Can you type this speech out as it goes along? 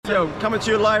Yo, coming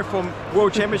to you live from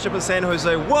World Championship in San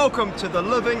Jose. Welcome to the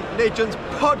Living Legends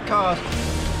podcast.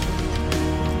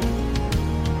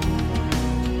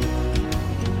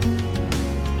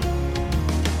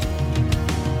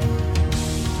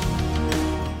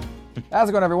 How's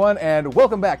it going, everyone? And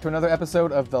welcome back to another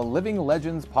episode of the Living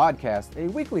Legends podcast,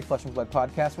 a weekly Flesh and Blood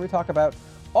podcast where we talk about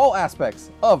all aspects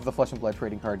of the Flesh and Blood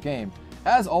trading card game.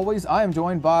 As always, I am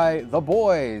joined by the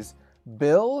boys,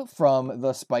 Bill from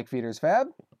the Spike Feeders Fab.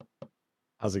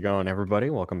 How's it going, everybody?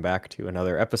 Welcome back to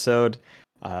another episode.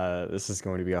 This is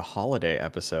going to be a holiday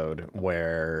episode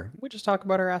where we just talk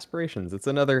about our aspirations. It's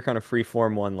another kind of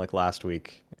free-form one like last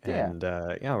week. Yeah. And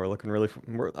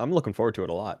I'm looking forward to it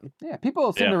a lot. Yeah,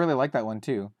 people seem to really like that one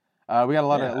too. We got a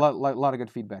lot of good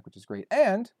feedback, which is great.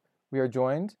 And we are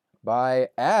joined by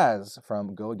Azz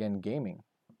from Go Again Gaming.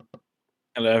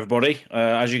 Hello, everybody.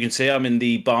 As you can see, I'm in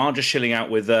the bar, just chilling out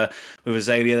with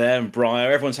Azalea there and Briar.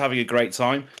 Everyone's having a great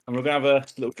time, and we're gonna have a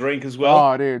little drink as well.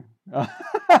 Oh, dude.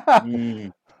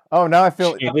 Oh, now I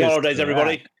feel Happy holidays,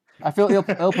 everybody. I feel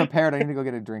ill prepared. I need to go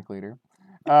get a drink later.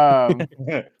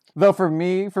 Though for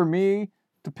me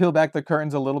to peel back the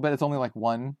curtains a little bit, it's only like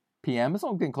 1 p.m. It's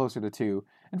only getting closer to 2,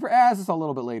 and for Azz, it's a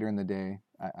little bit later in the day.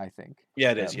 I think.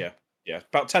 Yeah, it is. Yeah,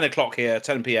 about 10 o'clock here,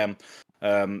 10 p.m.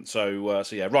 So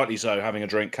yeah, rightly so. Having a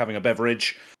drink, having a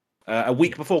beverage, a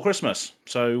week before Christmas.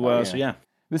 So yeah.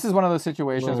 This is one of those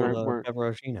situations where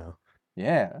Beveragino.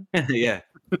 yeah. Yeah.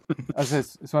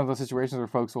 It's one of those situations where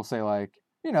folks will say, like,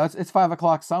 you know, it's 5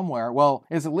 o'clock somewhere. Well,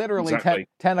 it's literally Exactly.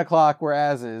 10 o'clock where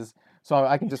Azz is. So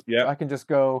I can just Yeah. I can just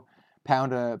go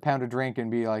pound a drink and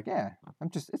be like, yeah,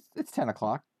 it's 10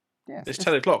 o'clock. Yeah, It's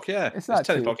 10 o'clock. Yeah, It's not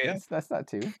 10 2. o'clock. Yeah. That's not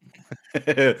 2.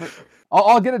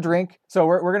 I'll get a drink. So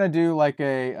we're gonna do like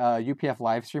a UPF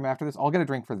live stream after this. I'll get a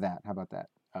drink for that. How about that?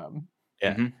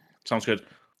 Yeah. Sounds good.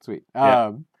 Sweet. Yeah.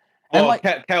 And Oh, like,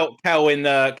 Cal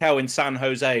in San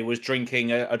Jose was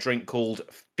drinking a drink called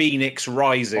Phoenix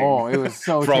Rising. oh, it was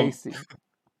so from- tasty.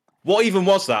 What even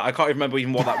was that? I can't even remember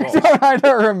even what that was. I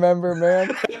don't remember,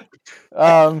 man.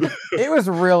 It was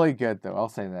really good, though. I'll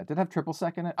say that. Did it have triple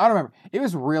sec in it? I don't remember. It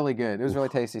was really good. It was really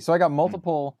tasty. So I got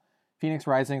multiple Phoenix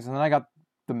Risings, and then I got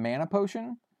the Mana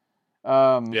Potion.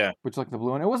 Which like the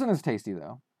blue one. It wasn't as tasty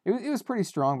though. It was pretty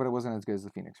strong, but it wasn't as good as the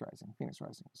Phoenix Rising. Phoenix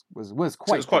Rising was quite.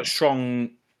 So it was quite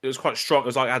strong. It was quite strong. It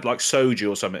was like it had like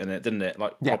soju or something in it, didn't it?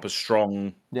 Like proper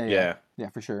strong. Yeah,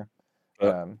 for sure.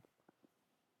 But,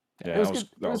 It was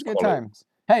good times.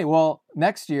 Hey, well,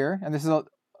 next year, and this is a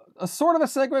sort of a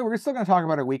segue. We're still going to talk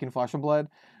about our week in Flesh and Blood,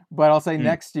 but I'll say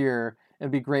next year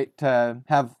it'd be great to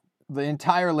have the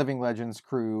entire Living Legends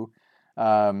crew,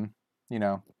 for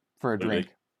a drink,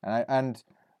 and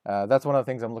that's one of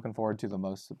the things I'm looking forward to the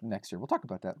most next year. We'll talk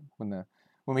about that when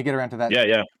we get around to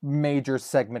that major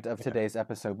segment of today's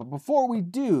episode. But before we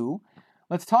do,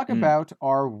 let's talk about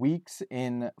our weeks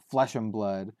in Flesh and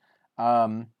Blood.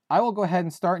 I will go ahead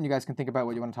and start, and you guys can think about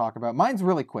what you want to talk about. Mine's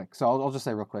really quick, so I'll just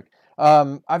say real quick.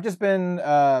 I've just been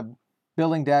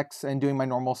building decks and doing my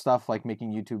normal stuff, like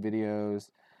making YouTube videos,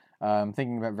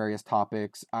 thinking about various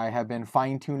topics. I have been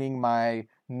fine-tuning my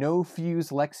No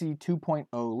Fuse Lexi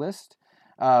 2.0 list,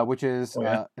 which is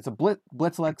it's a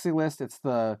Blitz Lexi list. It's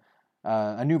a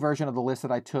new version of the list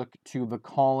that I took to the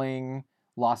Calling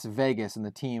Las Vegas and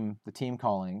the team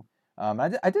calling. I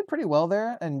did pretty well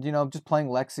there, and just playing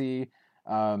Lexi.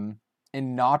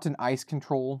 And not an ice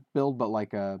control build, but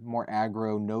like a more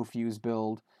aggro, no fuse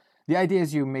build. The idea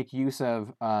is you make use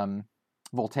of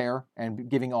Voltaire and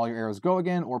giving all your arrows go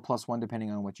again, or +1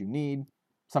 depending on what you need.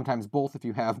 Sometimes both if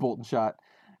you have bolt and shot.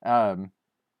 I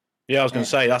was going to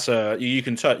say that's you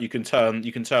can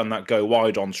turn that go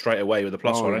wide on straight away with a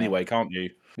 +1 anyway, can't you?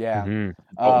 Yeah.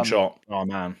 Bolt and shot. Oh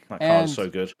man, that card is so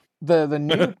good.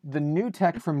 The new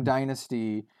tech from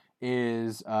Dynasty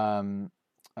is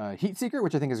Heat Seeker,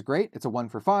 which I think is great. It's a 1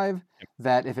 for 5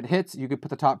 that if it hits, you could put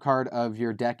the top card of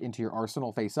your deck into your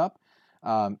arsenal face up.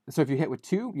 So if you hit with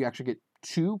 2, you actually get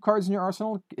 2 cards in your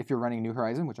arsenal if you're running New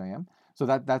Horizon, which I am. So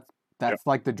that's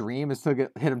like the dream, is to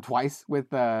hit them twice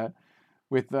with Heat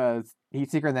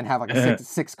Seeker, and then have like a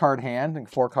 6 card hand and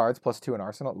 4 cards +2 in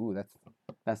arsenal. Ooh,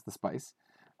 that's the spice.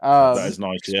 That is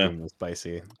nice,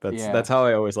 Spicy. That's how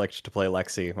I always liked to play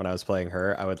Lexi. When I was playing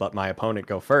her, I would let my opponent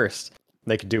go first.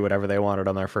 They could do whatever they wanted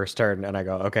on their first turn, and I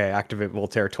go, okay, activate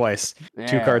Voltaire twice. Yeah.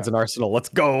 2 cards in arsenal, let's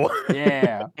go.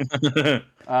 Yeah.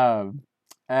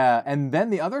 And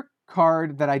then the other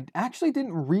card that I actually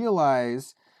didn't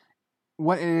realize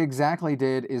what it exactly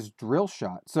did is Drill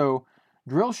Shot. So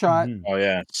Drill Shot. Oh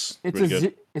yeah,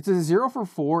 it's a 0 for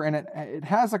 4, and it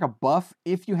has like a buff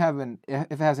if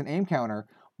it has an aim counter.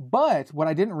 But what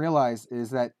I didn't realize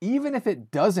is that even if it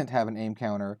doesn't have an aim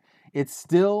counter, it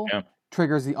still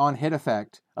triggers the on-hit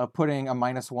effect of putting a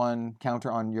 -1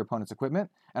 counter on your opponent's equipment.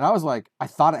 And I was like, I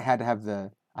thought it had to have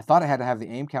the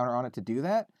aim counter on it to do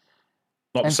that.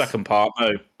 Not the second part,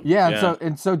 no. Yeah,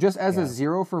 and so just as a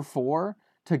 0 for 4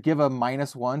 to give a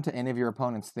 -1 to any of your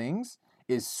opponent's things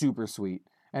is super sweet.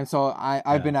 And so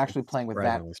I've been actually playing with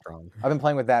that. Strong. I've been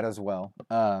playing with that as well.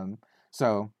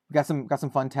 So got some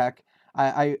fun tech.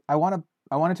 I wanted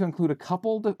to include a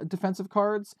couple defensive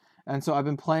cards, and so I've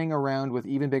been playing around with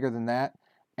even bigger than that.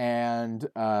 And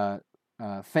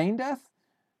Feign Death,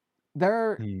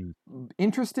 they're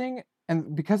interesting,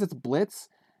 and because it's Blitz,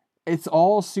 it's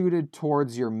all suited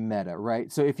towards your meta,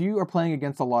 right? So if you are playing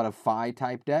against a lot of Phi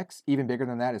type decks, even bigger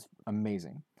than that is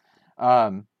amazing.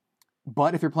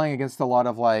 But if you're playing against a lot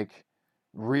of like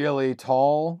really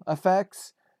tall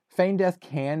effects, Feign Death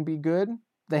can be good.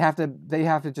 They have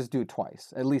to just do it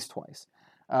twice, at least twice.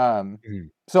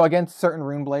 So against certain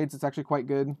rune blades, it's actually quite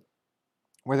good,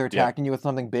 where they're attacking you with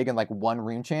something big and like one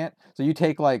rune chant. So you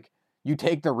take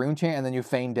the rune chant and then you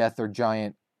Feign Death their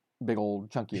giant, big old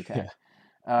chunky attack.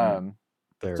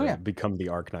 Become the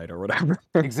Arc Knight or whatever.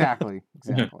 Exactly.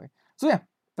 So yeah,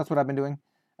 that's what I've been doing.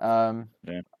 I'll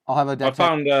have a deck.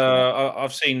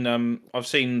 I've seen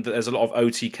that there's a lot of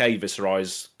OTK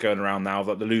Viserais going around now,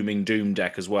 like the Looming Doom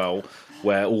deck as well,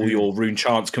 where all your rune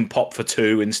chants can pop for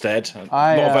 2 instead. A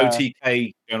lot of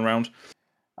OTK going around.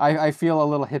 I feel a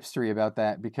little hipstery about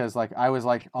that, because like I was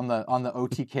like on the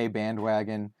OTK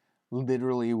bandwagon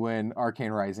literally when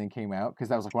Arcane Rising came out, because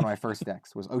that was like one of my first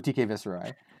decks was OTK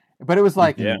Viserai. But it was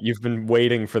like you've been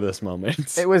waiting for this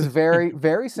moment. It was very,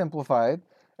 very simplified,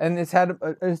 and it's had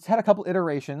a couple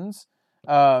iterations.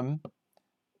 But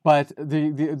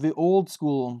the old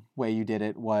school way you did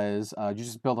it was you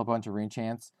just build a bunch of rune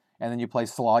chants, and then you play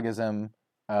Slogism,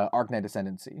 Arknight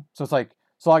Ascendancy. So it's like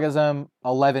Slogism,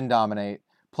 11 dominate,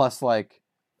 plus like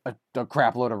a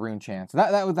crap load of rune chants.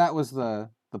 That was the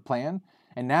plan.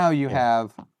 And now you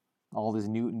have all this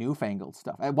newfangled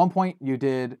stuff. At one point you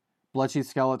did Bloodsheath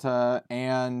Skeleton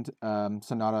and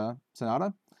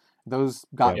Sonata. Those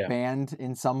got banned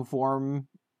in some form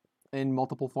in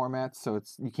multiple formats, so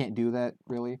you can't do that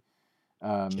really.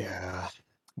 But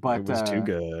it was too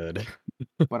good.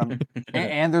 But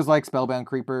and there's like Spellbound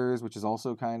Creepers, which is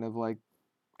also kind of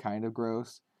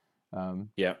gross.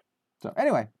 So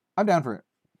anyway, I'm down for it.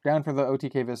 Down for the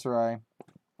OTK Viserai.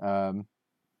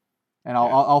 And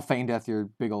I'll Feign Death your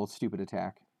big old stupid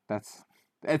attack.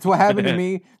 It's what happened to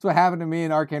me. It's what happened to me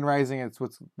in Arcane Rising. It's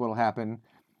what'll happen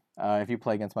if you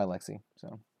play against my Lexi.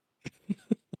 So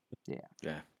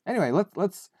yeah. Anyway,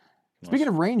 let's. Speaking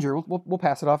of Ranger, we'll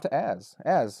pass it off to Az.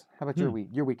 Az, how about your week?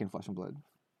 Your week in Flesh and Blood.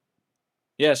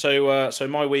 Yeah. So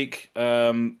my week,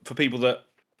 for people that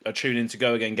are tuning in to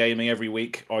Go Again Gaming every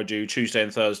week, I do Tuesday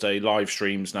and Thursday live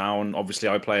streams now, and obviously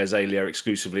I play Azalea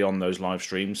exclusively on those live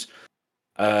streams.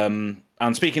 And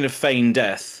speaking of Feign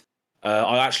Death,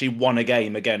 I actually won a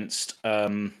game against.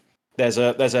 There's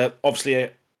obviously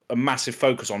a massive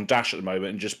focus on dash at the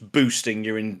moment and just boosting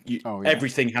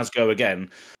everything has Go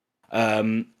Again.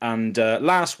 And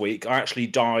last week I actually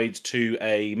died to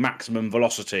a maximum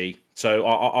velocity. So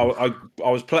I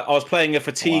was playing a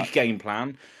fatigue game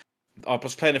plan.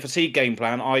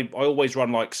 I always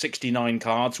run like 69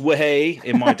 cards way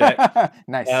in my deck.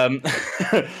 Nice.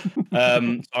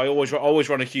 I always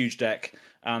run a huge deck,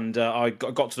 and I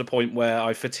got to the point where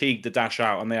I fatigued the dash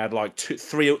out, and they had like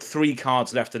three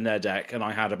cards left in their deck, and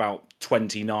I had about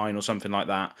 29 or something like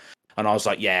that. And I was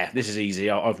like, yeah, this is easy.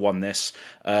 I've won this.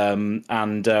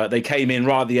 And they came in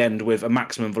right at the end with a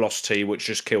maximum velocity, which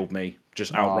just killed me,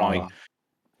 just outright.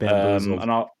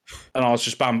 And I was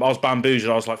just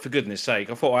bamboozled. I was like, for goodness sake!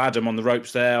 I thought I had him on the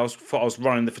ropes there. I was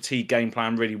running the fatigue game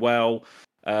plan really well.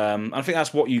 I think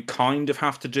that's what you kind of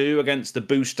have to do against the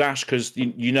boost dash, because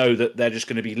you know that they're just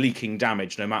going to be leaking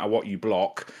damage no matter what you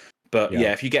block. But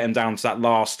yeah, if you get them down to that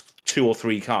last 2 or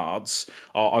 3 cards,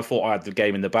 I thought I had the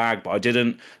game in the bag, but I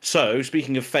didn't. So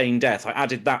speaking of Feign Death, I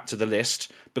added that to the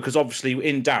list, because obviously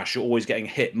in dash you're always getting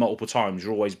hit multiple times,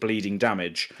 you're always bleeding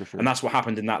damage, and that's what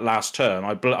happened in that last turn.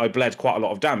 I bled quite a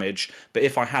lot of damage, but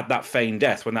if I had that Feign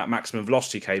Death when that maximum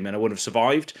velocity came in, I would have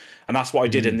survived, and that's what I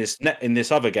did in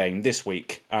this other game this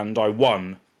week, and I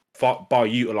won by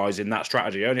utilising that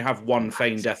strategy. I only have one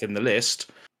Feign Death in the list,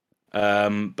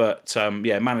 but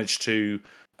managed to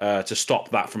stop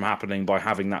that from happening by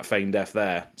having that Feign Death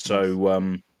there.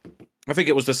 So I think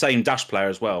it was the same dash player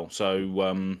as well. So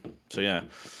yeah,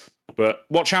 but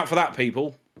watch out for that,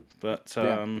 people. But just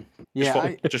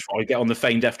thought I'd get on the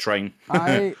Feign Death train.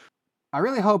 I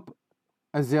really hope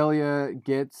Azalea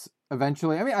gets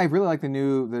eventually. I mean, I really like the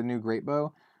new Great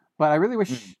Bow, But I really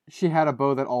wish she had a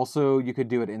bow that also you could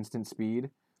do at instant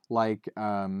speed, like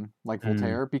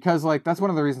Voltaire, because like that's one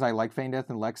of the reasons I like Feign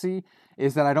Death and Lexi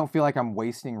is that I don't feel like I'm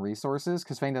wasting resources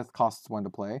because Feign Death costs 1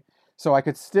 to play, so I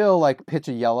could still like pitch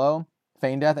a yellow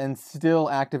Feign Death and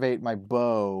still activate my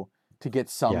bow to get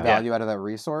some value out of that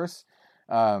resource.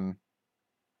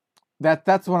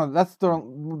 That's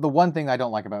the one thing I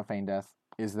don't like about Feign Death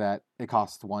is that it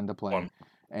costs 1 to play,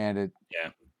 and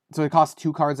so it costs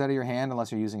 2 cards out of your hand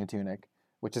unless you're using a tunic,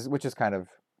 which is kind of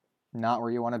not where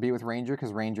you want to be with Ranger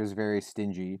because Ranger is very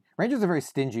stingy. Ranger's a very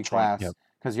stingy class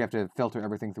because you have to filter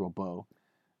everything through a bow.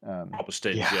 Proper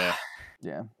stinge,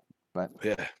 yeah, but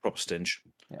proper stinge.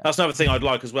 Yeah. That's another thing I'd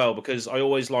like as well because I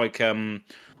always like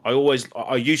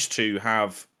I used to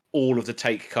have all of the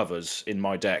take covers in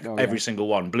my deck, every single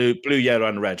one, blue, yellow,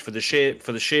 and red, for the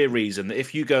sheer reason that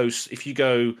if you go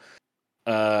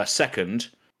second,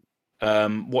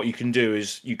 what you can do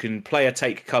is you can play a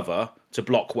take cover to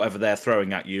block whatever they're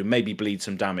throwing at you, maybe bleed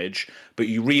some damage, but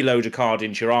you reload a card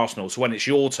into your arsenal. So when it's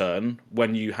your turn,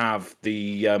 when you have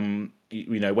the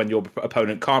when your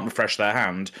opponent can't refresh their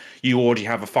hand, you already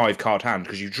have a 5-card hand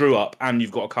because you drew up and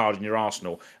you've got a card in your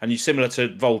arsenal. And you, similar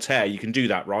to Voltaire, you can do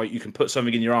that, right? You can put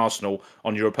something in your arsenal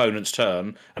on your opponent's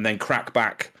turn and then crack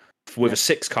back with a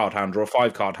 6-card hand or a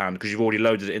 5-card hand because you've already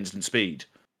loaded at instant speed.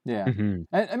 Yeah,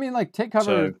 I mean, like take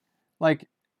cover, like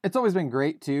it's always been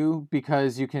great too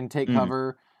because you can take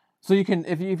cover. So you can,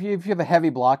 if you have a heavy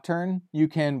block turn, you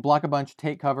can block a bunch,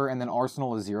 take cover, and then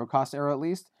arsenal a 0-cost arrow at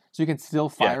least. So you can still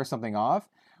fire something off.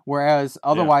 Whereas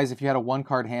otherwise, if you had a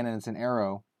 1-card hand and it's an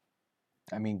arrow,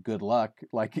 I mean, good luck.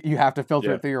 Like you have to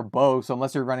filter it through your bow. So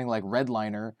unless you're running like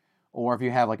Redliner, or if you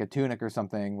have like a tunic or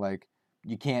something, like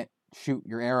you can't shoot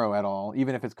your arrow at all,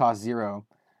 even if it's cost 0,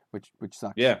 which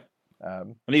sucks. Yeah.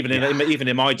 And even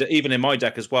in my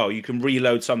deck as well, you can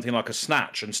reload something like a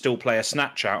snatch and still play a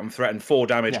snatch out and threaten 4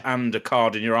 damage and a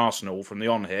card in your arsenal from the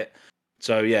on hit.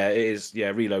 So it is. Yeah,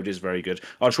 reload is very good.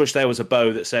 I just wish there was a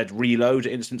bow that said reload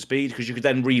at instant speed because you could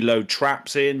then reload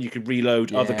traps in. You could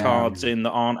reload other cards in that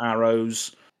aren't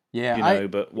arrows. Yeah,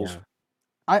 but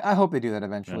I hope they do that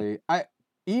eventually. Yeah.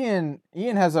 Ian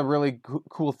has a really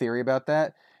cool theory about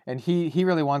that, and he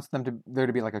really wants there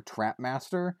to be like a trap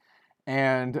master.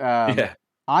 And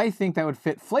I think that would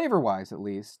fit flavor-wise, at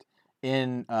least,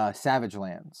 in Savage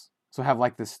Lands. So have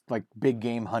like this like big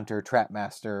game hunter, trap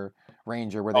master,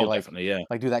 ranger, where they like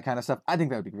do that kind of stuff. I think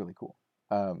that would be really cool.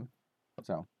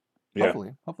 So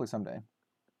hopefully someday.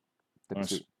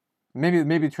 Nice.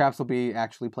 Maybe traps will be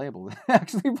actually playable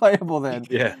then.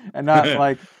 Yeah. And not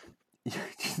like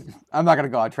I'm not gonna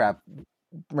go on trap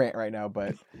rant right now,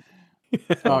 but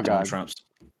oh god, traps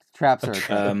are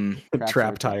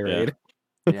trap tirade.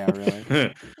 Yeah,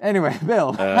 really. Anyway,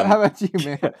 Bill, how about you,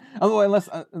 man? Unless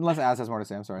Az has more to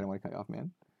say. I'm sorry, I don't want to cut you off,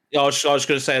 man. Yeah, I was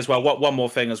going to say as well. One more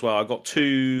thing as well. I got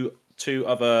two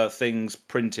other things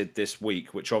printed this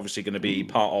week, which are obviously going to be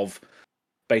part of.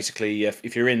 Basically,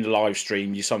 if you're in the live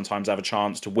stream, you sometimes have a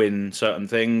chance to win certain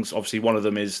things. Obviously, one of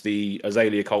them is the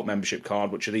Azalea Cult membership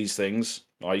card, which are these things.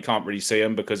 You can't really see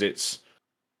them because it's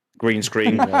green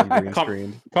screen.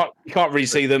 Can't really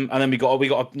see them. And then we got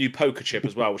a new poker chip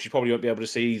as well, which you probably won't be able to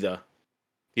see either.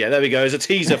 Yeah, there we go. There's a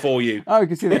teaser for you. Oh, you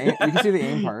can see the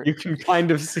aim part. You can kind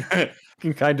of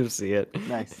see it.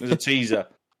 Nice. There's a teaser.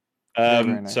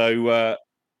 Nice. So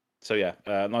yeah,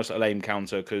 nice little aim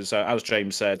counter because as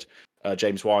James said.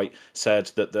 James White said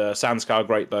that the Sandscar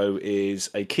Great Bow is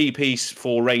a key piece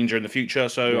for Ranger in the future,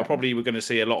 so probably we're going to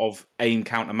see a lot of aim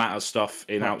counter matter stuff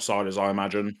in Outsiders, I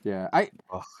imagine. Yeah,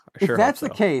 if that's the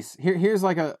case, here's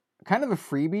like a kind of a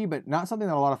freebie, but not something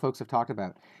that a lot of folks have talked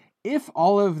about. If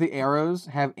all of the arrows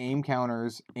have aim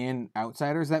counters in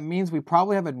Outsiders, that means we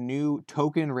probably have a new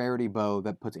token rarity bow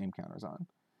that puts aim counters on,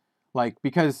 like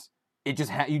because it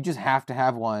just you just have to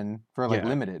have one for like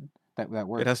limited. That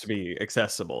works. It has to be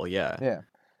accessible, Yeah.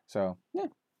 So,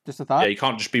 just a thought. Yeah, you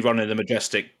can't just be running the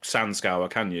majestic sand scour,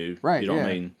 can you? Right. You know what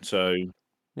I mean? So.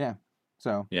 Yeah.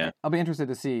 So. Yeah. I'll be interested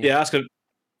to see. Yeah, that's good.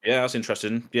 Yeah, that's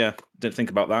interesting. Yeah, didn't think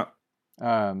about that.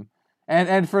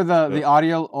 And for the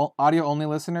audio only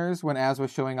listeners, when Az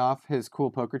was showing off his cool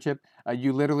poker chip,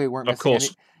 you literally weren't missing. Of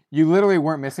course. You literally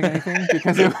weren't missing anything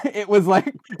because it was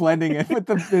like blending in with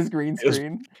his green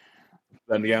screen.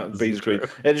 Blending out the green screen.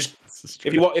 And just.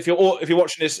 If you're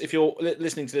watching this, if you're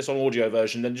listening to this on audio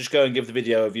version, then just go and give the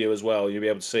video a view as well. You'll be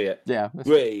able to see it. Yeah.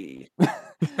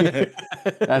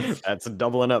 That's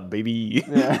doubling up, baby.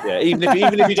 Yeah. Even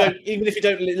if you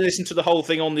don't listen to the whole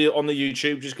thing on the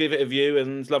YouTube, just give it a view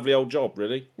and it's a lovely old job,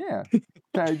 really. Yeah.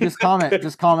 Just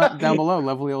comment down below.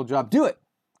 Lovely old job. Do it.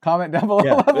 Comment down below.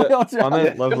 Lovely old job.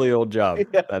 Comment lovely old job.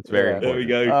 That's very important. There we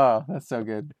go. Oh, that's so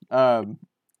good.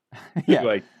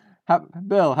 Yeah.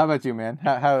 Bill, how about you, man?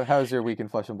 How's your week in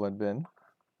Flesh and Blood been?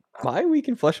 My week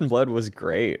in Flesh and Blood was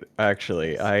great,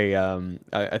 actually.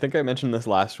 I think I mentioned this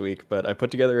last week, but I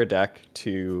put together a deck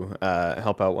to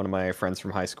help out one of my friends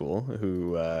from high school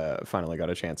who finally got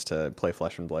a chance to play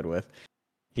Flesh and Blood with.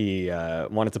 He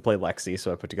wanted to play Lexi,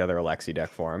 so I put together a Lexi deck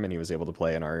for him, and he was able to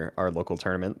play in our local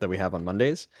tournament that we have on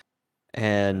Mondays.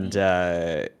 And he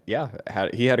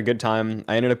had a good time.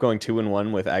 I ended up going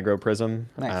 2-1 with Aggro Prism.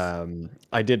 Nice.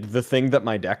 I did the thing that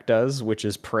my deck does, which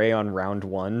is prey on round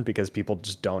 1 because people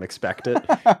just don't expect it.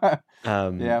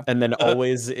 Yeah. And then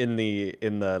always in the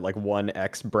like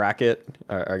 1x bracket,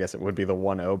 or I guess it would be the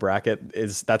 1-0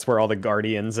 bracket, that's where all the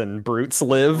guardians and brutes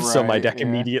live. So my deck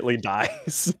immediately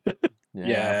dies.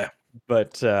 Yeah.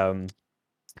 But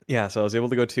yeah, so I was able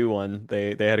to go 2-1.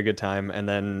 They had a good time, and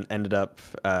then ended up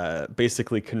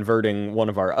basically converting one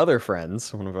of our other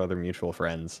mutual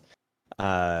friends.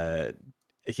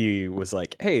 He was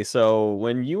like, "Hey, so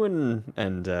when you and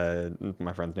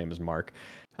my friend's name is Mark,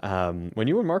 when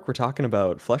you and Mark were talking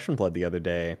about Flesh and Blood the other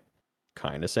day,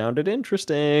 kind of sounded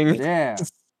interesting." Yeah.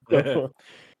 So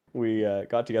we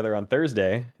got together on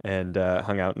Thursday and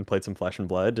hung out and played some Flesh and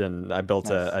Blood, and I built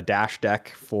a dash deck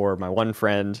for my one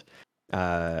friend.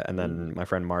 And then my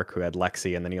friend Mark, who had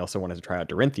Lexi, and then he also wanted to try out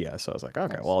Dorinthia. So I was like,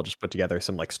 okay, well, I'll just put together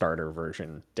some like starter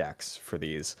version decks for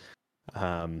these,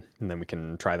 and then we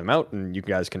can try them out, and you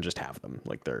guys can just have them.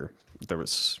 Like there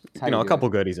was a couple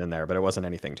goodies in there, but it wasn't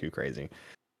anything too crazy.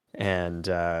 And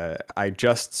I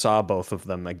just saw both of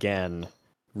them again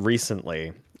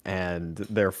recently, and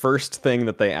their first thing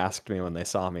that they asked me when they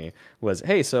saw me was,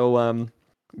 "Hey, so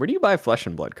where do you buy Flesh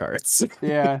and Blood cards?"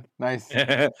 Yeah, nice.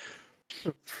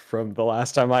 From the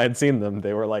last time I had seen them,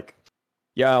 they were like,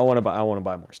 "Yeah, I want to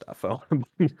buy more stuff."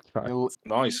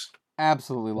 Nice.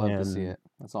 Absolutely love to see it.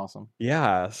 That's awesome.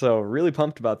 Yeah, so really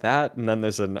pumped about that. And then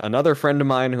there's another friend of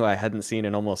mine who I hadn't seen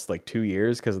in almost like 2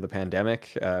 years because of the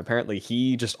pandemic. Apparently,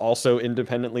 he just also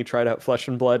independently tried out Flesh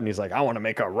and Blood, and he's like, "I want to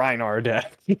make a Rhinar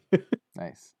deck."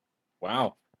 Nice.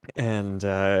 Wow. And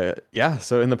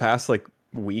so in the past like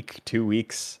 2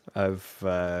 weeks,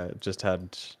 I've just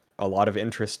had a lot of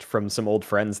interest from some old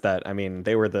friends that, I mean,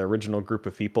 they were the original group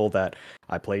of people that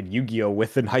I played Yu-Gi-Oh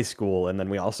with in high school, and then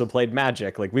we also played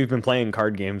Magic. Like, we've been playing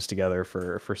card games together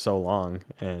for so long,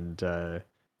 and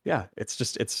yeah,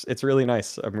 it's really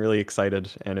nice. I'm really excited,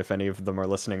 and if any of them are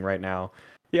listening right now,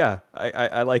 yeah,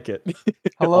 I like it.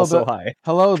 Hello, also, hi.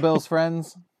 Hello, Bill's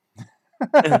friends.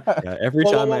 Yeah, every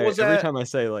time I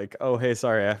say like, "Oh, hey,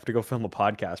 sorry, I have to go film a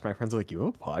podcast," my friends are like, "You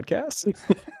have a podcast?"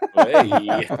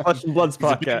 Hey, Flesh and Blood's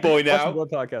podcast. Boy now. Flesh and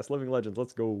Blood podcast. Living Legends.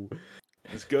 Let's go.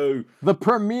 Let's go. The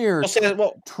premier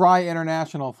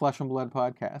tri-international Flesh and Blood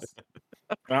podcast.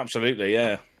 Absolutely,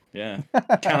 yeah.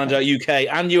 Canada, UK,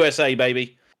 and USA,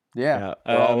 baby. Yeah.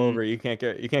 We're all over. You can't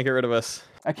get rid of us.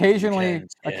 Occasionally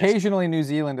New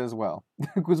Zealand as well,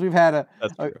 because we've had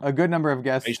a good number of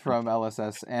guests from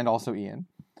LSS and also Ian,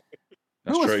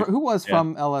 who was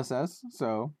from LSS.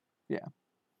 So yeah,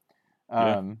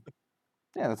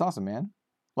 that's awesome, man.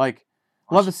 Like,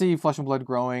 love to see Flesh and Blood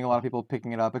growing. A lot of people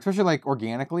picking it up, especially like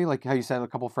organically, like how you said, a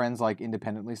couple friends like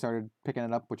independently started picking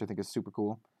it up, which I think is super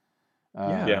cool.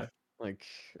 Like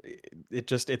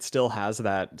it still has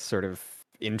that sort of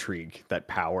intrigue, that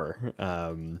power.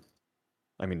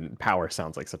 I mean, power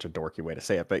sounds like such a dorky way to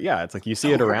say it, but yeah, it's like you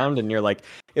see it around and you're like,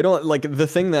 like the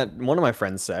thing that one of my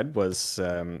friends said was,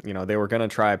 they were going to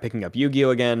try picking up Yu-Gi-Oh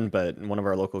again, but one of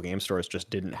our local game stores just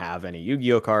didn't have any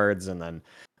Yu-Gi-Oh cards. And then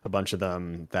a bunch of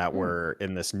them that were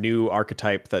in this new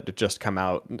archetype that had just come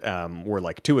out were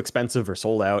like too expensive or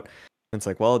sold out. And it's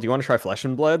like, well, do you want to try Flesh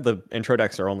and Blood? The intro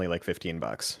decks are only like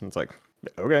 $15. And it's like,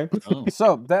 okay.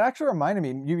 So that actually reminded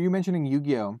me, you mentioning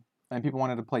Yu-Gi-Oh! And people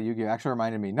wanted to play Yu-Gi-Oh! Actually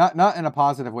reminded me, not in a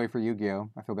positive way for Yu-Gi-Oh!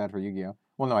 I feel bad for Yu-Gi-Oh!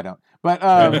 Well, no, I don't. But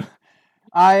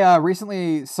I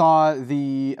recently saw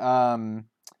the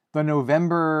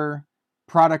November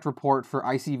product report for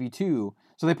ICV2.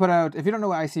 So they put out, if you don't know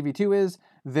what ICV2 is,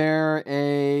 they're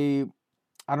I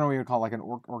don't know what you would call it, like an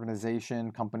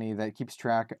organization, company that keeps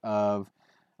track of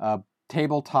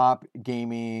tabletop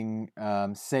gaming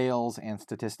sales and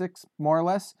statistics, more or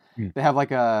less. They have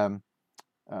like a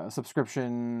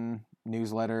subscription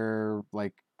newsletter,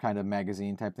 like kind of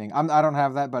magazine type thing. I don't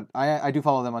have that, but I do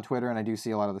follow them on Twitter, and I do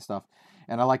see a lot of the stuff,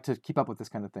 and I like to keep up with this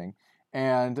kind of thing.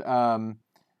 And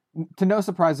to no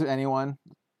surprise of anyone,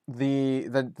 the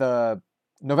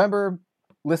November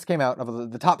list came out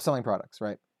of the top selling products,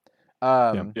 right?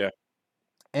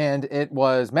 And it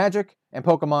was Magic and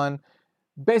Pokemon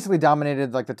basically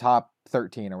dominated like the top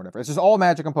 13 or whatever. It's just all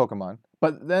Magic and Pokemon.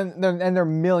 But then there are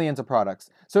millions of products.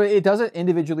 So it does it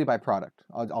individually by product.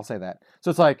 I'll say that. So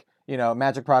it's like,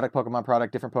 Magic product, Pokemon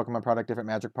product, different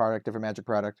Magic product, different Magic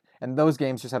product. And those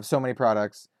games just have so many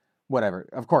products, whatever.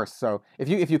 Of course. So if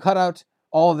you cut out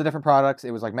all of the different products,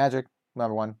 it was like Magic,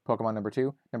 number 1, Pokemon, number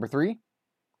 2, number 3,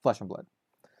 Flesh and Blood.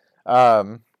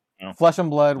 Flesh and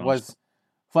Blood was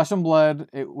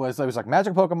it was like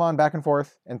Magic, Pokemon back and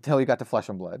forth until you got to Flesh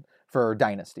and Blood for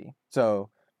Dynasty. So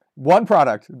one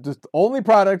product, just only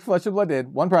product Flesh and Blood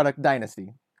did, one product,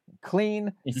 Dynasty.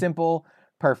 Clean, simple,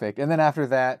 perfect. And then after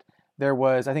that, there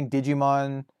was, I think,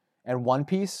 Digimon and One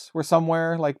Piece were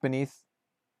somewhere like beneath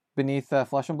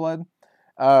Flesh and Blood.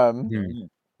 And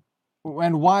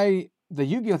why the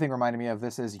Yu-Gi-Oh thing reminded me of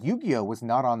this is Yu-Gi-Oh was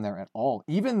not on there at all,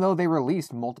 even though they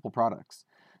released multiple products.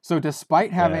 So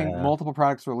despite having multiple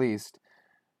products released,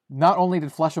 not only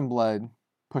did Flesh and Blood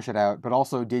push it out, but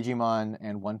also Digimon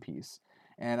and One Piece.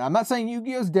 And I'm not saying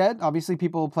Yu-Gi-Oh's dead. Obviously,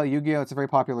 people play Yu-Gi-Oh. It's a very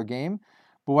popular game.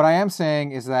 But what I am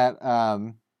saying is that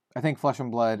I think Flesh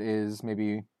and Blood is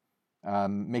maybe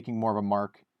making more of a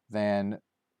mark than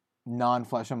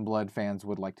non-Flesh and Blood fans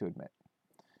would like to admit.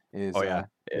 Is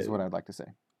what I'd like to say.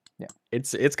 Yeah,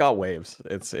 it's got waves.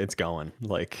 It's going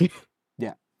like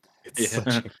it's such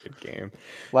a good game.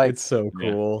 Like it's so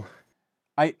cool.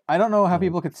 I don't know how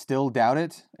people could still doubt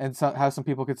it, and how some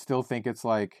people could still think it's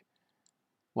like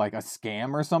a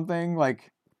scam or something.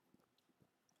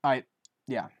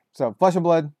 So Flesh and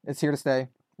Blood, it's here to stay.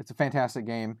 It's a fantastic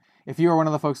game. If you are one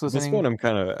of the folks listening, this one I'm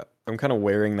kind of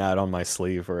wearing that on my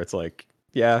sleeve, where it's like,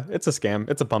 yeah, it's a scam.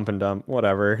 It's a pump and dump,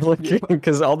 whatever.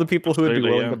 Because all the people who would be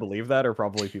willing to believe that are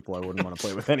probably people I wouldn't want to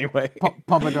play with anyway.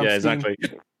 Pump and dump. Yeah, exactly.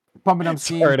 Pump and dump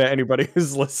scheme. Sorry to anybody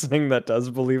who's listening that does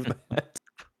believe that.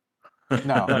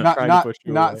 No,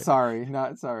 not sorry.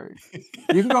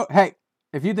 You can go. Hey,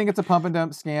 if you think it's a pump and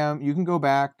dump scam, you can go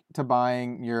back to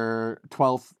buying your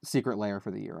 12th secret lair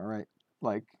for the year. All right,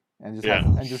 and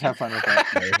just have fun with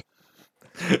that.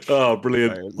 Oh,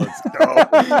 brilliant! Right, let's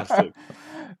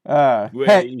go.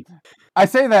 Hey, I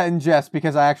say that in jest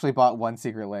because I actually bought one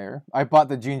secret lair. I bought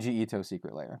the Junji Ito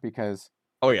secret lair because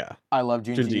I love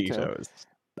Junji Ito. Is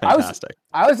fantastic.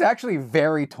 I was actually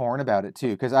very torn about it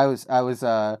too because I was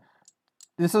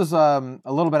this was a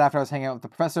little bit after I was hanging out with the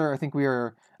professor. I think we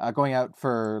were going out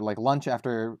for lunch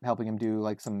after helping him do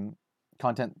some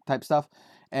content type stuff,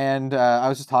 and I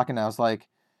was just talking. And I was like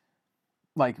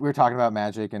we were talking about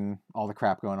Magic and all the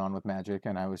crap going on with Magic,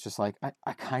 and I was just like,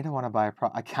 I kind of want to buy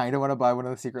I kind of want to buy one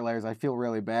of the secret layers. I feel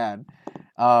really bad,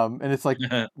 and it's like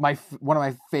one of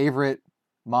my favorite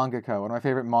mangaka, one of my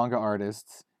favorite manga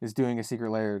artists is doing a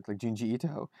secret layer like Junji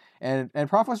Ito, and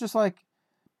Prof was just like,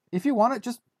 if you want it,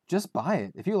 just buy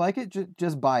it. If you like it,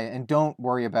 just buy it, and don't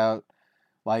worry about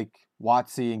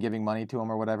WotC and giving money to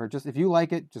him or whatever. Just if you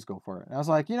like it, just go for it. And I was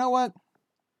like, you know what,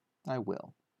 I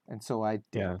will. And so I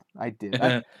did. Yeah. I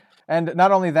did. And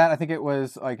not only that, I think it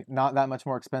was not that much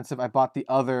more expensive. I bought the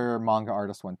other manga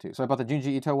artist one too. So I bought the Junji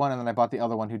Ito one, and then I bought the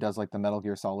other one who does the Metal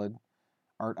Gear Solid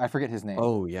art. I forget his name.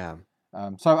 Oh yeah.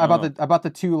 So I bought the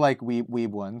two weeb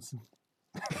ones.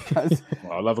 Because,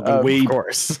 I love a good weeb. Of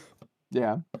course.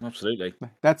 Yeah. Absolutely.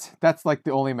 That's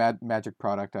the only Magic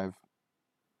product I've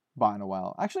bought in a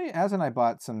while. Actually, Az and I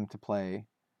bought some to play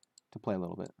a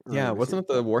little bit. Yeah, wasn't it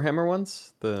the Warhammer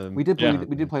ones? We did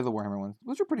play the Warhammer ones,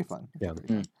 which were pretty fun. Yeah.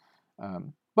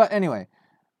 But anyway,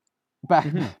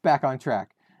 back on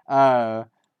track. So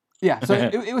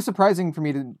it was surprising for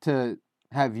me to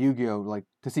have Yu-Gi-Oh!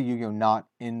 To see Yu-Gi-Oh! Not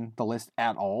in the list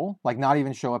at all. Not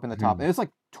even show up in the top. It was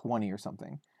 20 or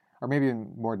something. Or maybe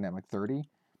even more than that, 30.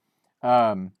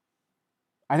 I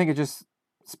think it just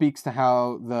speaks to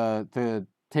how the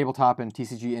tabletop and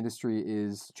TCG industry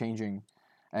is changing.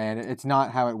 And it's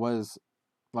not how it was.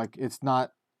 It's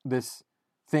not this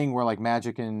thing where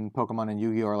Magic and Pokemon and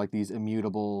Yu-Gi-Oh! Are these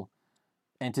immutable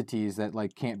entities that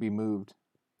can't be moved.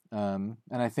 And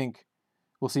I think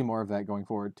we'll see more of that going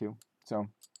forward too. So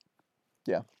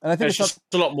yeah. And I think there's just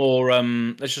a lot more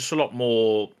there's just a lot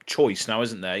more choice now,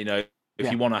 isn't there?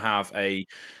 If you want to have an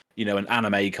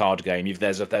anime card game,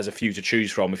 there's a few to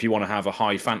choose from. If you want to have a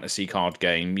high fantasy card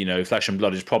game, Flesh and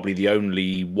Blood is probably the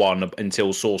only one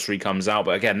until Sorcery comes out.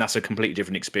 But again, that's a completely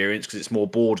different experience because it's more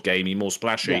board gamey, more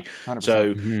splashy. Yeah,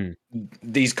 so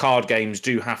these card games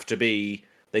do have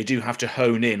to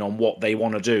hone in on what they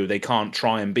want to do. They can't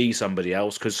try and be somebody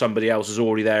else because somebody else is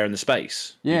already there in the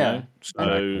space. Yeah.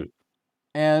 So.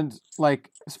 And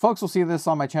folks will see this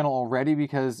on my channel already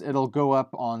because it'll go up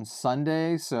on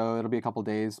Sunday, so it'll be a couple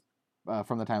days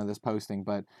from the time of this posting.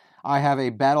 But I have a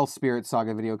Battle Spirit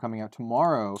Saga video coming out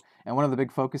tomorrow, and one of the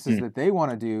big focuses that they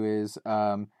want to do is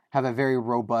have a very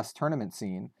robust tournament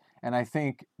scene. And I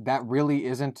think that really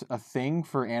isn't a thing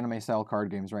for anime-style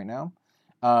card games right now.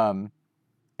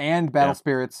 And Battle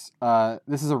Spirits,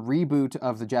 this is a reboot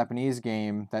of the Japanese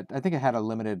game that I think it had a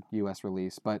limited US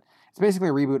release, but it's basically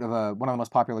a reboot of one of the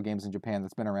most popular games in Japan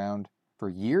that's been around for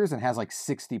years and has like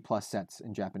 60 plus sets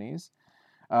in Japanese.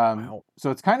 Wow. So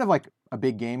it's kind of like a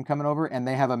big game coming over, and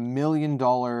they have $1 million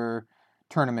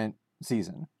tournament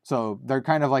season. So they're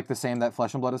kind of like the same that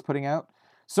Flesh and Blood is putting out.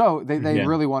 So they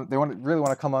really want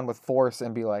to come on with force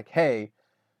and be like, hey,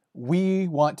 we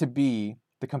want to be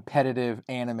the competitive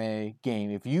anime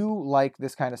game. If you like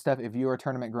this kind of stuff, if you're a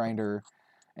tournament grinder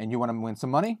and you want to win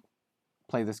some money,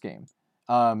 play this game.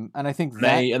 And I think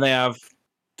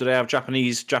do they have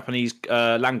Japanese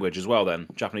language as well then?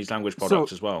 Japanese language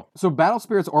products as well? So Battle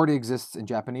Spirits already exists in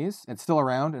Japanese. It's still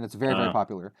around and it's very, very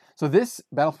popular. So this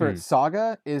Battle Spirits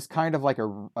Saga is kind of like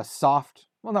a soft,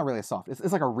 well, not really a soft, it's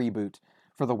like a reboot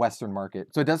for the Western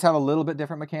market. So it does have a little bit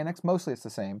different mechanics. Mostly it's the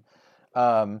same.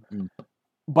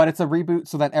 But it's a reboot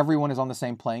so that everyone is on the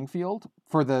same playing field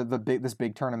for this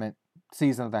big tournament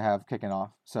season that they have kicking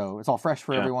off. So it's all fresh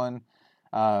for everyone.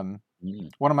 One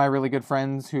of my really good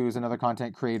friends, who's another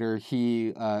content creator,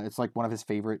 it's like one of his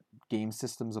favorite game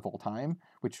systems of all time,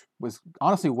 which was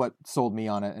honestly what sold me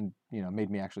on it and made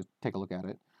me actually take a look at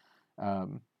it.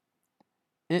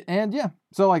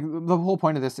 So like the whole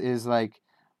point of this is like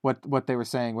what they were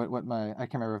saying. I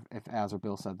can't remember if Azz or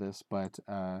Bill said this, but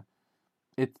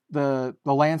the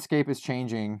landscape is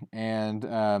changing,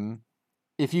 and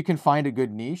if you can find a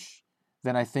good niche,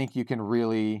 then I think you can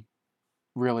really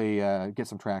get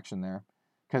some traction there,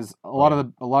 because a lot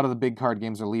of the big card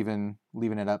games are leaving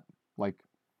it up like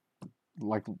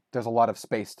there's a lot of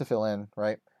space to fill in,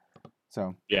 right?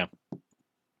 So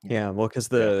well, because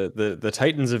the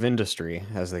titans of industry,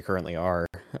 as they currently are,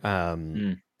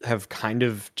 have kind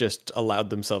of just allowed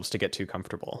themselves to get too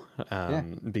comfortable,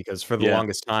 because for the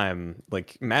longest time,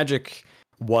 like Magic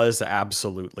was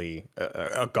absolutely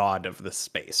a god of the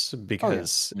space,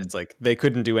 because it's like they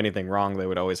couldn't do anything wrong. They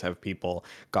would always have people,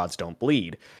 gods don't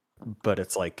bleed. But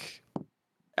it's like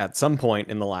at some point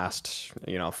in the last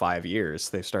 5 years,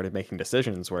 they've started making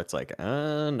decisions where it's like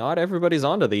not everybody's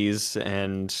onto these,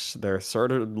 and they're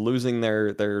sort of losing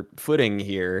their footing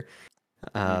here.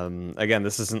 Again,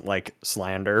 this isn't like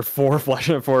slander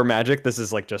for Magic. This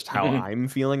is like just how I'm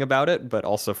feeling about it, but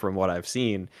also from what I've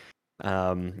seen.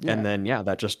 And then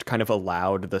that just kind of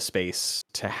allowed the space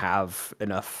to have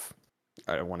enough,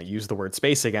 I don't want to use the word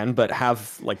space again, but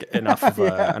have like enough of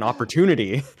an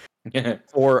opportunity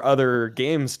for other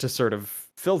games to sort of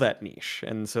fill that niche.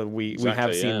 And so we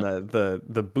have seen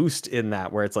the boost in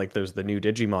that, where it's like there's the new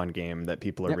Digimon game that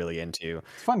people are really into.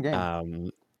 It's a fun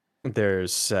game.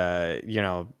 There's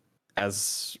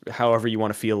as however you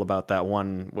want to feel about that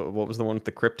one. What was the one with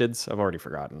the cryptids? I've already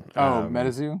forgotten.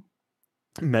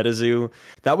 MetaZoo.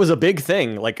 That was a big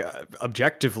thing. Like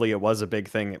objectively, it was a big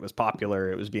thing. It was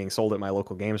popular. It was being sold at my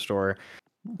local game store.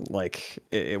 Like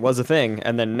it was a thing.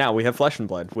 And then now we have Flesh and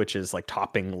Blood, which is like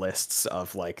topping lists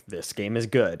of like, this game is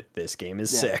good, this game is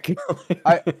sick.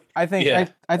 I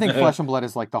think Flesh and Blood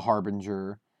is like the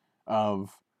harbinger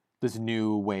of this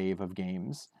new wave of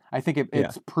games. I think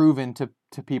it's proven to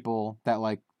people that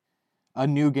like a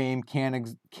new game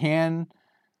can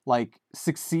like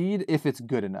succeed if it's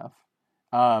good enough.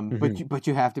 But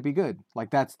you have to be good. Like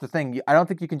that's the thing. I don't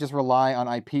think you can just rely on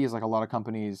IPs like a lot of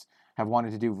companies have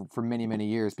wanted to do for many, many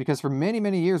years. Because for many,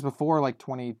 many years before like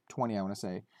 2020, I want to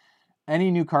say,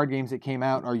 any new card games that came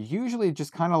out are usually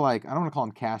just kind of like, I don't want to call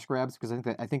them cash grabs, because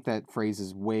I think that phrase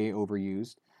is way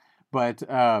overused. But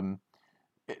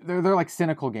they're like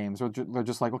cynical games. They're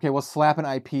just like, okay, we'll slap an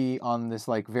IP on this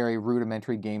like very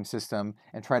rudimentary game system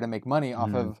and try to make money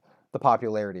off of the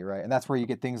popularity, right? And that's where you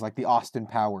get things like the Austin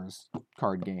Powers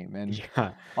card game, and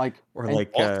there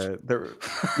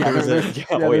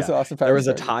was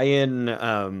a tie-in.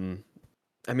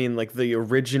 I mean, like the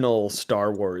original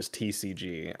Star Wars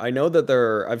TCG. I know that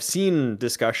I've seen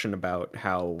discussion about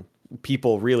how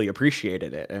people really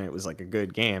appreciated it, and it was like a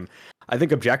good game. I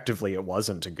think objectively it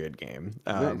wasn't a good game.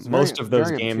 Most of those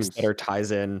games that are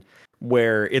ties in,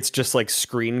 where it's just like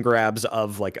screen grabs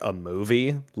of like a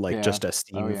movie, like just a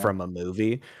scene from a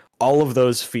movie, all of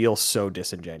those feel so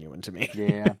disingenuous to me.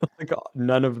 Like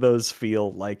none of those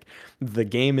feel like the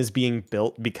game is being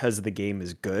built because the game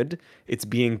is good. It's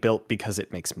being built because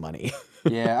it makes money.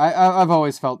 I've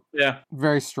always felt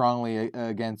very strongly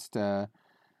against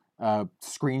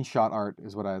screenshot art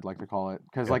is what I'd like to call it,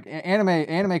 because like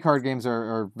anime card games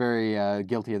are very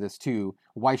guilty of this too.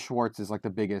 Weiss Schwarz is like the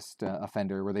biggest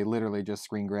offender, where they literally just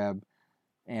screen grab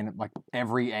and like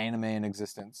every anime in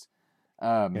existence.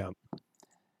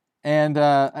 And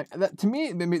to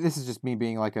me, this is just me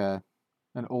being like an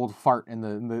old fart in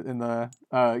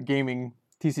the gaming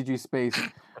TCG space.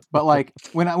 But like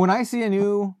when I see a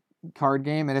new card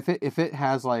game, and if it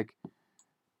has like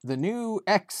the new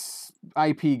X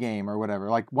IP game or whatever,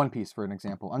 like One Piece for an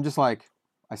example, I'm just like,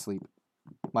 I sleep.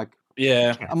 Like,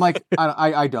 yeah, I'm like,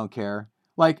 I don't care.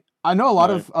 Like, I know a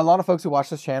lot of folks who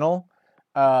watch this channel,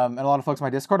 and a lot of folks on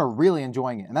my Discord are really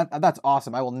enjoying it, and that's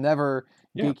awesome. I will never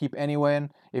gatekeep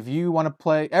anyone. If you want to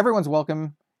play, everyone's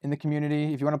welcome in the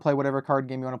community. If you want to play whatever card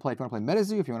game you want to play, if you want to play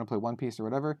MetaZoo, if you want to play One Piece or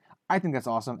whatever, I think that's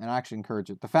awesome, and I actually encourage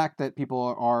it. The fact that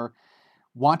people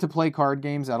want to play card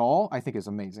games at all, I think is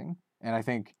amazing, and I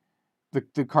think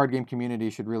the card game community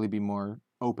should really be more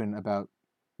open about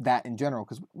that in general,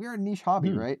 because we're a niche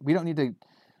hobby, right? We don't need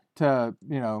to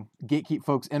gatekeep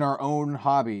folks in our own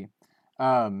hobby.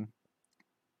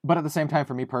 But at the same time,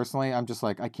 for me personally, I'm just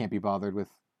like, I can't be bothered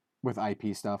with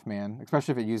IP stuff, man.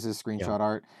 Especially if it uses screenshot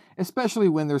art. Especially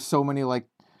when there's so many like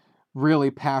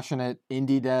really passionate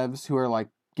indie devs who are like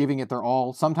giving it their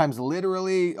all, sometimes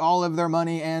literally all of their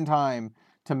money and time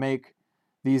to make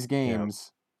these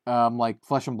games. Like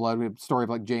Flesh and Blood, we have a story of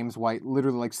like James White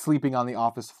literally like sleeping on the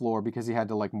office floor because he had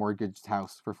to like mortgage his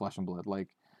house for Flesh and Blood. Like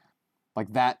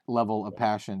that level of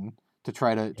passion to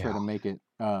try to make it.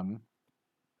 And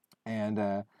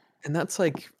that's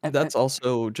like that's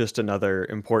also just another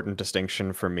important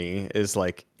distinction for me is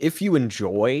like if you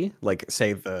enjoy like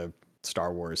say the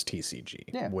Star Wars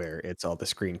TCG where it's all the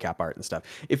screen cap art and stuff.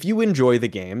 If you enjoy the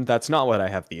game, that's not what I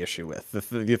have the issue with.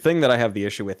 The thing that I have the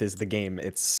issue with is the game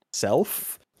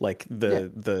itself, like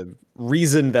the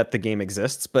reason that the game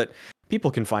exists, but people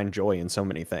can find joy in so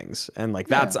many things. And like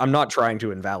that's I'm not trying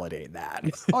to invalidate that.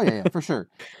 Oh yeah, for sure.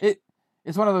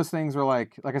 It's one of those things where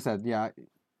like I said,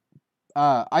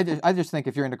 I just think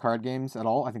if you're into card games at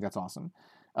all, I think that's awesome.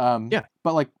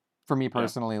 But like for me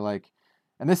personally, like,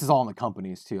 and this is all in the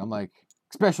companies too. I'm like,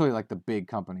 especially like the big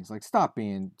companies, like stop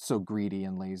being so greedy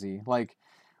and lazy. Like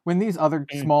when these other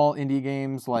small indie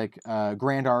games like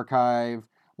Grand Archive,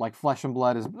 like Flesh and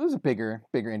Blood is a bigger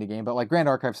indie game, but like Grand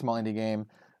Archive, small indie game,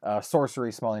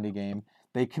 Sorcery, small indie game.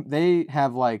 They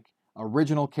have like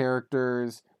original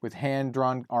characters with hand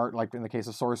drawn art, like in the case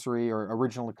of Sorcery, or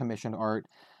original commissioned art.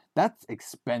 That's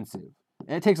expensive.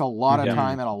 It takes a lot of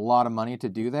time and a lot of money to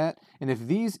do that. And if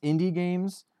these indie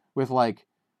games with like,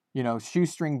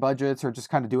 shoestring budgets or just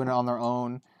kind of doing it on their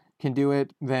own can do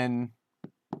it, then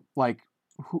like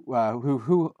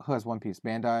who has One Piece?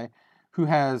 Bandai. Who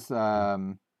has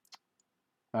what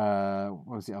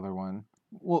was the other one?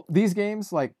 Well, these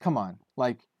games, like, come on,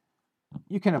 like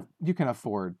you can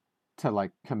afford to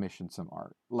like commission some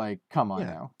art. Like, come on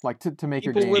now, like to make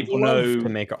people your game. People would love to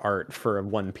make art for a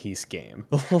One Piece game.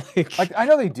 like I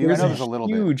know they do. I know there's a little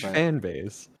huge bit, fan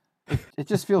base. It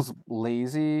just feels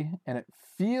lazy, and it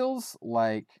feels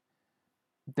like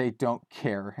they don't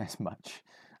care as much.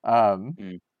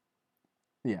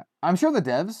 Yeah, I'm sure the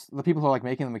devs, the people who are like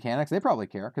making the mechanics, they probably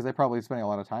care because they're probably spending a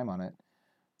lot of time on it.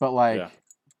 But like,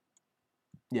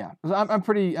 I'm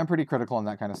pretty critical on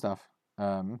that kind of stuff.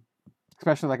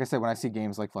 Especially like I said, when I see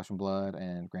games like Flesh and Blood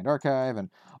and Grand Archive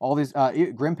and all these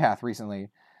Grim Path recently,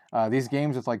 these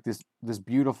games with like this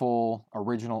beautiful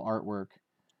original artwork.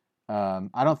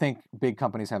 I don't think big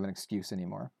companies have an excuse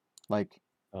anymore. Like,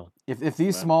 if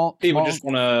these small just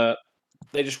want to.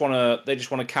 They just want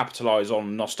to capitalize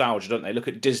on nostalgia, don't they? Look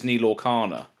at Disney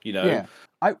Lorcana,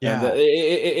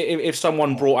 If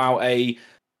someone brought out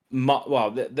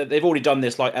they've already done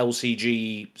this like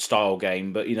LCG style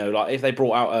game, but like if they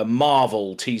brought out a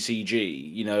Marvel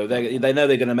TCG, they know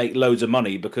they're going to make loads of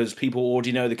money because people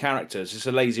already know the characters. It's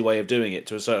a lazy way of doing it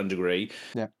to a certain degree.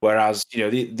 Yeah. Whereas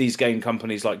these game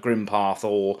companies like Grimpath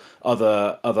or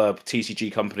other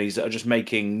TCG companies that are just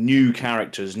making new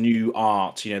characters, new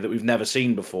art, that we've never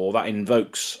seen before, that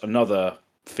invokes another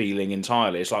feeling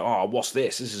entirely. It's like, oh, what's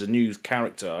this? This is a new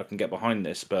character. I can get behind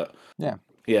this, but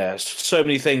yeah, so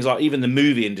many things, like even the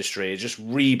movie industry is just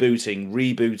rebooting,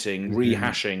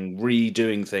 rehashing,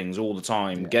 redoing things all the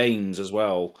time. Games as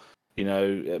well.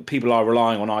 People are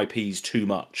relying on IPs too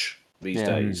much these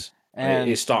days. And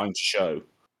it is starting to show.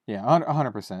 Yeah,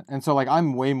 100%. And so like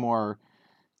I'm way more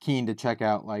keen to check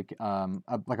out like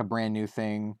a brand new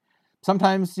thing.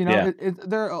 Sometimes,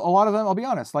 there are a lot of them, I'll be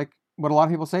honest, like what a lot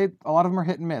of people say, a lot of them are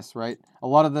hit and miss, right? A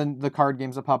lot of the card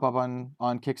games that pop up on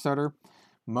Kickstarter,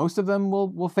 most of them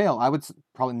will fail. I would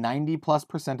probably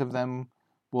 90+% of them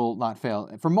will not fail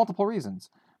for multiple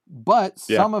reasons. But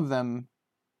some of them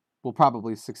will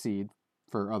probably succeed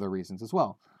for other reasons as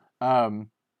well. And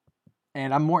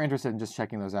I'm more interested in just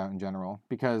checking those out in general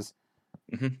because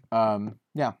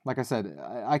Yeah, like I said,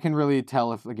 I can really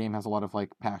tell if a game has a lot of like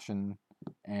passion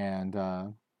and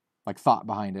like thought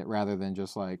behind it, rather than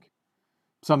just like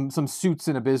some suits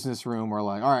in a business room where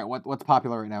like, all right, what's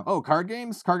popular right now? Oh, card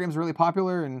games. Card games are really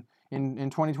popular in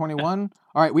 2021.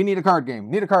 All right, we need a card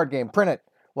game. Print it.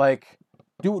 Like,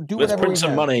 do Let's whatever print we some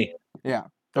have. money. Yeah.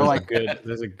 They're like,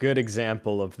 there's a good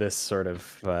example of this sort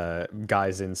of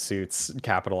guys in suits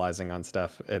capitalizing on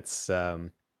stuff. It's I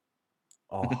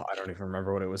don't even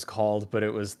remember what it was called, but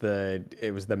it was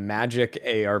the Magic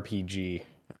ARPG.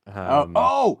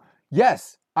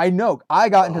 Yes, I know. I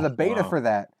got into the beta wow. for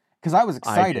that because I was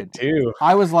excited. I did too.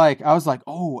 I was like,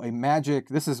 oh, a Magic.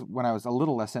 This is when I was a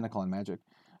little less cynical on Magic.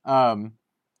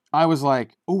 I was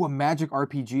like, oh, a Magic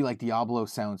RPG like Diablo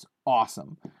sounds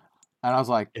awesome, and I was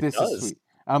like, this is sweet.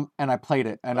 And I played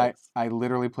it, and I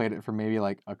literally played it for maybe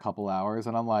like a couple hours,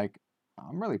 and I'm like,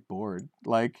 I'm really bored.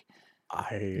 Like,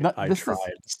 I tried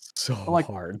so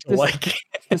hard to like it.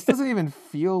 This doesn't even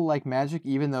feel like Magic,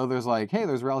 even though there's like, hey,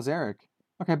 there's Rel Zarek.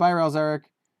 Okay, bye, Rel Zarek.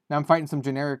 Now I'm fighting some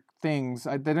generic things.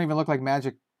 They don't even look like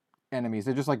Magic enemies.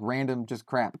 They're just like random, just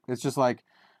crap. It's just like,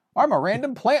 I'm a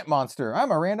random plant monster.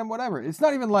 I'm a random whatever. It's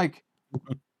not even like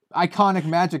iconic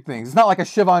Magic things. It's not like a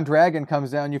Shivon Dragon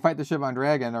comes down, you fight the Shivon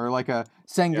Dragon, or like a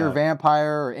Sengir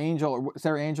Vampire or Angel or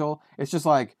Sarah Angel. It's just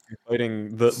like you're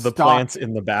fighting the plants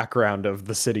in the background of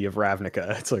the city of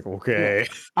Ravnica. It's like, okay.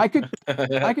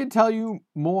 Yeah. I could tell you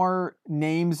more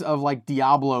names of like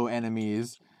Diablo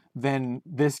enemies than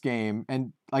this game,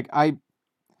 and like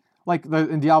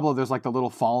in Diablo there's like the little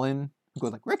fallen who go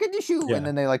like Rikadishu, and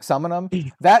then they like summon them.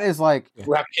 That is like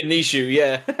Rikadishu,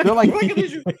 yeah. They're like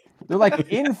they're like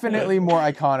infinitely more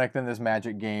iconic than this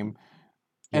Magic game,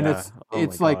 and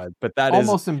it's like but that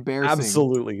almost is embarrassing.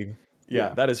 Absolutely,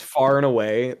 that is far and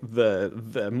away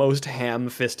the most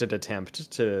ham-fisted attempt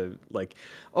to like.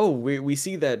 Oh, we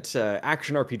see that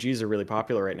action RPGs are really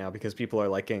popular right now because people are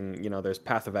liking. There's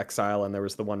Path of Exile, and there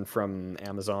was the one from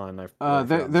Amazon.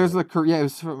 There's it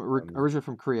was originally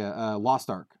from Korea. Lost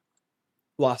Ark.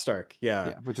 Lost Ark,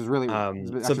 yeah, which is really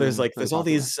so there's all popular.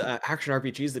 these action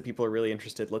RPGs that people are really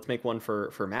interested. Let's make one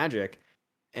for Magic,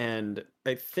 and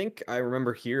I think I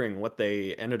remember hearing what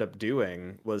they ended up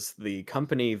doing was the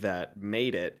company that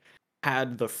made it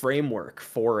had the framework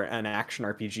for an action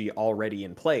RPG already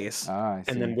in place,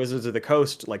 and then Wizards of the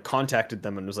Coast like contacted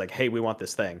them and was like, "Hey, we want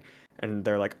this thing." And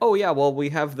they're like, "Oh yeah, well we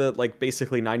have the like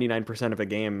basically 99% of a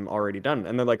game already done."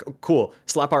 And they're like, "Oh, cool,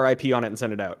 slap our IP on it and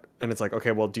send it out." And it's like,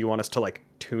 "Okay, well, do you want us to like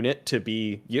tune it to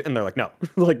be you?" And they're like, "No,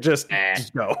 like just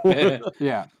go."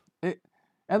 Yeah,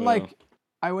 like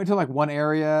I went to like one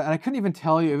area and I couldn't even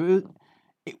tell you.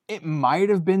 It might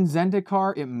have been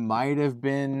Zendikar. It might have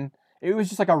been. It was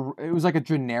just like a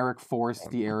generic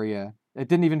foresty area. It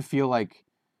didn't even feel like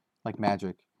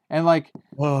Magic. And like,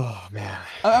 oh man,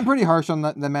 I'm pretty harsh on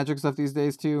the Magic stuff these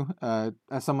days too.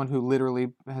 As someone who literally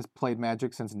has played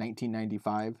Magic since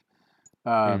 1995,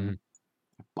 I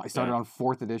started on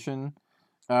 4th edition.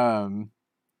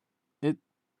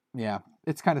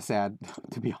 It's kind of sad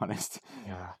to be honest.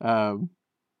 Yeah.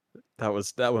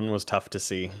 That one was tough to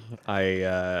see.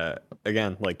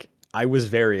 Again, like I was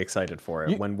very excited for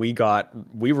it when we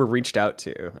were reached out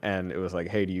to, and it was like,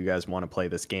 "Hey, do you guys want to play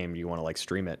this game? Do you want to like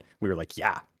stream it?" We were like,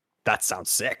 "Yeah, that sounds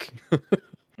sick."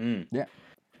 Yeah.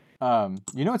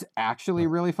 It's actually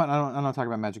really fun. I don't talk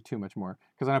about Magic too much more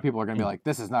because I know people are gonna be like,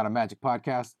 "This is not a Magic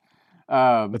podcast."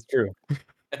 That's true.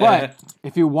 But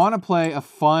if you want to play a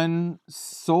fun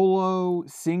solo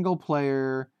single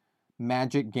player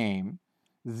Magic game,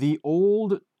 the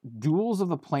old Duels of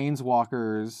the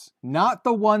Planeswalkers, not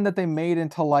the one that they made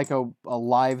into like a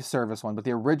live service one, but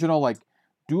the original like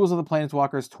Duels of the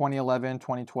Planeswalkers 2011,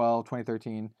 2012,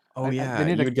 2013. Oh yeah,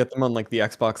 you would get them on like the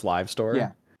Xbox Live store.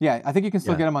 Yeah, I think you can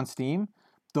still get them on Steam.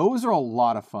 Those are a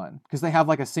lot of fun because they have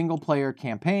like a single player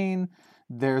campaign.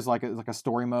 There's like a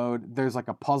story mode. There's like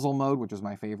a puzzle mode, which is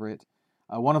my favorite.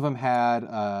 One of them had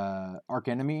Arch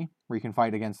Enemy, where you can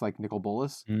fight against like Nicol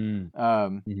Bolas.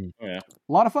 A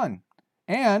lot of fun,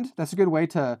 and that's a good way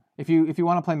to if you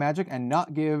want to play Magic and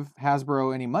not give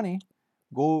Hasbro any money,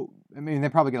 go. I mean, they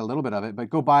probably get a little bit of it, but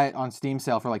go buy it on Steam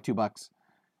sale for like $2,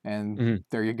 and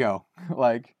there you go.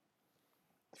 Like,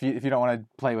 if you don't want to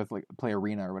play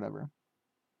Arena or whatever.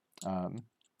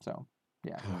 So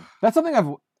yeah, that's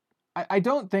something I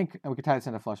don't think, and we could tie this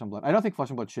into Flesh and Blood. I don't think Flesh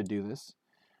and Blood should do this,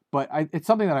 but it's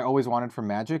something that I always wanted from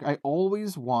Magic. I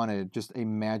always wanted just a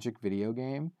Magic video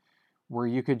game where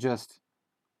you could just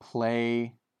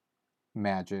play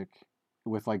Magic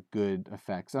with like good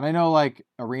effects. And I know like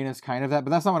Arena's kind of that,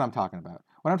 but that's not what I'm talking about.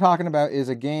 What I'm talking about is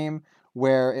a game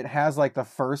where it has like the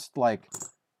first like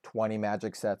 20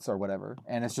 magic sets or whatever.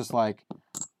 And it's just like,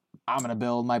 I'm going to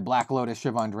build my Black Lotus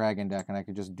Siobhan Dragon deck, and I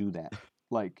could just do that.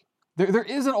 Like, there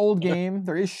is an old game.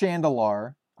 There is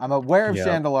Chandelar. I'm aware of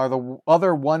Chandelar, the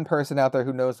other one person out there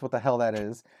who knows what the hell that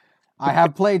is. I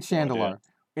have played Chandelar.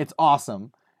 It's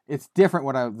awesome. It's different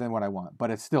than what I want,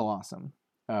 but it's still awesome.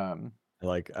 I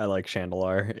like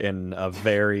Chandelar in a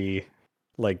very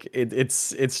like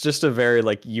it's just a very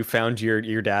like you found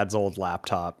your dad's old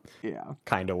laptop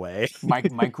kind of way.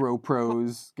 Micro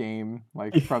Prose game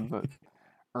like from the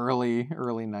early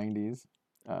 90s.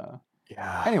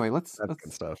 Anyway, that's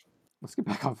good stuff. Let's get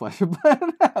back on Flesh of Blood.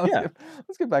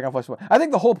 Let's get back on Flesh of Blood. I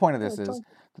think the whole point of this is,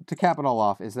 to cap it all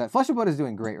off, is that Flesh of Blood is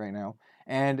doing great right now.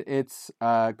 And it's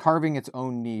carving its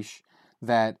own niche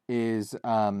that is,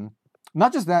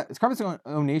 not just that, it's carving its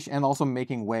own niche and also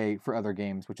making way for other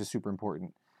games, which is super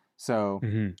important. So,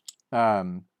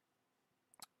 that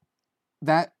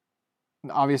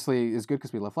obviously is good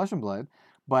because we love Flesh and Blood,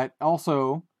 but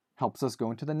also helps us go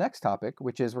into the next topic,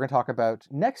 which is we're going to talk about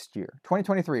next year,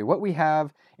 2023, what we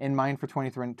have in mind for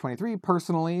 2023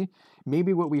 personally,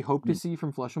 maybe what we hope to see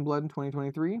from Flesh and Blood in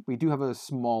 2023. We do have a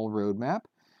small roadmap,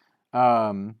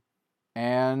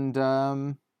 and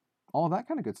all of that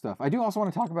kind of good stuff. I do also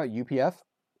want to talk about UPF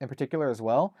in particular as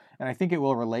well, and I think it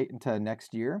will relate into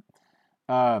next year.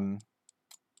 So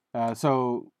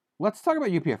let's talk about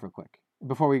UPF real quick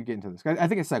before we get into this. I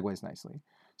think it segues nicely.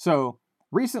 So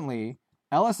recently,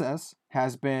 LSS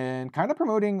has been kind of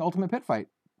promoting Ultimate Pit Fight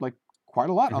like quite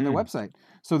a lot on their website.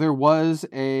 So there was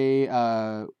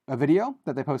a video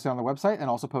that they posted on their website and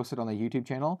also posted on the YouTube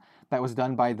channel that was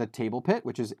done by the Table Pit,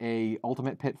 which is a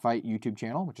Ultimate Pit Fight YouTube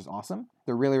channel, which is awesome.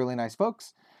 They're really, really nice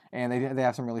folks, and they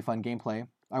have some really fun gameplay.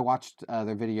 I watched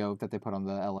their video that they put on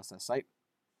the LSS site.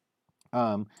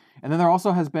 And then there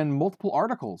also has been multiple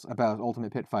articles about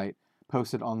Ultimate Pit Fight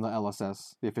posted on the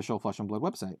LSS, the official Flesh and Blood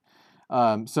website.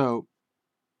 So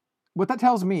what that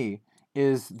tells me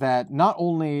is that not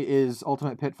only is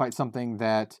Ultimate Pit Fight something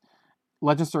that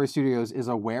Legend Story Studios is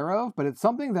aware of, but it's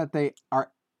something that they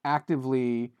are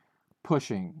actively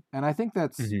pushing. And I think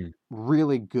that's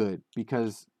really good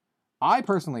because I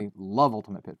personally love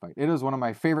Ultimate Pit Fight. It is one of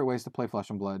my favorite ways to play Flesh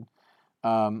and Blood.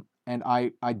 And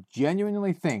I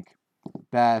genuinely think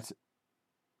that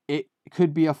it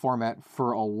could be a format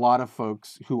for a lot of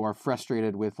folks who are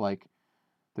frustrated with like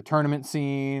the tournament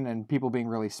scene and people being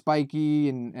really spiky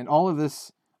and all of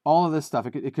this stuff.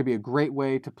 It could be a great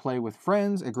way to play with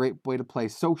friends, a great way to play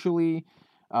socially.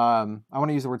 I want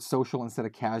to use the word social instead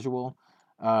of casual,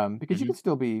 because you can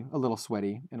still be a little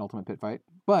sweaty in Ultimate Pit Fight,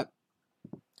 but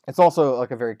it's also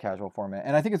like a very casual format.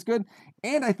 And I think it's good.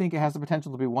 And I think it has the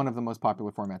potential to be one of the most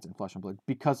popular formats in Flesh and Blood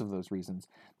because of those reasons.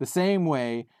 The same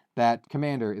way that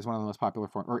Commander is one of the most popular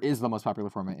is the most popular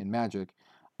format in Magic.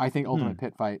 I think Ultimate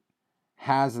Pit Fight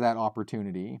has that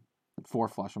opportunity for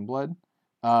Flesh and Blood.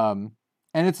 And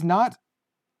it's not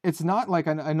like,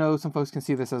 I know some folks can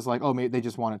see this as like, oh, maybe they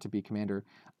just want it to be Commander.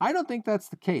 I don't think that's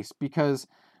the case because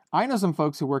I know some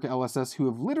folks who work at LSS who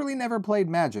have literally never played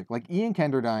Magic, like Ian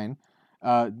Kenderdine,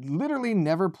 literally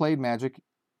never played Magic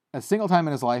a single time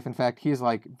in his life. In fact, he's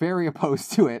like very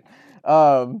opposed to it.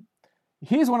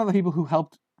 He's one of the people who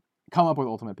helped come up with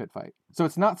Ultimate Pit Fight. So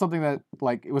it's not something that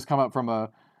like it was come up from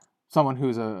someone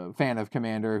who's a fan of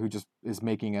Commander who just is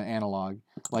making an analog.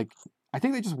 Like, I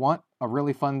think they just want a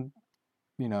really fun,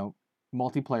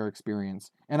 multiplayer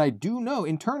experience. And I do know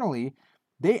internally,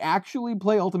 they actually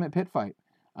play Ultimate Pit Fight.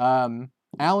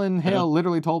 Alan Hale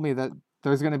literally told me that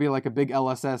there's going to be like a big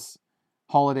LSS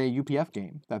holiday UPF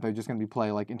game that they're just going to be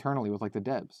play like internally with like the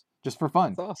devs, just for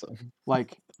fun. That's awesome.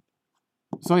 Like,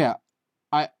 so yeah,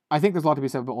 I think there's a lot to be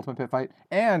said about Ultimate Pit Fight.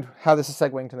 And how this is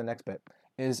segueing to the next bit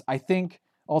is I think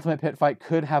Ultimate Pit Fight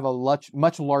could have a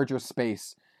much larger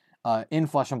space in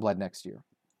Flesh and Blood next year.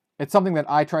 It's something that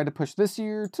I tried to push this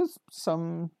year to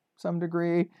some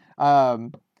degree.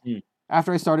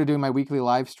 After I started doing my weekly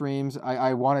live streams,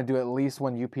 I want to do at least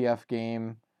one UPF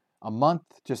game a month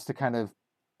just to kind of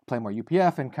play more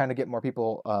UPF and kind of get more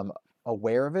people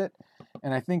aware of it.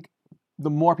 And I think the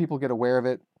more people get aware of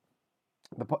it,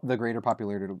 the greater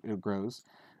popularity it grows.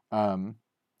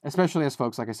 Especially as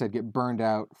folks, like I said, get burned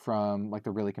out from like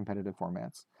the really competitive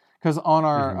formats. Because on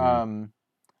our,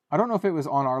 I don't know if it was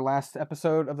on our last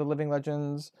episode of the Living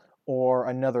Legends or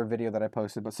another video that I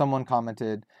posted, but someone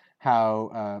commented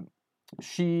how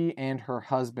she and her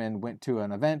husband went to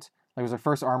an event. Like it was their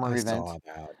first Armory event,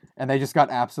 and they just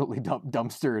got absolutely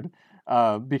dumpstered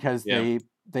because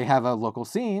they have a local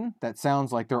scene that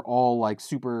sounds like they're all like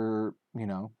super,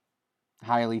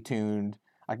 highly tuned.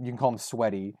 You can call them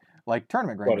sweaty. Like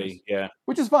tournament grinders, yeah,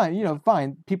 which is fine.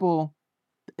 Fine. People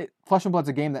Flesh and Blood's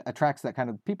a game that attracts that kind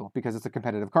of people because it's a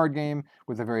competitive card game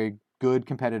with a very good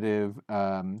competitive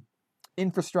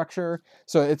infrastructure.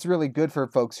 So it's really good for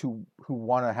folks who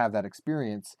want to have that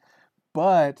experience.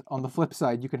 But on the flip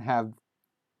side, you can have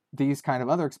these kind of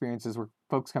other experiences where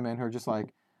folks come in who are just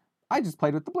like, I just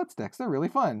played with the Blitz decks. They're really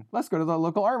fun. Let's go to the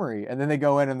local armory. And then they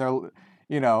go in and they're,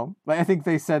 like I think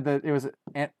they said that it was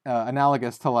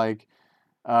analogous to like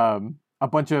a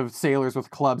bunch of sailors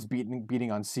with clubs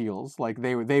beating on seals. Like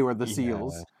they were the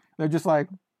seals. They're just like,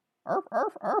 arf,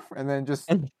 arf, arf. And then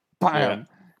just bam.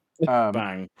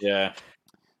 Bang. Yeah.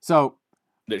 So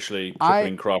literally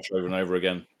crippling crush over and over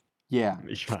again. Yeah.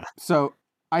 So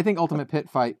I think Ultimate Pit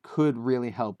Fight could really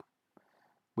help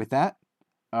with that.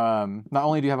 Not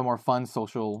only do you have a more fun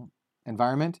social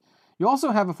environment, you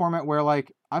also have a format where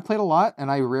like I played a lot and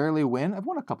I rarely win. I've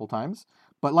won a couple times,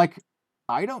 but like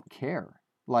I don't care.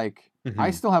 Like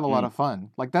I still have a lot of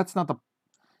fun. Like that's not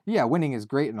winning is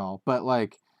great and all, but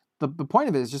like the point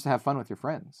of it is just to have fun with your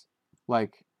friends.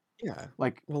 Like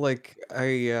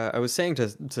I was saying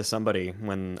to somebody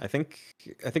when I think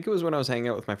it was when I was hanging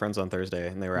out with my friends on Thursday,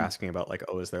 and they were asking about like,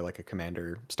 is there like a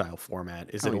commander style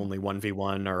format? Is it only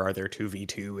 1v1 or are there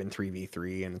 2v2 and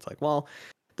 3v3? And it's like, well,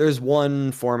 there's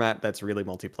one format that's really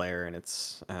multiplayer, and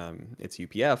it's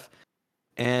UPF,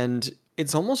 and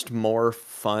it's almost more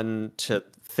fun to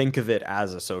think of it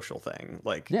as a social thing.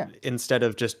 Like, instead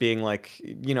of just being like,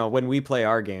 when we play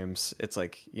our games, it's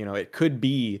like, it could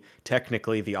be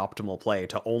technically the optimal play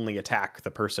to only attack the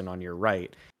person on your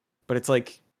right. But it's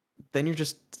like, then you're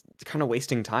just kind of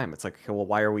wasting time. It's like, well,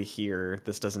 why are we here?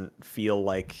 This doesn't feel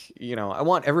like, I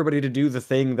want everybody to do the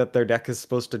thing that their deck is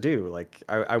supposed to do. Like,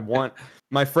 I want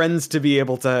my friends to be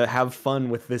able to have fun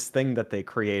with this thing that they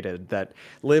created that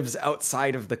lives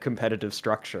outside of the competitive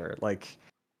structure. Like,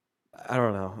 I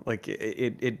don't know. Like,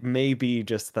 it may be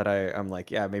just that I'm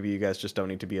like, maybe you guys just don't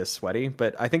need to be as sweaty.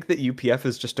 But I think that UPF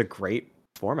is just a great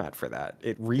format for that.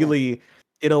 It really...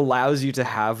 It allows you to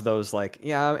have those like,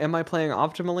 am I playing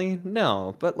optimally?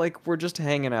 No, but like we're just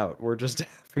hanging out. We're just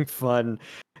having fun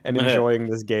and enjoying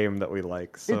this game that we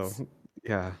like. So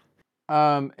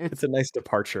it's a nice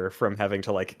departure from having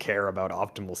to like care about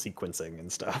optimal sequencing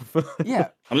and stuff.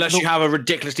 Unless you have a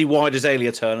ridiculously wide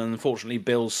Azalea turn, and unfortunately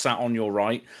Bill's sat on your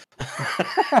right.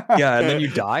 And then you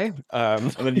die. And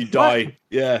then you die.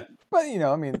 But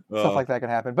stuff like that can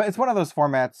happen. But it's one of those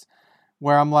formats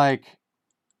where I'm like,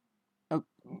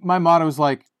 my motto is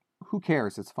like, who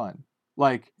cares? It's fun.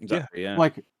 Like,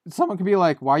 like someone could be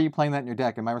like, why are you playing that in your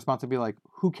deck? And my response would be like,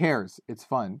 who cares? It's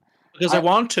fun. Because I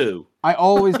want to. I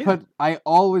always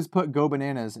put Go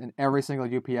Bananas in every single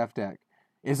UPF deck.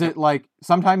 Is it like,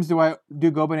 sometimes do I do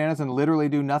Go Bananas and literally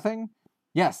do nothing?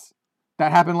 Yes.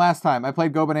 That happened last time. I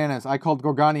played Go Bananas. I called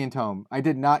Gorganian Tome. I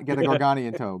did not get a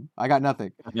Gorganian Tome. I got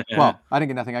nothing. Well, I didn't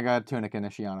get nothing. I got a Tunic and a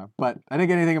Shiana. But I didn't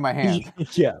get anything in my hand.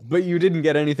 But you didn't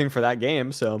get anything for that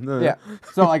game, so...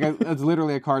 So, like, it's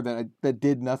literally a card that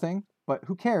did nothing. But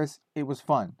who cares? It was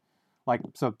fun. Like,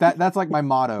 so that's like my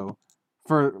motto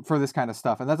for this kind of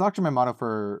stuff. And that's actually my motto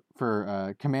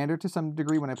for Commander to some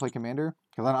degree when I play Commander.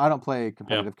 Because I don't play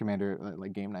competitive Commander,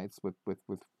 like game nights with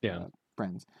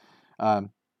friends.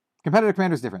 Competitive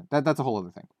Commander is different. That's a whole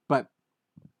other thing. But,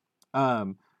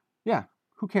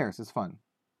 who cares? It's fun.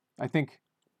 I think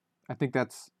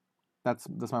that's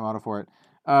my motto for it.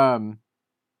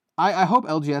 I hope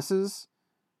LGSs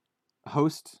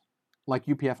host like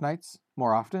UPF nights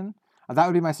more often. That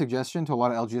would be my suggestion to a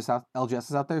lot of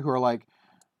LGSs out there who are like,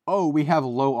 oh, we have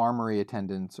low armory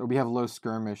attendance or we have low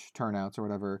skirmish turnouts or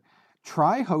whatever.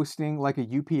 Try hosting like a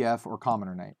UPF or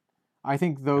Commoner night. I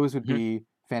think those would be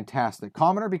fantastic.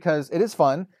 Commoner, because it is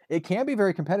fun. It can be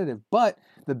very competitive, but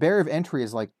the barrier of entry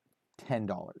is like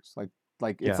 $10. It's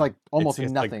like almost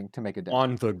nothing to make a deck.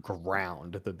 On the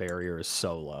ground, the barrier is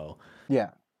so low.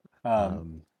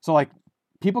 So like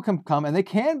people can come and they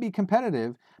can be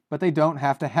competitive, but they don't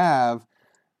have to have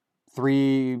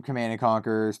 3 Command and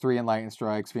Conquers, 3 Enlightened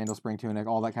Strikes, Vandal Spring Tunic,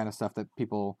 all that kind of stuff that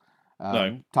people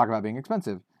talk about being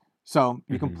expensive. So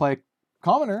you can play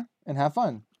Commoner and have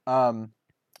fun. And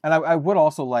I would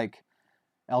also like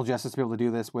LGS to be able to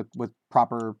do this with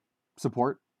proper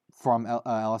support from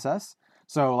LSS.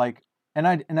 So like in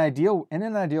an ideal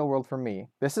world for me,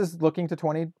 this is looking to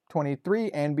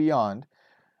 2023 and beyond.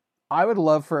 I would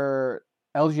love for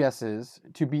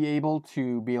LGSs to be able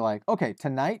to be like, okay,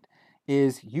 tonight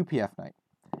is UPF night,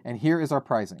 and here is our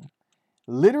pricing.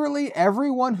 Literally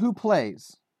everyone who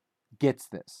plays gets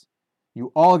this.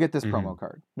 You all get this promo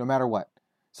card, no matter what.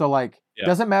 So like, it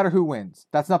doesn't matter who wins.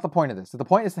 That's not the point of this. So the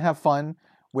point is to have fun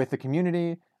with the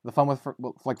community, the fun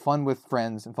with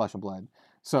friends and Flesh and Blood.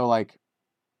 So like,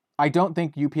 I don't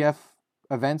think UPF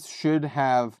events should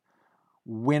have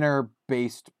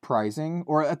winner-based pricing,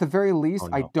 or at the very least,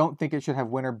 I don't think it should have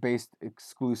winner-based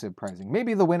exclusive pricing.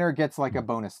 Maybe the winner gets like a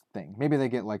bonus thing. Maybe they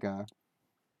get like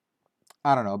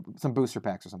I don't know, some booster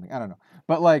packs or something. I don't know.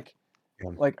 But like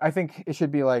I think it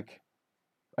should be like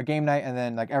a game night, and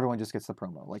then like everyone just gets the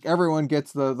promo. Like everyone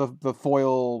gets the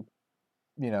foil,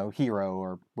 hero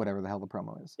or whatever the hell the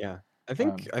promo is. Yeah. I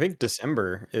think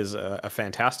December is a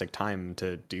fantastic time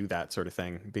to do that sort of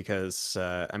thing because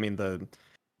I mean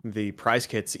the prize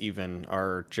kits even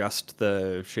are just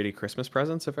the shitty Christmas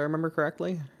presents, if I remember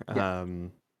correctly. Yeah.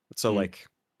 So like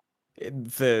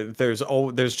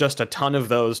there's just a ton of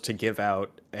those to give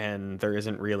out, and there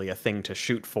isn't really a thing to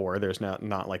shoot for. There's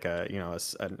not like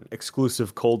an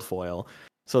exclusive cold foil.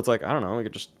 So it's like, I don't know, we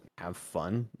could just have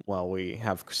fun while we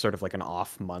have sort of like an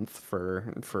off month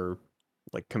for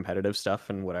like competitive stuff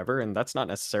and whatever, and that's not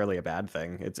necessarily a bad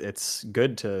thing. It's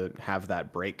good to have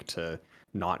that break to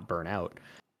not burn out.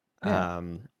 Yeah.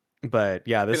 But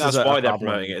yeah, that's why they're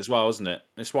promoting it as well, isn't it?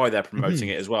 It's why they're promoting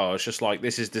it as well. It's just like,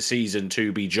 this is the season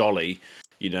to be jolly,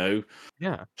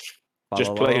 Yeah.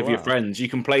 Just play with your friends. You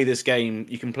can play this game.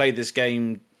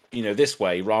 This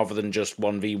way rather than just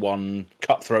 1v1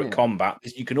 cutthroat combat.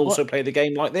 You can also play the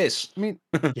game like this. I mean,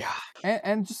 yeah.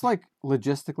 And just like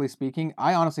logistically speaking,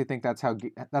 I honestly think that's how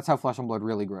Flesh and Blood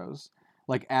really grows.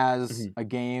 Like as a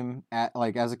game,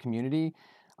 as a community,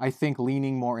 I think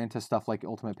leaning more into stuff like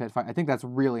Ultimate Pit Fight, I think that's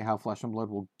really how Flesh and Blood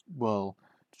will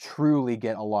truly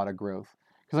get a lot of growth.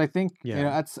 Because I think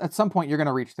at some point you're going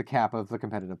to reach the cap of the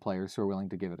competitive players who are willing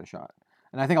to give it a shot.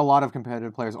 And I think a lot of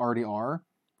competitive players already are,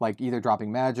 like either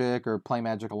dropping Magic or playing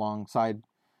Magic alongside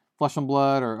Flesh and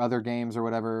Blood or other games or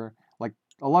whatever. Like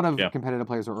a lot of competitive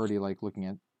players are already like looking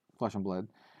at Flesh and Blood.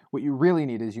 What you really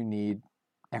need is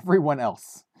everyone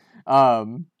else.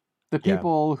 The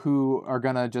people who are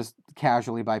gonna just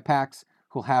casually buy packs,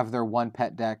 who'll have their one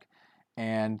pet deck,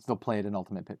 and they'll play it in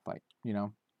Ultimate Pit Fight.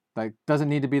 Like doesn't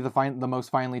need to be the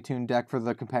most finely tuned deck for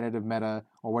the competitive meta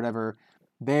or whatever.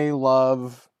 They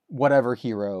love whatever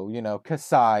hero,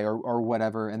 Kasai or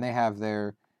whatever, and they have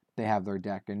their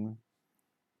deck, and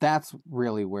that's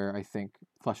really where I think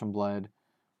Flesh and Blood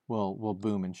will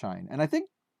boom and shine. And I think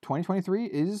 2023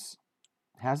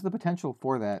 has the potential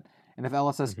for that. And if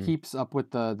LSS keeps up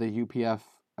with the UPF,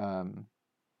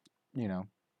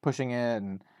 pushing it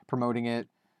and promoting it,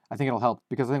 I think it'll help,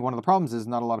 because I think one of the problems is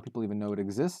not a lot of people even know it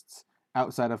exists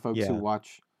outside of folks who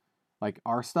watch like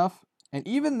our stuff. And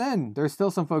even then, there's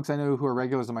still some folks I know who are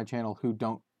regulars on my channel who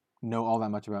don't know all that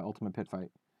much about Ultimate Pit Fight,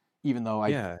 even though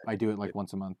I do it like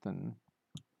once a month. And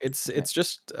it's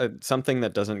just something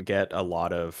that doesn't get a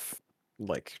lot of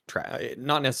like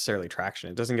not necessarily traction.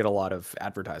 It doesn't get a lot of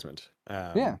advertisement.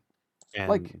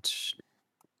 And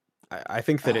I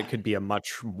think that it could be a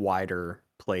much wider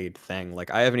played thing.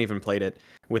 Like I haven't even played it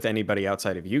with anybody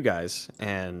outside of you guys,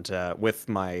 and with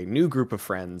my new group of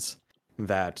friends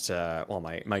that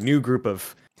my new group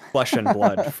of Flesh and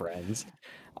Blood friends,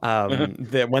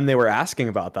 that when they were asking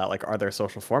about that, like, are there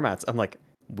social formats, I'm like,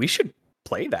 we should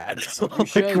play that.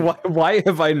 Like, why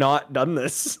have I not done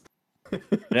this?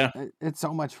 Yeah, it's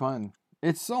so much fun.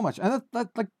 It's so much, and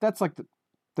that's like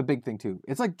the big thing too.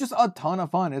 It's like just a ton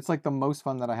of fun. It's like the most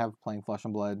fun that I have playing Flesh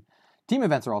and Blood. Team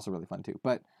events are also really fun too.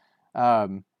 But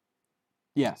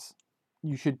yes,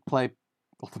 you should play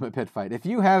Ultimate Pit Fight. If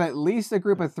you have at least a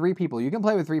group of 3 people, you can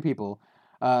play with 3 people.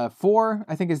 4,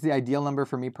 I think, is the ideal number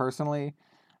for me personally.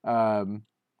 5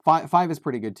 is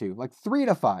pretty good too. Like 3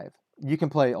 to 5, you can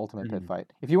play Ultimate Pit Fight.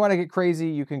 If you want to get crazy,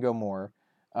 you can go more.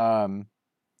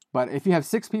 But if you have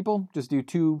 6 people, just do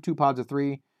two pods of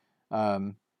 3.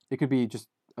 It could be just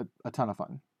a ton of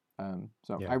fun. I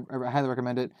highly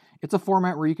recommend it. It's a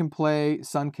format where you can play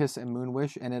Sunkiss and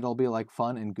Moonwish, and it'll be like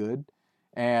fun and good.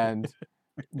 And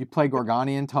you play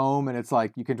Gorgonian Tome, and it's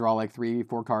like you can draw like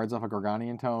 3-4 cards off a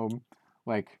Gorgonian Tome.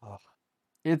 Like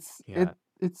it's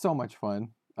so much fun.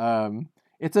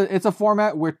 It's a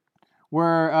format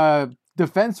where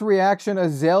Defense Reaction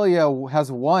Azalea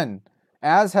has won.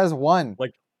 Azz has won.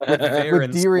 Like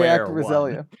with D-React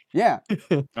Azalea. Yeah.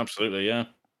 Absolutely, yeah.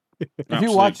 If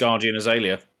you watch Guardian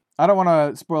Azalea. I don't want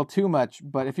to spoil too much,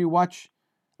 but if you watch,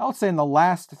 I would say in the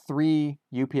last 3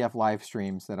 UPF live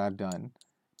streams that I've done,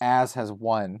 Azz has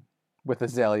won with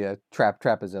Azalea, Trap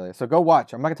Azalea. So go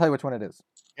watch. I'm not gonna tell you which one it is.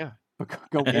 Yeah. But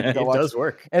go watch. It does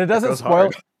work. And it doesn't spoil.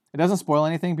 It doesn't spoil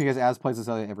anything because Azz plays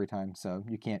Azalea every time, so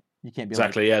you can't be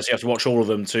exactly. Yes, you have to watch all of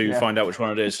them to find out which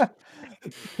one it is.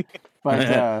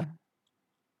 But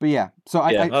yeah. So go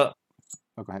ahead.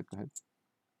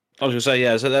 I was going to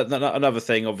say, so that another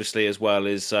thing, obviously, as well,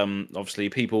 is obviously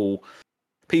people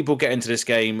people get into this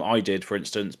game. I did, for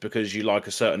instance, because you like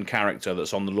a certain character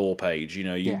that's on the lore page. You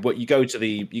know, you go to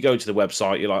the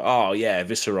website. You're like, oh yeah,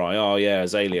 Viserai. Oh yeah,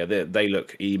 Azalea. They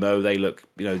look emo. They look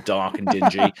dark and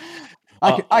dingy.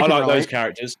 I like those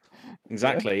characters.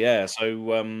 Exactly, yeah.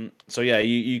 So yeah,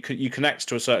 you connect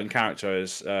to a certain character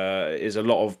is a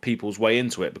lot of people's way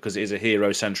into it because it is a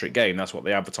hero-centric game. That's what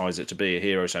they advertise it to be, a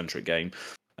hero-centric game.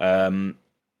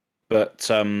 But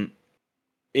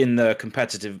in the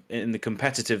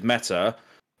competitive meta,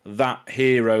 that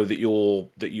hero that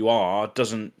you are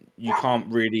you can't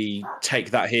really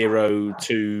take that hero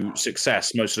to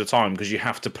success most of the time because you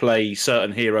have to play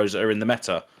certain heroes that are in the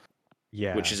meta.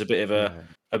 Yeah, which is a bit of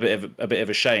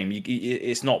a shame.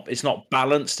 It's not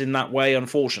balanced in that way.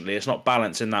 Unfortunately, it's not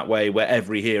balanced in that way where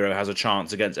every hero has a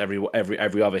chance against every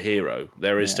other hero.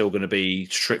 There is still going to be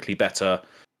strictly better,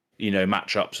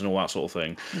 matchups and all that sort of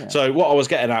thing. Yeah. So what I was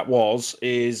getting at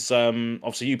is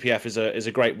obviously UPF is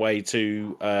a great way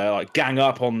to like gang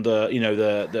up on the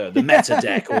the meta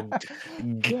deck or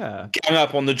gang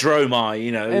up on the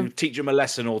Dromai. Teach them a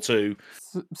lesson or two.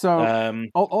 So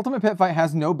Ultimate Pit Fight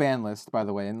has no ban list, by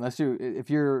the way, if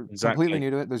you're completely new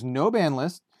to it. There's no ban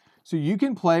list, so you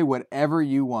can play whatever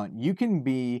you want. You can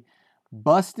be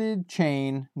busted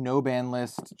chain, no ban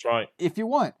list. That's right. If you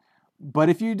want, but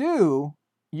if you do,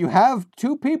 you have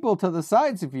two people to the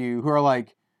sides of you who are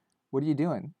like, "What are you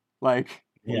doing? Like,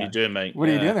 what are you doing, mate? What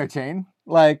are you doing there, chain?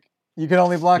 Like, you can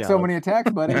only block so many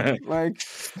attacks, buddy.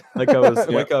 like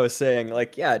I was saying,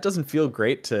 like, yeah, it doesn't feel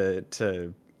great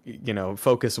to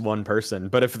focus one person,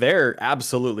 but if they're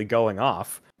absolutely going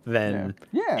off, then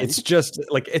it's just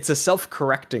like it's a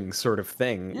self-correcting sort of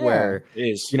thing where it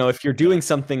is. If you're doing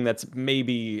something that's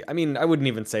maybe, I mean, I wouldn't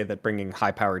even say that bringing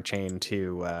high-powered chain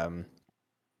to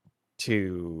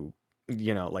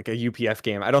like a UPF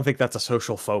game, I don't think that's a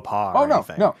social faux pas or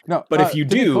anything. No. But if you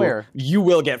do, you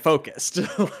will get focused.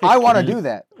 I want to do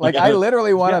that. Like, I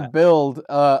literally want to build.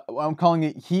 I'm calling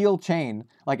it heel chain.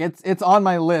 Like, it's on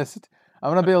my list.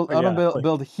 I'm gonna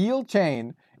build heel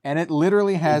chain, and it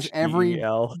literally has every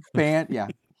band. Yeah,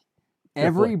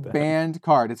 every banned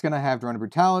card. It's gonna have Drone of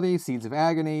Brutality, Seeds of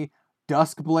Agony,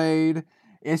 Duskblade.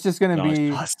 It's just gonna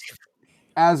be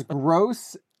as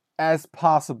gross as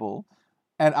possible.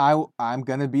 And I'm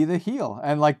gonna be the heel,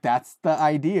 and like that's the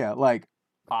idea. Like,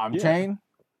 I'm chain,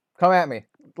 come at me,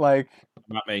 like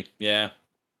come at me, yeah.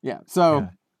 So,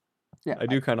 I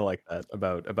do kind of like that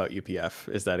about UPF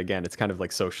is that again, it's kind of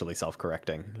like socially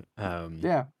self-correcting.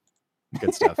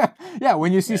 Good stuff. Yeah,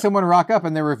 when you see someone rock up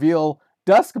and they reveal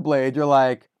Duskblade, you're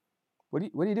like, what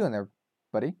are you doing there,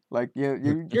 buddy? Like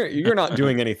you're not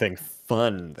doing anything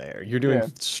fun there. You're doing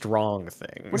strong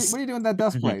things. What are you doing with that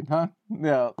Duskblade, huh?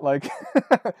 Yeah, like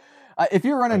if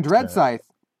you're running Dread Scythe,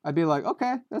 I'd be like,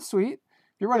 okay, that's sweet. If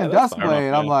you're running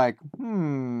Duskblade, I'm like,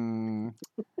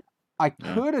 I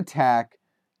could attack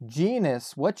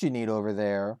Genus, what you need over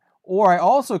there, or I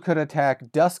also could attack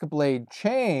Duskblade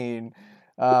Chain.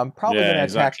 Probably gonna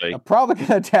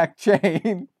attack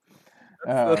Chain.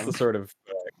 That's the sort of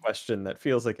question that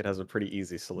feels like it has a pretty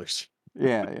easy solution.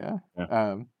 Yeah.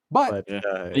 But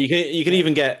you can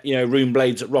even get rune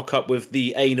blades that rock up with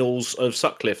the anals of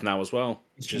Sutcliffe now as well.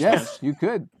 Yes, you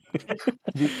could.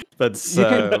 That's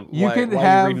why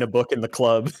you're reading a book in the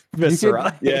club.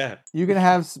 You can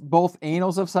have both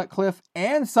anals of Sutcliffe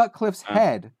and Sutcliffe's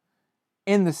head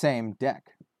in the same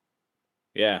deck.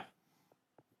 Yeah.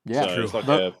 So it's like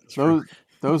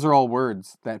those are all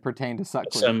words that pertain to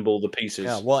Sutcliffe. Assemble the pieces.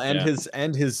 Yeah, well,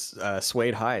 and his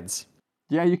suede hides.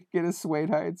 Yeah, you can get his suede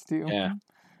hides too.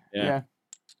 Yeah.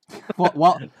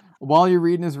 While you're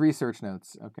reading his research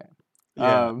notes, okay.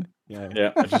 Yeah.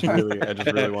 I just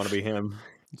really want to be him.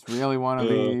 Just really want to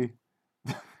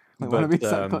be.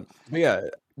 But yeah,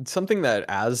 something that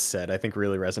Azz said I think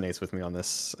really resonates with me on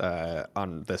this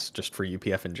just for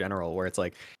UPF in general, where it's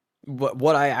like.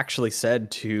 What I actually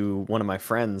said to one of my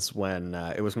friends when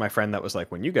it was my friend that was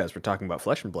like, when you guys were talking about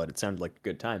Flesh and Blood, it sounded like a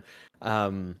good time.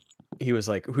 He was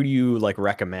like, who do you like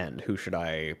recommend? Who should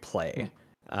I play?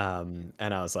 And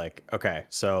I was like, okay,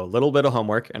 so a little bit of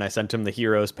homework. And I sent him the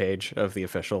heroes page of the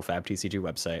official FabTCG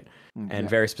website. And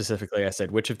very specifically, I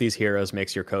said, which of these heroes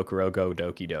makes your Kokoro go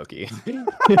Doki Doki?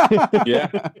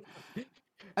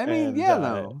 I mean,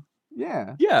 though.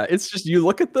 Yeah, it's just you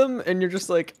look at them and you're just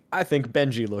like, I think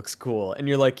Benji looks cool, and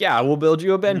you're like, yeah, we'll build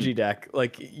you a Benji deck.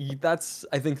 Like that's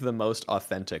I think the most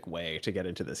authentic way to get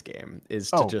into this game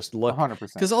is to just look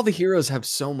 100%, because all the heroes have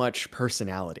so much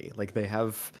personality. Like they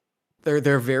have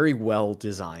they're very well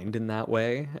designed in that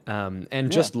way.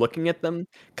 And just looking at them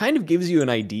kind of gives you an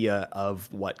idea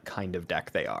of what kind of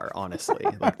deck they are, honestly.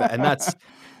 Like that, and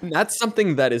that's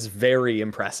something that is very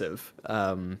impressive.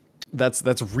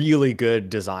 That's really good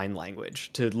design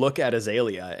language to look at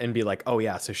Azalea and be like, oh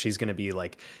yeah, so she's gonna be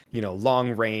like,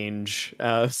 long range.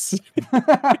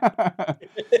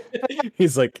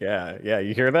 He's like, yeah,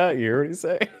 you hear that? You hear what he's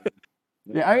saying?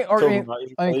 Yeah, I mean,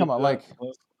 come on, like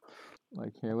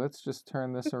here, let's just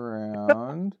turn this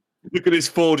around. Look at his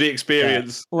 4D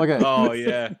experience. Look at oh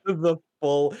yeah, the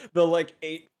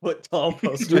 8-foot tall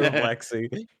poster of Lexi.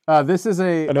 This is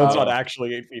a. I know it's not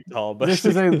actually 8 feet tall, but this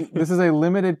is a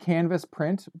limited canvas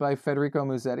print by Federico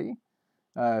Musetti,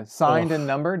 signed and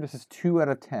numbered. This is 2 out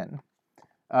of 10.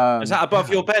 Is that above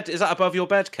your bed? Is that above your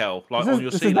bed, Kel? Like on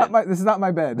your ceiling? This is not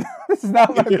my bed. This is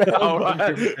not my bed. Oh,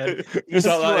 right.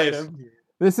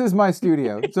 This is my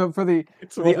studio. So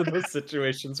it's one of those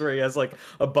situations where he has like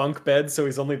a bunk bed, so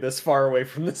he's only this far away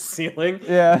from the ceiling.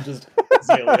 Yeah. Just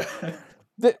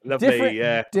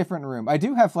different room. I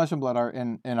do have Flesh and Blood art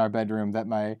in our bedroom that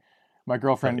my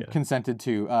girlfriend consented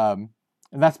to. And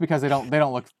that's because they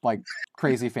don't look like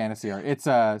crazy fantasy art. It's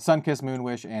Sunkiss,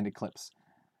 Moonwish, and Eclipse.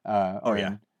 Are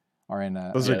in.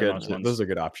 Those are good. Those are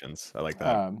good options. I like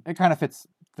that. It kind of fits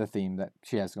the theme that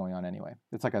she has going on anyway.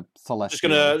 It's like a celestial.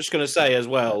 Just gonna say as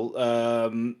well,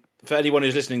 for anyone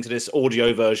who's listening to this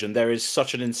audio version, there is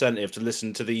such an incentive to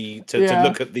listen to to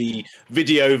look at the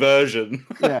video version.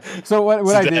 Yeah. So what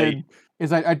I did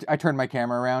is I turned my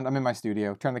camera around. I'm in my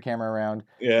studio. Turn the camera around.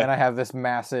 Yeah. And I have this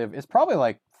massive. It's probably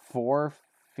like 4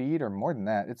 feet or more than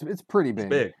that. It's pretty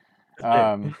big. It's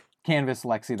big. Canvas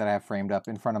Lexi that I have framed up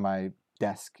in front of my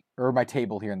desk or my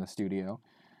table here in the studio.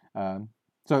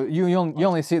 So you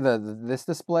only see this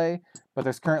display, but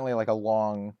there's currently like a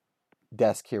long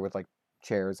desk here with like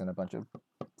chairs and a bunch of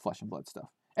Flesh and Blood stuff.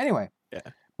 Anyway,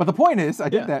 but the point is, I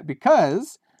did that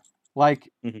because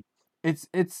like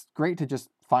it's great to just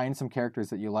find some characters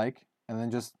that you like and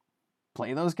then just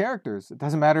play those characters. It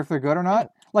doesn't matter if they're good or not.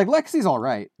 Like Lexi's all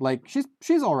right. Like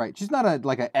she's all right. She's not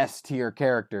a S tier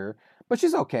character, but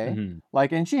she's okay.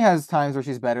 Like, and she has times where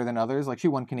she's better than others. Like she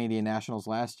won Canadian Nationals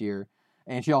last year,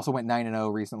 and she also went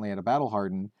 9-0 recently at a Battle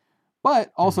Hardened.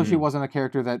 But also she wasn't a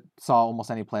character that saw almost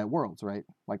any play at Worlds, right?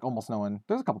 Like almost no one.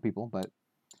 There's a couple people, but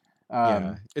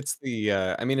it's the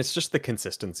I mean, it's just the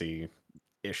consistency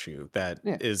issue that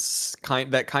is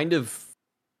kind of,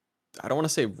 I don't want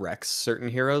to say wrecks certain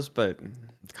heroes, but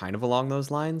kind of along those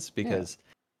lines, because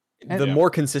the more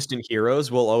consistent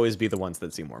heroes will always be the ones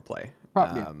that see more play.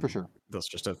 For sure. That's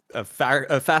just a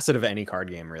facet of any card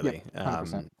game, really.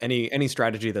 Any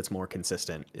strategy that's more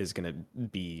consistent is going to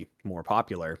be more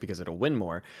popular because it'll win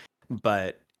more.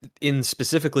 But in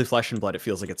specifically Flesh and Blood, it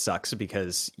feels like it sucks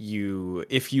because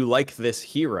if you like this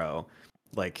hero,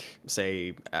 like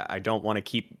say I don't want to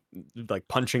keep like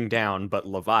punching down, but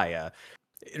Levia,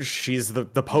 she's the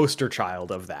poster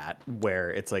child of that, where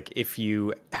it's like if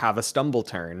you have a stumble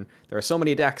turn, there are so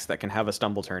many decks that can have a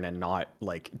stumble turn and not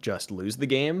like just lose the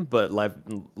game, but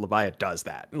Levia does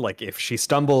that. Like if she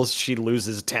stumbles, she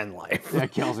loses 10 life. Yeah,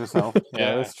 kills herself.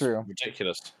 Yeah, that's true.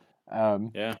 Ridiculous.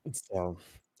 So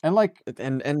and like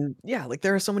like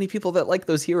there are so many people that like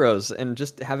those heroes, and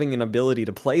just having an ability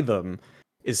to play them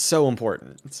is so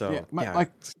important. So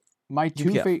my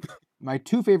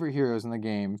two favorite heroes in the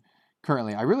game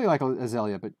currently, I really like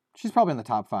Azalea, but she's probably in the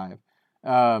top 5.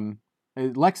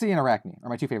 Lexi and Arachne are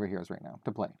my 2 favorite heroes right now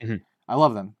to play. I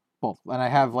love them both, and I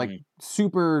have like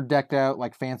super decked out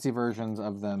like fancy versions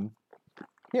of them.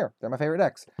 Here, they're my favorite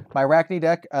decks. My Arachne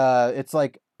deck, it's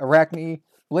like Arachne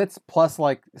Blitz plus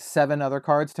like 7 other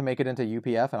cards to make it into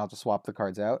UPF, and I'll just swap the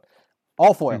cards out.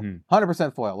 All foil,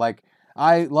 100% foil. Like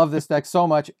I love this deck so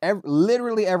much.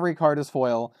 Literally every card is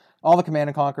foil. All the Command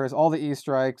and Conquerors, all the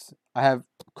E-Strikes. I have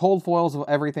cold foils of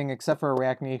everything except for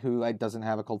Arachne, who doesn't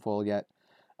have a cold foil yet.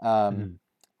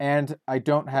 And I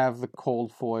don't have the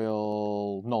cold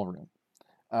foil Null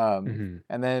Rune.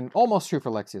 And then almost true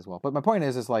for Lexi as well. But my point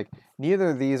is like,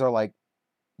 neither of these are like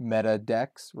meta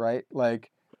decks, right? Like,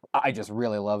 I just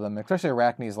really love them. Especially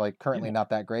Arachne's like currently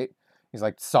not that great. He's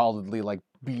like solidly like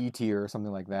B tier or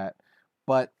something like that.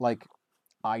 But like,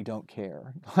 I don't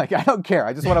care. Like I don't care.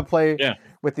 I just want to play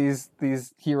with these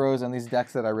heroes and these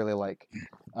decks that I really like.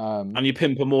 And you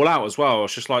pimp them all out as well.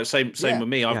 It's just like same with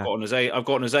me. I've got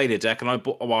an Azalea deck, and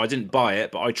I didn't buy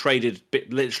it, but I traded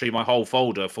literally my whole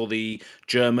folder for the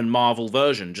German Marvel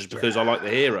version just because I like the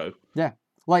hero. Yeah,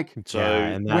 like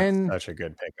and that's such a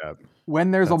good pickup. When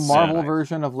there's a Marvel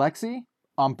version of Lexi,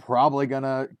 I'm probably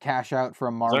gonna cash out for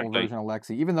a Marvel version of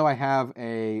Lexi, even though I have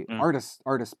a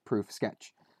artist proof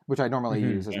sketch. which I normally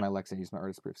use as my Lexi. I use my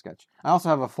artist proof sketch. I also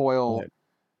have a foil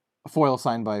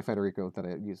signed by Federico that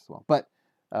I use as well. But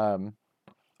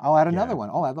I'll add another one.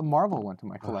 I'll add the Marvel one to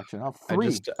my collection. I'll have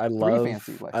three. I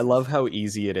I love how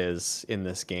easy it is in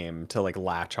this game to like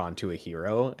latch onto a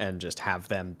hero and just have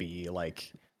them be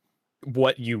like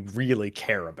what you really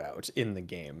care about in the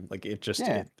game. Like it just,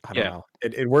 I don't know.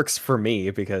 It works for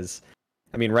me because,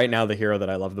 I mean, right now the hero that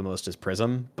I love the most is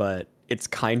Prism, but it's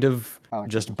kind of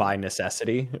just by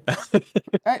necessity.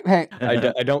 Hey.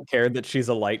 I don't care that she's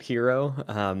a light hero.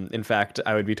 In fact,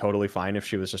 I would be totally fine if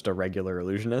she was just a regular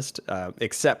illusionist,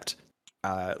 except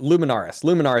Luminaris.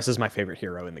 Luminaris is my favorite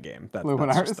hero in the game.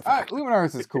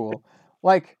 Luminaris is cool.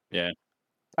 Like,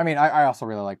 I mean, I also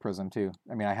really like Prism too.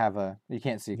 I mean, I have you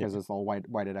can't see because it's all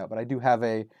whited out, but I do have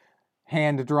a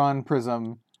hand-drawn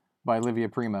Prism by Livia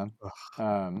Prima.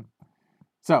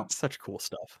 So such cool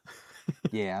stuff.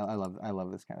 Yeah, I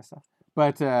love this kind of stuff.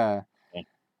 But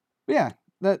yeah,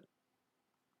 that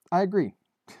I agree.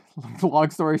 Long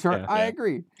story short, I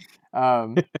agree.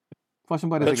 Flesh and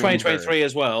Blood is 2023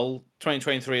 as well.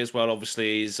 2023 as well.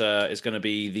 Obviously, is going to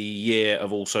be the year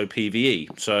of also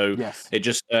PVE. So it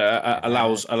just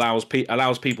allows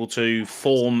people to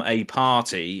form a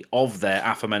party of their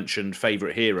aforementioned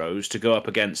favorite heroes to go up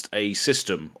against a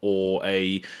system or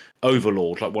a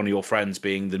overlord, like one of your friends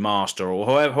being the master or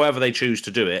however they choose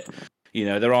to do it. You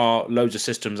know, there are loads of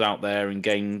systems out there and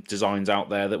game designs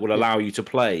out there that will allow you to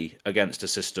play against a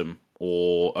system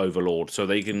or overlord. So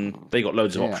they got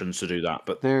loads of options to do that.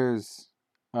 But there's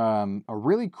a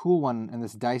really cool one in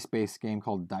this dice-based game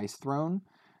called Dice Throne.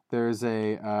 There's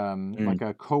a like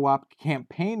a co-op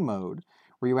campaign mode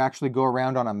where you actually go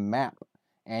around on a map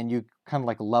and you kind of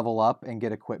like level up and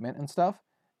get equipment and stuff.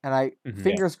 And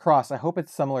fingers crossed, I hope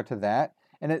it's similar to that.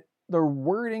 And the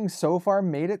wording so far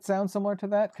made it sound similar to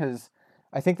that because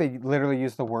I think they literally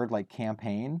use the word like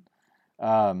campaign.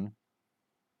 So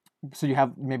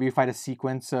maybe you fight a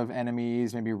sequence of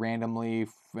enemies, maybe randomly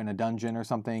in a dungeon or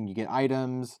something. You get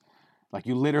items, like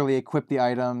you literally equip the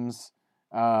items.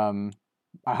 I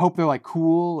hope they're like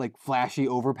cool, like flashy,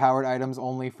 overpowered items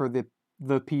only for the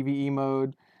PVE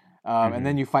mode. And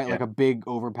then you fight like a big,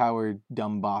 overpowered,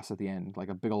 dumb boss at the end, like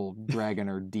a big old dragon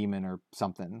or demon or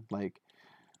something. Like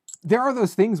there are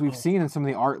those things we've seen in some of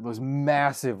the art, those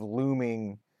massive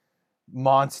looming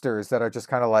monsters that are just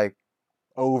kind of like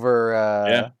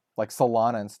over, like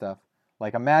Solana and stuff.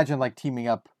 Like imagine like teaming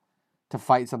up to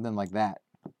fight something like that.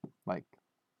 Like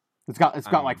it's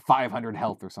got like 500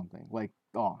 health or something. Like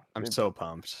I'm so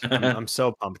pumped. I'm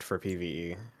so pumped for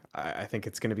PvE. I think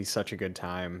it's going to be such a good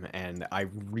time, and I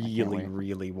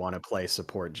really want to play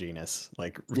support Genus.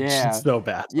 Like, so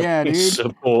bad. Yeah, dude.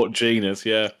 Support Genus,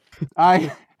 yeah.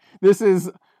 This is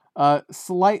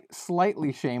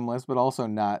slightly shameless, but also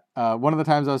not. One of the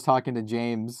times I was talking to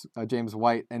James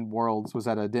White and Worlds was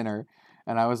at a dinner,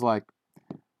 and I was like,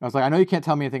 I know you can't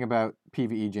tell me anything about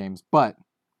PvE, James, but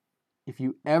if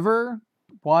you ever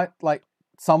want like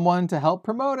someone to help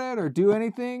promote it or do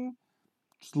anything,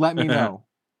 just let me know.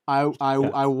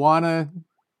 I want to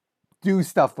do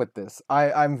stuff with this.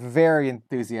 I'm very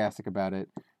enthusiastic about it.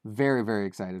 Very, very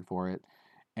excited for it.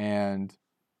 And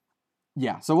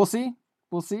yeah, so we'll see.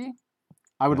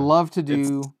 I would love to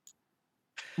do...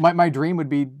 My dream would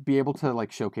be able to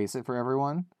like showcase it for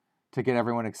everyone, to get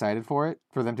everyone excited for it,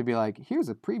 for them to be like, here's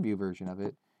a preview version of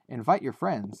it, invite your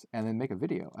friends, and then make a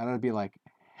video. And I'd be like,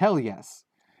 hell yes.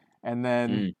 And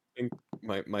then...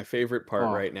 My favorite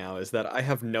part right now is that I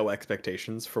have no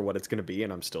expectations for what it's going to be,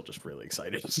 and I'm still just really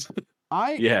excited.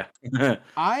 I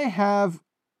have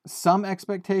some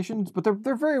expectations, but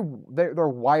they're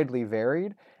widely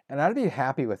varied, and I'd be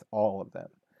happy with all of them.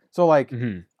 So like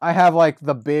I have like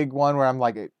the big one where I'm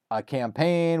like a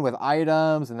campaign with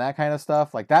items and that kind of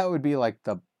stuff. Like that would be like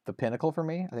the pinnacle for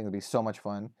me. I think it'd be so much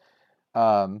fun.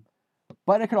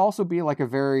 But it could also be like a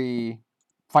very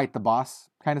fight the boss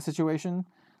kind of situation.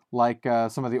 Like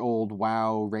some of the old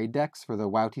WoW raid decks for the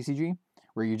WoW TCG,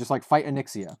 where you just like fight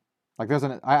Onyxia. Like there's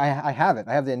I have it.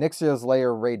 I have the Onyxia's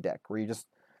Lair raid deck where you just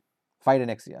fight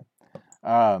Onyxia,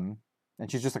 and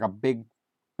she's just like a big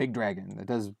dragon that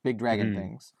does big dragon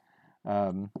things.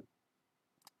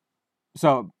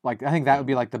 So like I think that would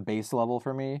be like the base level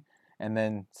for me, and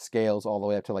then scales all the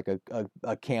way up to like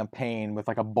a campaign with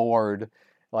like a board,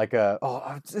 like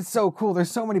it's so cool. There's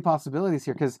so many possibilities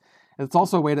here because it's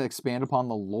also a way to expand upon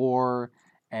the lore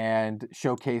and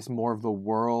showcase more of the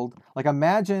world. Like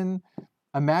imagine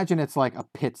it's like a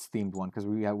pits themed one because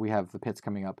we have the pits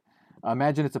coming up.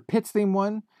 Imagine it's a pits themed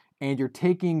one and you're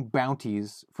taking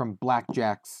bounties from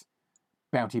Blackjack's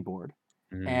bounty board.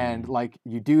 And like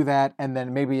you do that and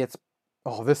then maybe it's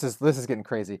Oh, this is getting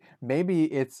crazy. Maybe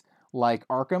it's like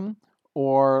Arkham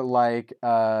or like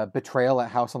Betrayal at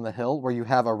House on the Hill, where you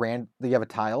have you have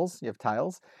tiles,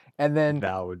 and then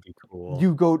That would be cool.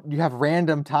 you have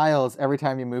random tiles every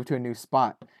time you move to a new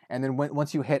spot, and then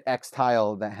once you hit X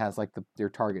tile that has like your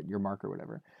target, your mark or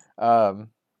whatever.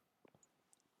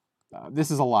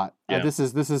 This is a lot. Yeah. This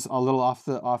is a little off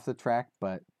the track,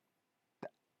 but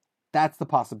that's the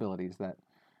possibilities that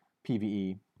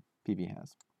PVE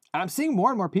has. And I'm seeing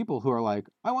more and more people who are like,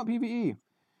 I want PVE,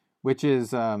 which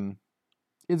is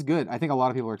it's good. I think a lot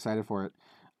of people are excited for it.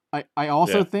 I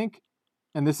also think,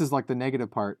 and this is like the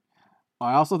negative part,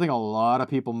 I also think a lot of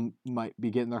people might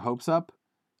be getting their hopes up.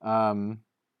 I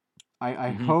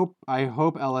hope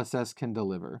LSS can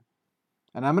deliver.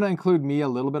 And I'm going to include me a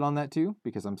little bit on that too,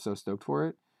 because I'm so stoked for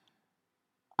it.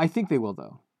 I think they will,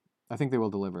 though. I think they will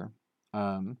deliver.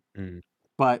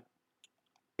 But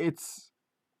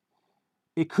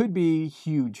it could be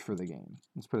huge for the game.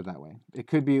 Let's put it that way. It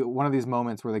could be one of these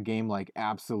moments where the game like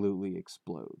absolutely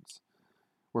explodes,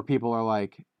 where people are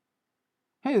like,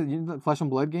 "Hey, the Flesh and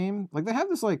Blood game, like they have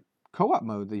this like co-op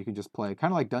mode that you can just play,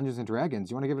 kind of like Dungeons and Dragons.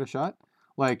 You want to give it a shot?"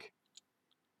 Like,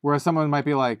 whereas someone might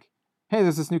be like, "Hey,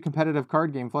 there's this new competitive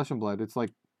card game, Flesh and Blood. It's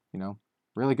like,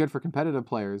 really good for competitive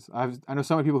players." I know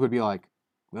so many people who'd be like,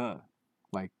 "Ugh,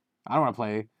 like I don't want to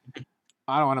play."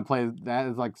 I don't want to play that.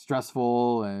 It's like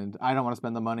stressful, and I don't want to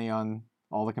spend the money on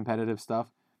all the competitive stuff.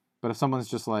 But if someone's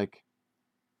just like,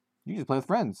 you just play with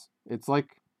friends. It's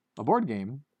like a board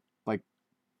game. Like,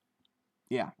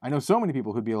 yeah, I know so many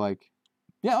people who'd be like,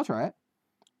 yeah, I'll try it.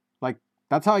 Like,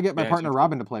 that's how I get my partner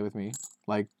Robin to play with me.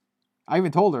 Like, I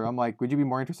even told her, I'm like, would you be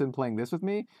more interested in playing this with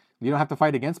me? You don't have to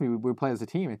fight against me. We play as a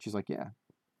team. And she's like, yeah.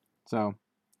 So.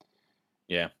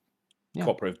 Yeah.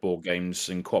 Cooperative board games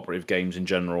and cooperative games in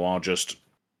general are just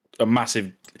a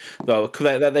massive.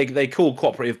 They call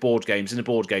cooperative board games in the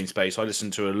board game space. I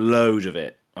listened to a load of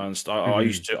it, and I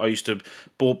used to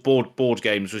board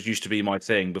games used to be my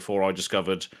thing before I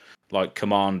discovered like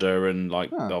Commander and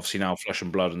like obviously now Flesh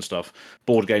and Blood and stuff.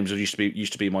 Board games used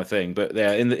to be my thing, but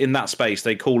yeah, in that space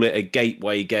they call it a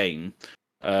gateway game.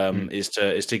 Is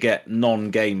to get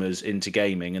non-gamers into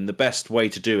gaming, and the best way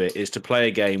to do it is to play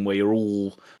a game where you're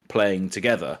all playing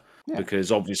together,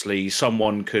 because obviously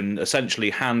someone can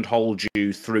essentially handhold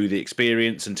you through the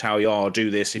experience and tell you, do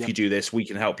this, if you do this we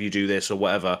can help you do this or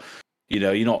whatever.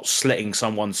 You're not slitting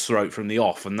someone's throat from the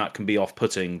off, and that can be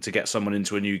off-putting. To get someone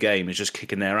into a new game is just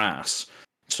kicking their ass.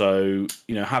 So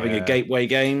having a gateway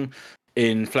game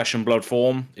in Flesh and Blood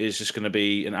form is just going to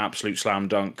be an absolute slam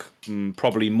dunk,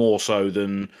 probably more so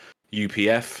than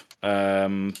UPF.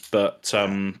 But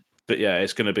yeah,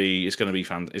 it's going to be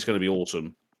awesome. It's going to be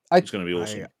awesome.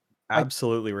 I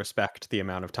absolutely respect the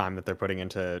amount of time that they're putting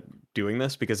into doing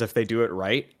this, because if they do it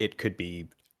right, it could be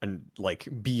like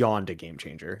beyond a game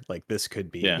changer. Like this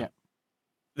could be,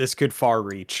 this could far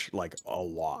reach like a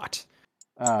lot.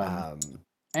 And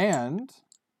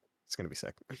it's going to be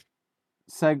sick.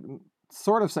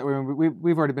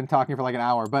 We've already been talking for like an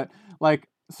hour, but like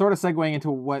sort of segueing into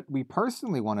what we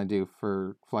personally want to do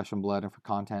for Flesh and Blood and for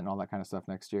content and all that kind of stuff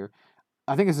next year.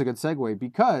 I think it's a good segue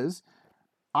because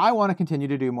I want to continue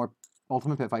to do more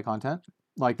Ultimate Pit Fight content.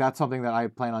 Like that's something that I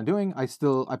plan on doing. I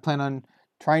plan on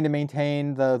trying to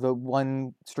maintain the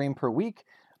one stream per week.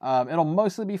 It'll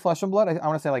mostly be Flesh and Blood. I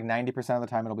want to say like 90% of the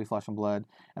time it'll be Flesh and Blood,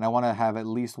 and I want to have at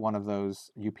least one of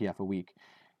those UPF a week.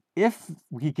 If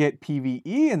we get PVE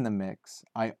in the mix,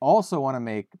 I also want to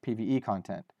make PVE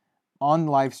content on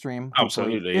live stream.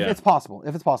 Absolutely, if it's possible.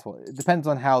 It depends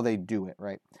on how they do it,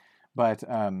 right? But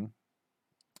I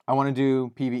want to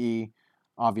do PVE,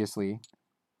 obviously.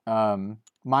 One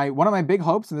of my big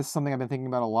hopes, and this is something I've been thinking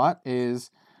about a lot, is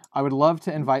I would love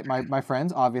to invite my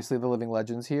friends, obviously the living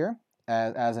legends here,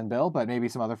 Azz and Bill, but maybe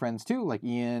some other friends too, like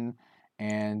Ian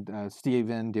and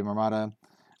Steven DiMarmata,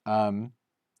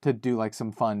 to do like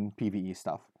some fun PVE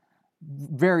stuff.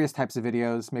 Various types of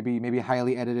videos, maybe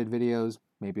highly edited videos,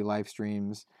 maybe live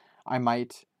streams. I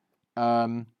might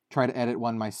try to edit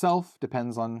one myself,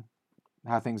 depends on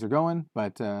how things are going,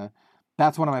 but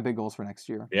that's one of my big goals for next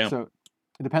year. Yeah. So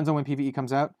it depends on when PVE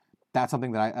comes out. That's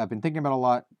something that I've been thinking about a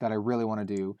lot, that I really want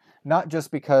to do, not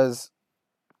just because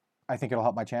I think it'll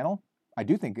help my channel. I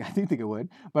do think it would,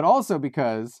 but also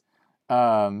because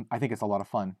I think it's a lot of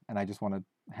fun, and I just want to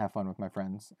have fun with my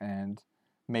friends and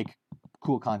make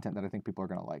cool content that I think people are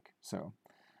going to like. So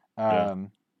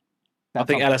I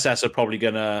think LSS are probably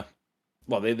going to,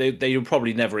 well, they will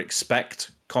probably never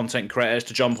expect content creators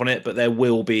to jump on it, but there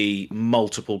will be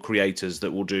multiple creators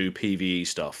that will do PVE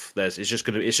stuff. It's just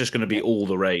going to be all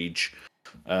the rage.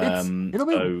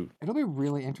 It'll be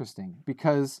really interesting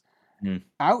because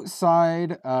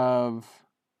outside of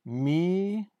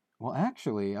me, well,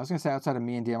 actually, I was gonna say outside of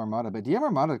me and DM Armada, but DM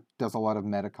Armada does a lot of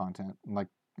meta content, like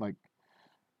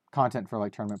content for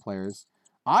like tournament players.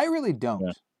 I really don't.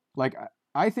 Yeah. Like,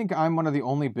 I think I'm one of the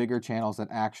only bigger channels that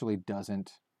actually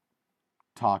doesn't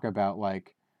talk about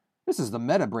like, this is the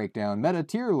meta breakdown, meta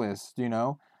tier list, you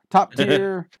know, top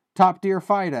tier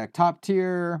Phi deck, top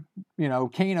tier, you know,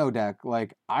 Kano deck.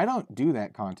 Like, I don't do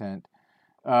that content.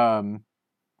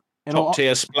 Top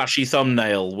tier splashy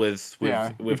thumbnail with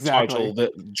exactly. title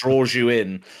that draws you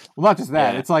in. Well, not just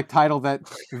that. Yeah. It's like title that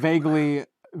vaguely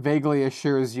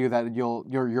assures you that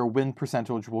your win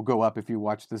percentage will go up if you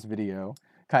watch this video,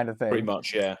 kind of thing. Pretty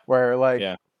much, yeah. Where like,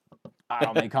 yeah. I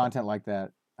don't make content like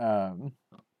that.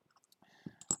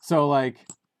 So like,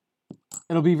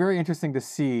 it'll be very interesting to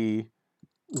see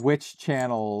which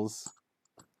channels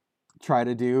try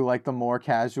to do like the more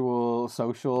casual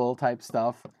social type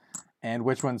stuff, and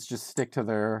which ones just stick to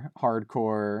their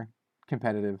hardcore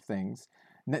competitive things.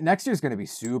 Next year's going to be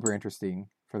super interesting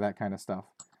for that kind of stuff.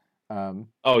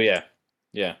 Oh yeah,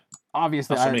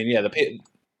 obviously. That's what I mean. Yeah,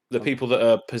 the people that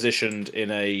are positioned in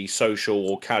a social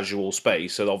or casual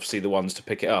space are obviously the ones to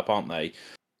pick it up, aren't they?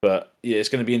 But yeah, it's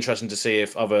going to be interesting to see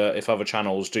if other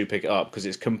channels do pick it up, because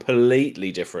it's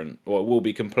completely different, or it will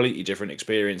be completely different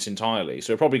experience entirely.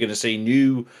 So we're probably going to see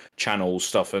new channels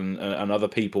stuff and other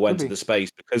people enter the space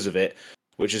because of it,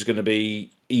 which is going to be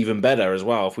even better as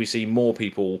well. If we see more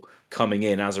people coming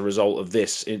in as a result of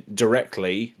this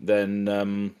directly, then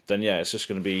yeah, it's just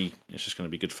going to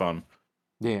be good fun.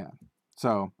 Yeah.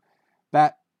 So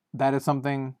that is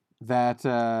something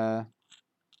that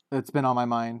it's been on my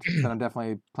mind that I'm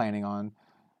definitely planning on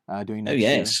doing next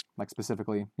year. Like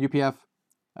specifically UPF,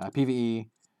 PVE,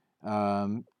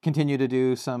 continue to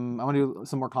do some. I want to do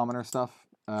some more commoner stuff.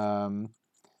 And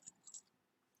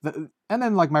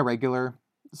then like my regular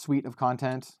suite of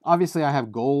content. Obviously, I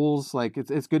have goals. Like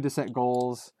it's good to set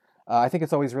goals. I think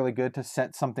it's always really good to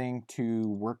set something to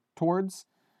work towards,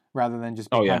 rather than just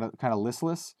be kind of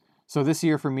listless. So this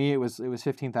year for me, it was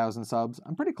 15,000 subs.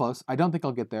 I'm pretty close. I don't think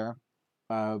I'll get there,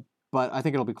 but I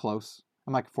think it'll be close.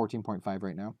 I'm like 14.5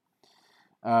 right now.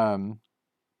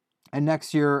 And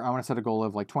next year I want to set a goal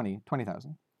of like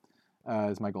 20,000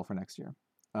 is my goal for next year,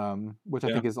 which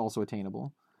I think is also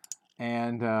attainable.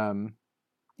 And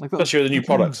like especially with the new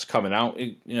products coming out,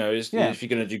 you know, if you're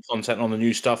going to do content on the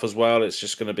new stuff as well, it's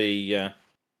just going to be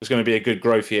it's going to be a good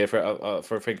growth year for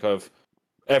I think of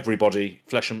everybody,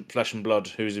 flesh and blood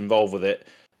who's involved with it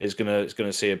is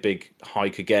gonna see a big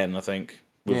hike again. I think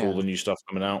with all the new stuff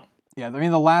coming out. Yeah, I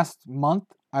mean the last month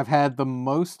I've had the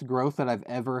most growth that I've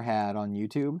ever had on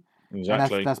YouTube.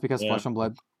 Exactly. And that's because Flesh and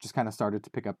Blood just kind of started to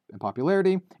pick up in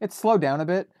popularity. It's slowed down a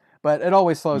bit, but it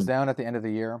always slows down at the end of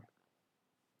the year.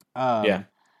 And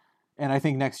I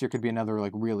think next year could be another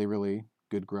like really, really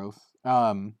good growth.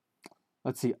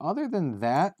 Let's see. Other than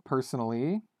that,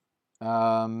 personally,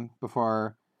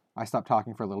 before I stop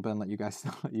talking for a little bit and let you guys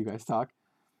talk,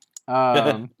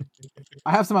 I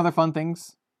have some other fun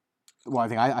things. Well,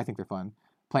 I think they're fun.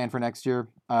 Planned for next year.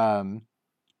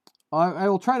 I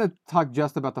will try to talk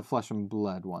just about the Flesh and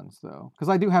Blood ones though, because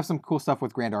I do have some cool stuff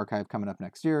with Grand Archive coming up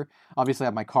next year. Obviously, I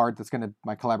have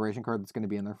my collaboration card that's gonna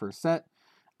be in their first set.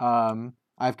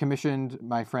 I've commissioned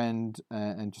my friend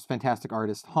and just fantastic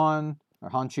artist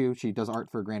Hanchu. She does art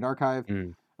for Grand Archive.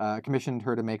 Commissioned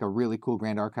her to make a really cool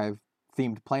Grand Archive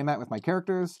themed playmat with my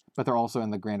characters, but they're also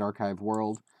in the Grand Archive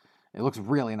world. It looks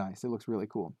really nice. It looks really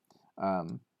cool.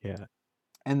 Yeah.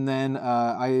 And then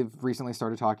I've recently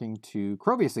started talking to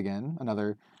Crovius again,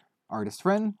 another artist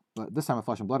friend, but this time a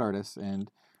Flesh and Blood artist, and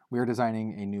we are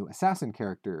designing a new assassin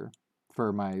character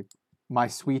for my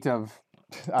suite of,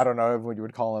 I don't know what you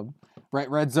would call them,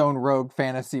 Red Zone Rogue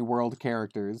fantasy world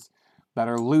characters that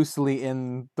are loosely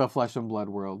in the Flesh and Blood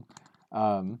world.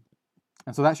 And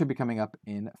so that should be coming up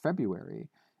in February.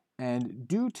 And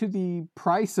due to the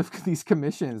price of these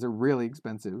commissions, they're really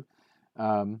expensive.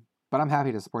 But I'm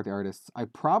happy to support the artists. I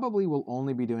probably will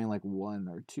only be doing like 1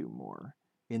 or 2 more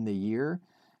in the year.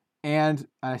 And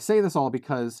I say this all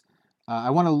because I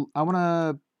want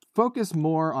to focus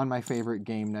more on my favorite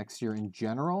game next year in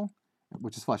general,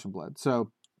 which is Flesh and Blood.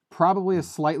 So probably a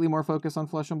slightly more focus on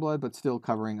Flesh and Blood, but still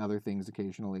covering other things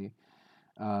occasionally.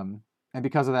 And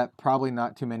because of that, probably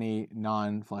not too many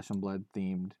non-Flesh and Blood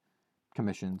themed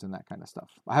commissions and that kind of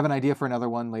stuff. I have an idea for another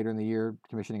one later in the year,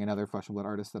 commissioning another Flesh and Blood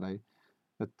artist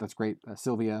that's great,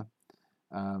 Sylvia.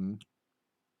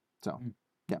 So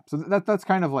that's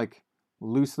kind of like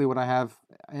loosely what I have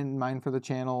in mind for the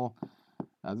channel.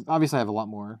 Obviously, I have a lot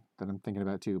more that I'm thinking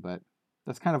about too, but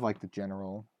that's kind of like the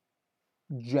general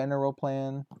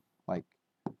plan. Like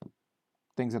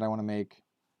things that I want to make,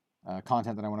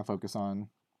 content that I want to focus on.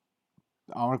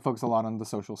 I want to focus a lot on the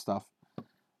social stuff.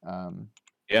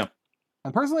 Yeah.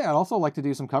 And personally, I'd also like to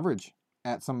do some coverage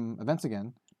at some events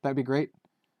again. That'd be great.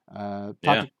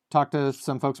 Talk to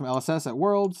some folks from LSS at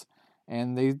Worlds,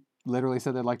 and they literally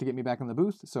said they'd like to get me back in the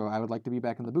booth. So I would like to be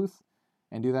back in the booth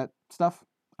and do that stuff.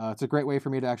 It's a great way for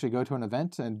me to actually go to an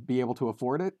event and be able to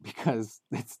afford it because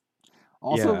it's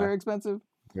also very expensive.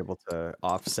 Be able to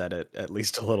offset it at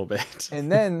least a little bit.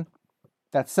 And then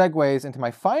that segues into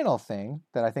my final thing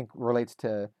that I think relates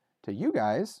to you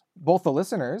guys, both the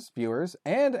listeners, viewers,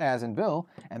 and Azz and Bill,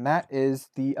 and that is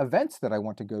the events that I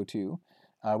want to go to.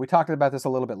 We talked about this a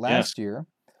little bit last year,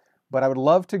 but I would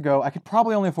love to go. I could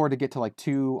probably only afford to get to like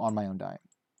 2 on my own dime,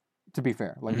 to be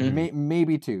fair. Like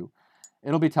maybe 2.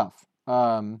 It'll be tough.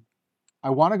 I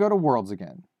want to go to Worlds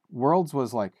again. Worlds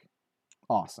was like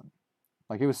awesome.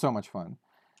 Like it was so much fun.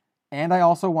 And I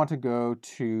also want to go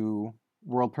to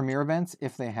world premiere events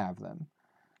if they have them.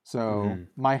 So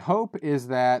my hope is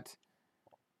that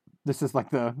this is like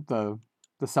the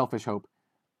selfish hope.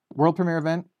 World premiere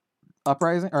event,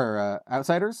 Uprising or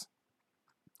Outsiders,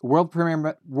 world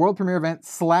premiere event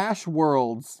 /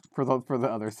 Worlds for the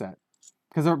other set,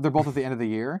 because they're both at the end of the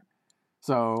year.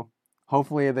 So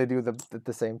hopefully they do at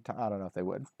the same time. I don't know if they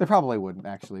would. They probably wouldn't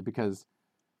actually because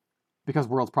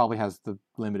Worlds probably has the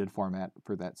limited format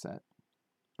for that set.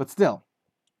 But still.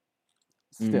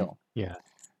 Yeah.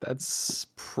 That's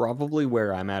probably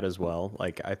where I'm at as well.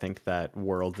 Like, I think that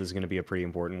Worlds is going to be a pretty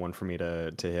important one for me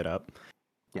to hit up.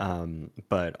 Yeah.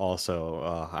 But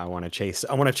also, I want to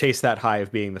chase that high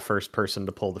of being the first person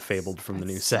to pull the Fabled from the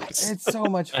new sets. It's so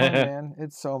much fun, man.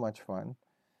 It's so much fun.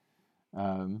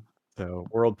 So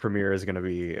world premiere is going to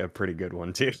be a pretty good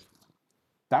one too.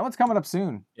 That one's coming up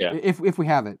soon. Yeah. If we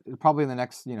have it, probably in the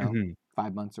next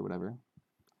 5 months or whatever.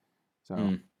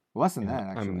 So less than that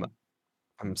actually.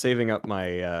 I'm saving up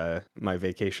my my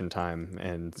vacation time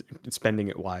and spending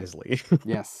it wisely.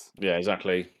 Yes. Yeah,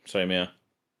 exactly. Same here.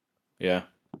 Yeah.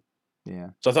 Yeah.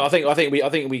 So I think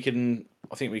we can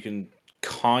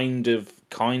kind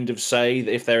of say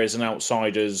that if there is an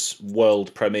Outsiders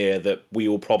world premiere, that we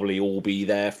will probably all be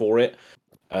there for it,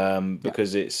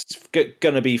 because it's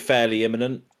going to be fairly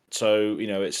imminent. So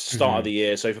it's start of the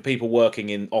year. So for people working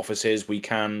in offices, we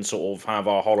can sort of have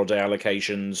our holiday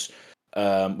allocations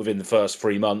within the first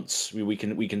 3 months. We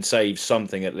can save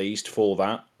something at least for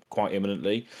that quite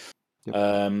imminently.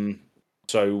 Yep.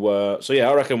 So yeah,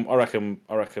 I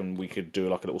reckon we could do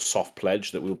like a little soft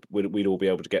pledge that we'd all be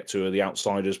able to get to the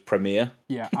Outsiders premiere.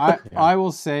 Yeah, I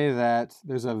will say that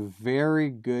there's a very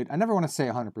good. I never want to say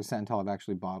 100% until I've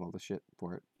actually bought all the shit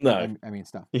for it. No, I mean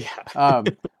stuff. Yeah.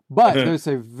 But there's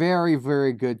a very,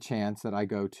 very good chance that I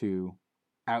go to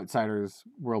Outsiders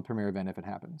world premiere event if it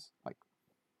happens. Like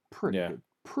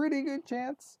pretty good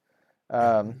chance.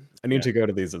 I need to go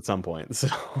to these at some point, so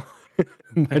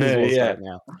might as well start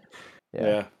now.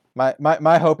 Yeah.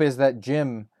 My hope is that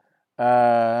Jim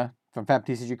from Fab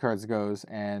TCG Cards goes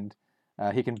and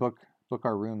he can book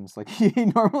our rooms like he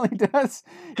normally does.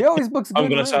 He always books good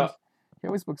rooms. He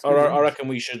always books good rooms. I reckon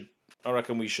we should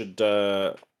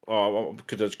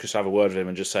could just have a word with him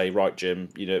and just say, right, Jim,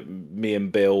 me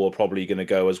and Bill are probably going to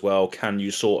go as well. Can you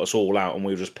sort us all out and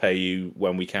we'll just pay you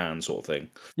when we can, sort of thing.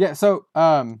 Yeah. So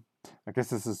I guess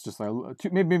this is just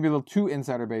maybe a little too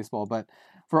insider baseball, but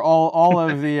for all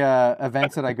of the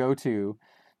events that I go to,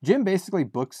 Jim basically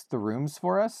books the rooms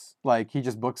for us. Like he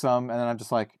just books them, and then I'm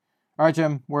just like, all right,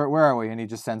 Jim, where are we? And he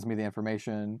just sends me the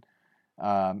information,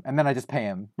 and then I just pay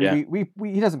him.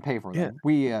 He doesn't pay for them.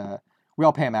 We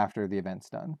all pay him after the event's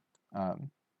done.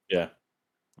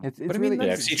 It's really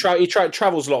because he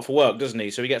travels a lot for work, doesn't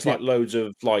he? So he gets like loads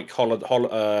of like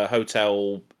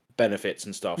hotel benefits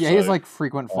and stuff. Yeah, he has like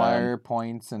frequent flyer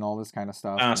points and all this kind of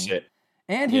stuff. That's it.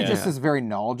 And he just is very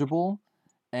knowledgeable,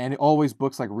 and always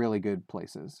books like really good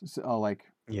places. So, like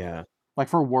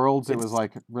for Worlds, it was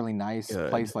like really nice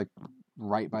place, like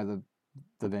right by the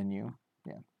venue.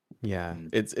 Yeah,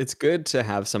 it's good to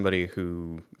have somebody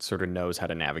who sort of knows how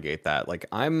to navigate that. Like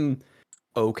I'm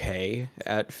okay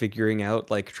at figuring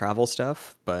out like travel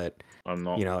stuff, but I'm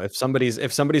not. If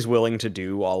somebody's willing to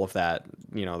do all of that,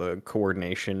 the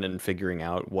coordination and figuring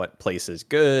out what place is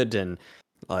good and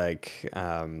like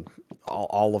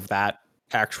all of that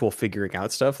actual figuring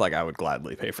out stuff, like I would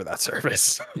gladly pay for that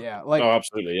service. Yeah, like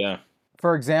absolutely, yeah.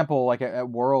 For example, like at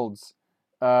Worlds,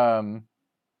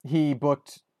 he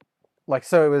booked like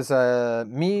so it was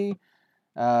me,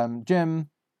 Jim,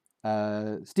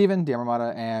 Steven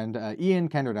Diamamata, and Ian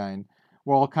Kenderdine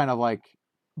were all kind of like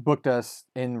booked us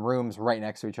in rooms right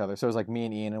next to each other. So it was like me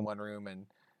and Ian in one room and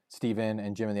Steven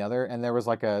and Jim in the other, and there was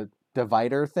like a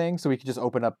divider thing, so we could just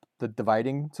open up the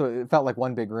dividing. So it felt like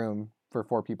one big room for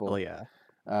 4 people. Oh yeah.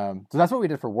 So that's what we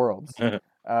did for Worlds.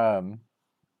 And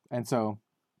so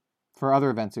for other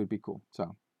events, it would be cool.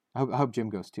 So I hope Jim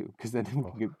goes too, because then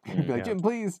we could be like, Jim,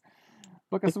 please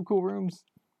book us some cool rooms.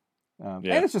 And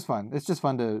it's just fun. It's just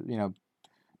fun to,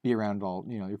 be around all,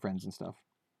 your friends and stuff.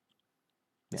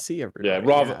 See everybody.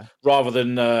 Rather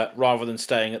than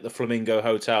staying at the Flamingo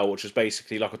Hotel, which is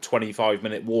basically like a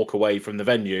 25-minute walk away from the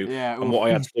venue. Yeah. And what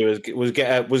I had to do was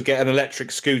get an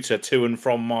electric scooter to and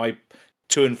from my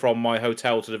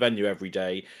hotel to the venue every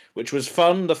day, which was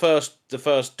fun. The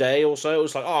first day or so, it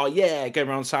was like, oh yeah, going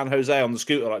around San Jose on the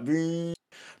scooter, like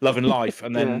loving life.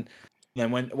 And then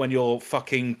when you're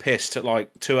fucking pissed at like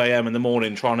 2 a.m. in the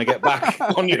morning trying to get back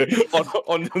on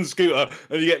the scooter,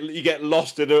 and you get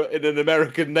lost in an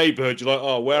American neighborhood, you're like,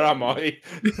 oh, where am I?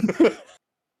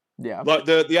 Yeah. Like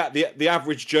the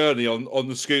average journey on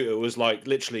the scooter was like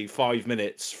literally 5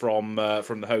 minutes from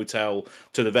the hotel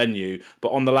to the venue, but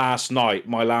on the last night,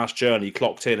 my last journey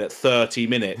clocked in at 30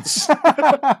 minutes.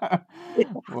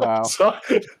 Wow. So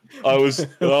I was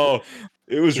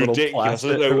it was ridiculous. I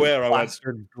don't know where I went.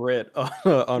 Plastered grit on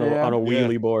a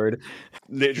wheelie board.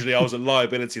 Literally, I was a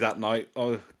liability that night.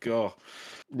 Oh god!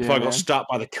 Yeah, if I got stopped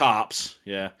by the cops,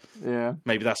 yeah.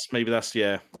 Maybe that's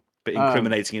bit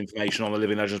incriminating information on the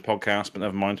Living Legends podcast, but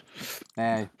never mind.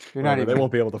 Hey, you're not even. They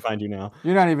won't be able to find you now.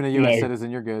 You're not even a U.S.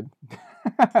 citizen. You're good.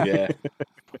 Yeah.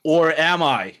 Or am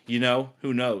I?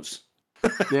 Who knows?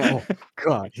 Yeah. Oh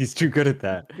God, he's too good at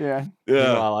that. Yeah.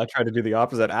 Meanwhile, I try to do the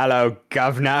opposite. Hello,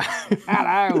 governor.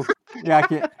 Hello.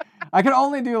 Yeah, I can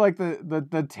only do like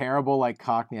the terrible like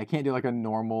Cockney. I can't do like a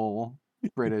normal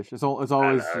British. It's always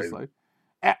hello. just like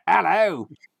hello.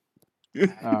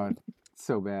 Oh, it's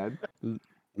so bad.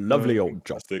 Lovely old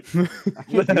job. Fantastic.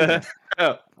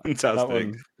 That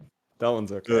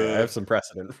one's okay. I have some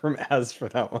precedent from Azz for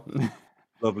that one.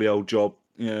 Lovely old job.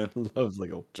 Yeah, lovely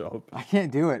old job. I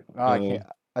can't do it. I can't.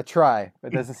 I try,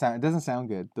 but it doesn't sound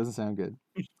good.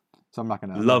 So I'm not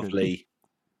gonna. Lovely.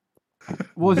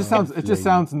 Well, it just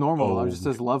sounds normal. It just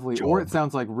says lovely, job. Or it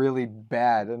sounds like really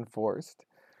bad and forced.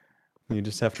 You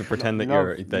just have to pretend that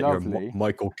you're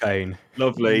Michael Caine.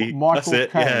 Lovely. That's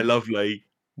it. Caine. Yeah, lovely.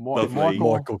 Lovely.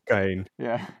 Michael Caine.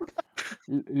 Yeah.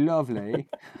 Lovely.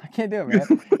 I can't do it,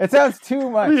 man. It sounds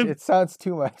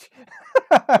too much.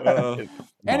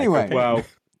 Anyway. Wow.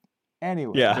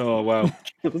 Anyway. Yeah. Oh wow.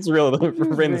 That's real.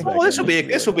 This will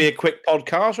be a quick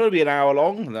podcast. It'll be an hour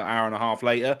long, an hour and a half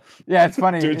later. Yeah, it's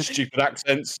funny. Doing stupid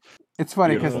accents. It's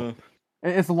funny because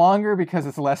it's longer because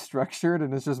it's less structured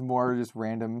and it's just more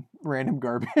random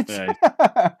garbage.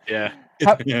 Yeah.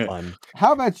 Fun.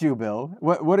 How about you, Bill?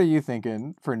 What are you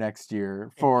thinking for next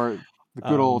year for the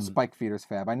good old Spike Feeders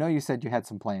Fab? I know you said you had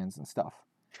some plans and stuff.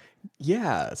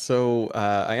 Yeah, so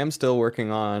I am still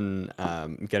working on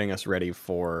getting us ready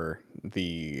for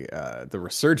the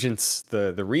resurgence,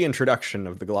 the reintroduction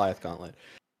of the Goliath Gauntlet.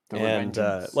 And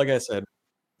like I said,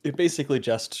 it basically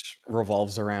just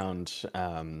revolves around.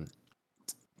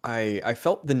 I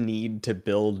felt the need to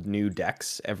build new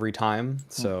decks every time.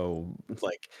 So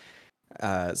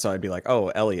so I'd be like, "Oh,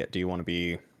 Elliot, do you want to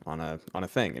be on a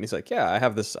thing?" And he's like, "Yeah, I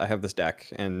have this deck."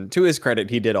 And to his credit,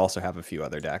 he did also have a few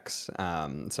other decks.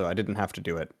 So I didn't have to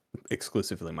do it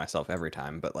exclusively myself every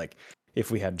time. But like, if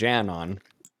we had Jan on,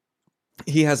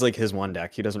 he has like his one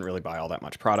deck. He doesn't really buy all that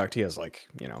much product. He has like,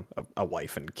 a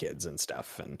wife and kids and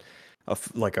stuff, and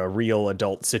like a real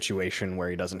adult situation where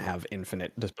he doesn't have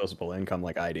infinite disposable income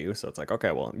like I do. So it's like,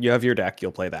 okay, well, you have your deck,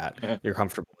 you'll play that. You're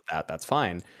comfortable with that. That's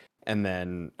fine. And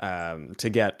then to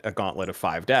get a gauntlet of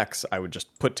 5 decks, I would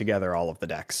just put together all of the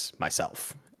decks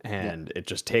myself. And it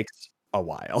just takes a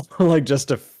while, like just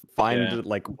to find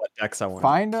like what decks I want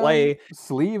to play.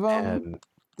 Sleeve them.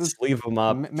 And sleeve them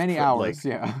up. Many hours,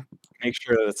 Make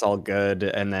sure that it's all good.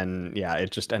 And then,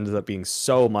 it just ended up being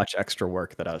so much extra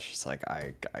work that I was just like,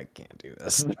 I can't do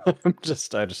this.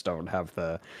 I just don't have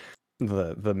the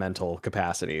mental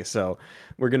capacity. So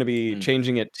we're going to be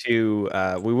changing it to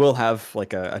we will have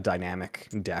like a dynamic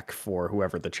deck for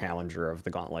whoever the challenger of the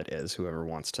gauntlet is, whoever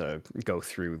wants to go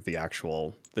through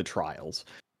the trials.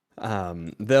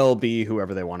 They'll be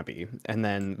whoever they want to be, and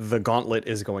then the gauntlet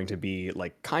is going to be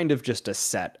like kind of just a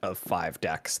set of 5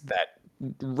 decks that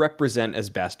represent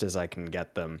as best as I can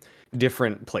get them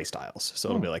different play styles. So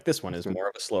it'll be like, this one is more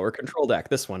of a slower control deck,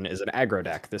 this one is an aggro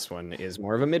deck, this one is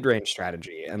more of a mid-range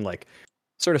strategy, and like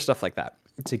sort of stuff like that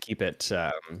to keep it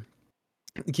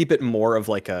more of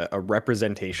like a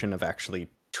representation of actually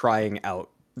trying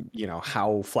out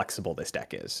how flexible this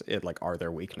deck is. Like, are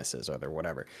there weaknesses, are there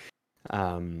whatever.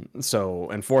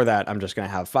 And for that, I'm just going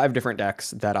to have 5 different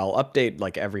decks that I'll update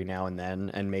like every now and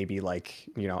then. And maybe like,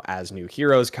 as new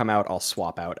heroes come out, I'll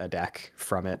swap out a deck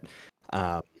from it.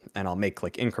 And I'll make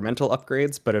like incremental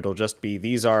upgrades, but it'll just be,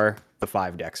 these are the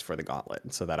 5 decks for the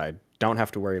Gauntlet, so that I don't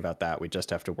have to worry about that. We just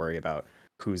have to worry about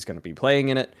who's going to be playing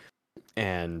in it.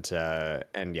 And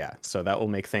yeah, so that will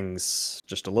make things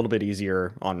just a little bit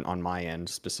easier on my end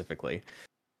specifically.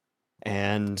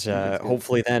 And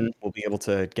hopefully then we'll be able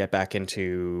to get back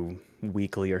into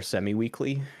weekly or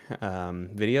semi-weekly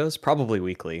videos, probably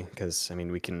weekly, because I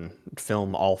mean we can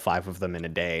film all 5 of them in a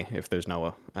day if there's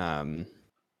no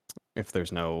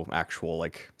actual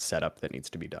like setup that needs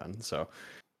to be done. So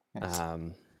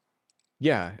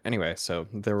yeah, anyway, so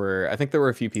I think there were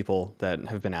a few people that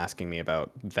have been asking me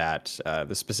about that.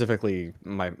 Specifically,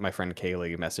 my friend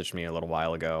Kaylee messaged me a little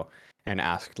while ago and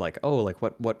asked like, oh, like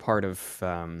what part of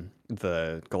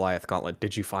the Goliath Gauntlet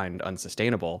did you find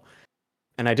unsustainable?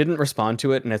 And I didn't respond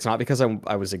to it, and it's not because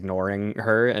I was ignoring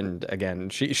her. And again,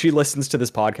 she listens to this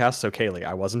podcast, so Kaylee,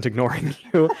 I wasn't ignoring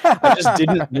you. I just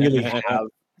didn't really have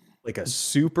like a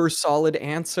super solid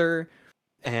answer.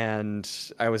 And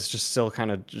I was just still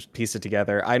kind of just piece it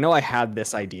together. I know I had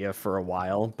this idea for a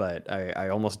while, but I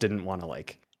almost didn't want to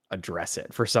like address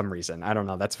it for some reason. I don't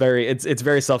know. That's it's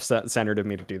very self-centered of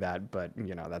me to do that, but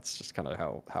that's just kind of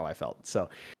how I felt.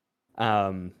 So,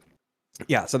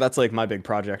 yeah, so that's like my big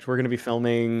project. We're going to be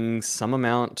filming some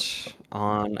amount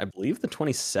on, I believe, the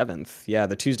 27th. Yeah,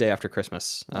 the Tuesday after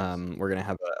Christmas. Nice. We're going to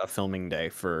have a filming day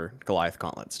for Goliath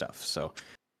Gauntlet stuff. So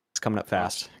it's coming up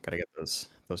fast. Got to get those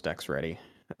decks ready.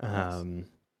 Nice.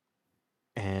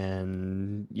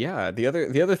 And yeah, the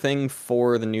other thing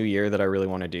for the new year that I really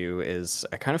want to do is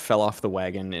I kind of fell off the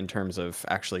wagon in terms of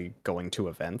actually going to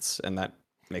events, and that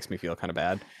makes me feel kind of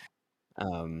bad.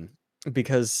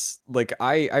 Because like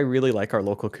I really like our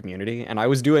local community, and I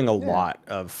was doing a lot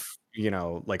of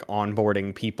like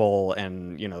onboarding people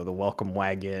and the welcome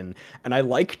wagon, and I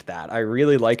liked that. I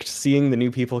really liked seeing the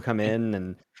new people come in,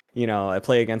 and I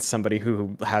play against somebody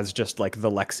who has just like the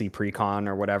Lexi precon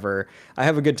or whatever. I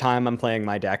have a good time. I'm playing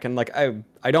my deck, and like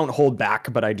I don't hold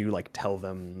back, but I do like tell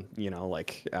them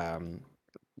like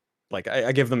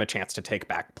I give them a chance to take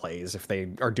back plays if they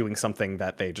are doing something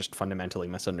that they just fundamentally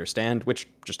misunderstand, which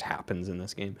just happens in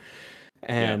this game.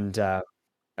 And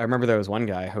I remember there was one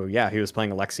guy who, he was playing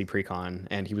Alexi Precon,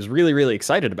 and he was really, really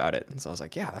excited about it. And so I was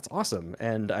like, yeah, that's awesome.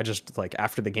 And I just, like,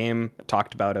 after the game,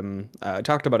 talked about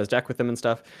his deck with him and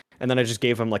stuff. And then I just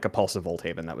gave him, like, a Pulse of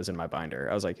Volthaven that was in my binder.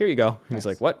 I was like, here you go. And he's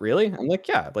like, what, really? I'm like,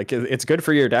 yeah, like, it's good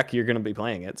for your deck. You're going to be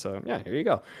playing it. So, yeah, here you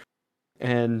go.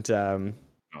 And,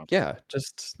 yeah,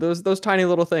 just those tiny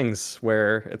little things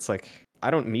where it's like, I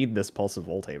don't need this Pulse of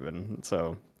Volthaven.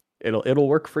 So it'll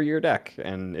work for your deck.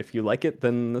 And if you like it,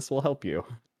 then this will help you.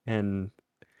 And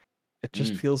it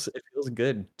just feels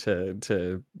good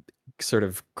to sort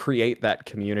of create that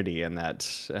community and that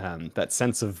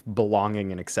sense of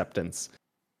belonging and acceptance.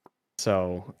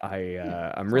 So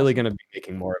I'm really going to be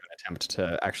making more of an attempt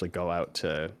to actually go out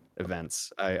to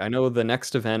events. I know the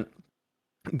next event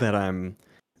that I'm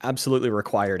absolutely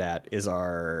required at is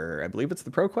I believe it's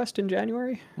the ProQuest in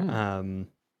January. And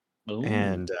I'm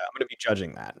going to be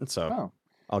judging that. And so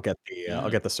I'll get the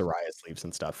Soraya sleeves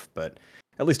and stuff, but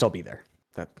at least I'll be there.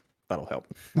 That'll help.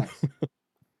 Nice.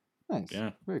 Nice. Yeah.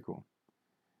 Very cool.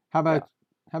 How about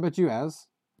you, Az?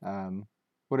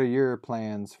 What are your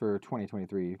plans for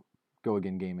 2023 Go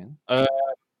Again Gaming?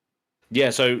 Yeah,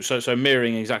 so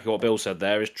mirroring exactly what Bill said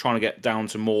there is trying to get down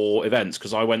to more events,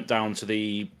 because I went down to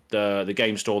the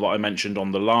game store that I mentioned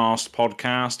on the last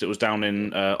podcast. It was down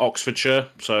in Oxfordshire.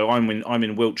 So I'm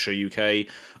in Wiltshire, UK.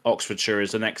 Oxfordshire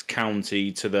is the next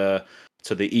county to the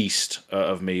east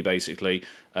of me, basically.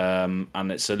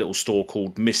 And it's a little store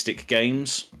called Mystic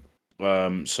Games.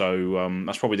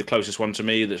 That's probably the closest one to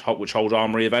me, which hold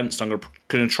armory events. I'm going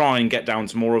to try and get down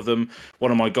to more of them.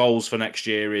 One of my goals for next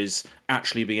year is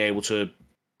actually being able to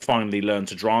finally learn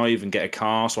to drive and get a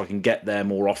car, so I can get there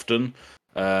more often.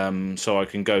 So I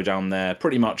can go down there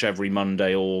pretty much every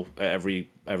Monday or every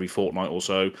fortnight or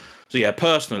so. So yeah,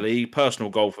 personal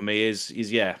goal for me is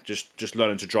just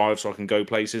learning to drive so I can go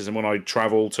places. And when I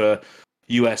travel to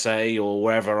USA or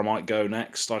wherever I might go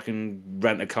next, I can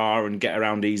rent a car and get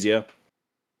around easier.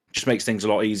 Just makes things a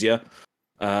lot easier.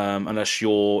 Unless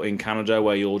you're in Canada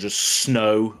where you're just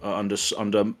snow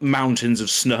under mountains of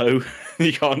snow,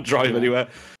 you can't drive anywhere.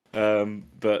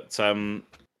 But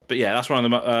yeah, that's one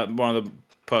of the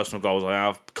personal goals I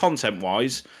have. Content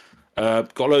wise,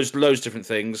 got loads of different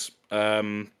things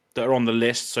that are on the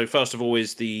list. So first of all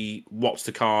is the What's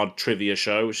the Card trivia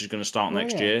show, which is going to start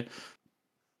next year.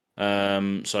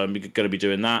 So I'm going to be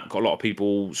doing that. Got a lot of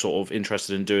people sort of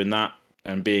interested in doing that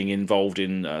and being involved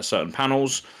in certain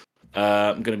panels.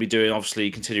 I'm going to be doing, obviously,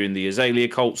 continuing the Azalea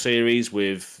Cult series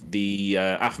with the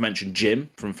aforementioned Jim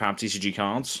from Fab TCG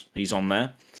Cards. He's on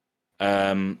there.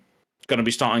 Going to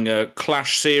be starting a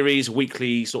Clash series,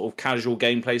 weekly sort of casual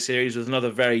gameplay series with another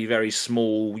very, very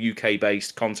small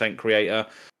UK-based content creator.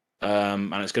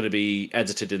 And it's going to be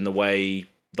edited in the way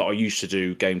that I used to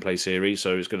do gameplay series,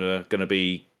 so it's going to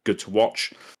be good to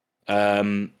watch.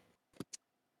 Travel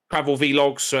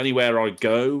vlogs, so anywhere I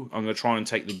go, I'm going to try and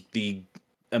take the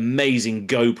amazing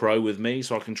GoPro with me,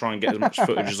 so I can try and get as much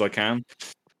footage as I can.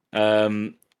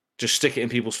 Just stick it in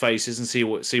people's faces and see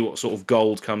what sort of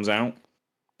gold comes out.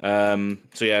 So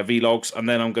yeah, vlogs, and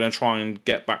then I'm going to try and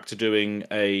get back to doing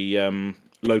a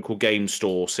local game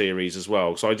store series as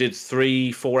well. So I did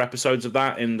 3-4 episodes of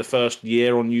that in the first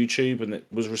year on YouTube, and it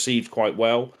was received quite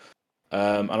well.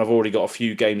 And I've already got a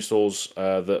few game stores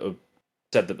that have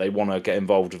said that they want to get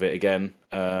involved with it again.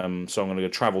 So I'm going to go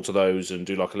travel to those and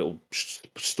do like a little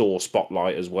store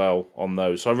spotlight as well on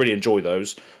those. So I really enjoy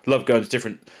those. Love going to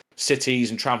different cities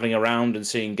and traveling around and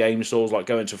seeing game stores, like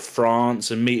going to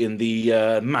France and meeting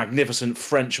the magnificent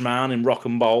French man in Rock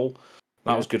and Bowl.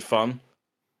 That was good fun.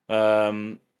 But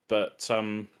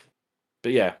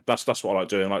yeah, that's what I like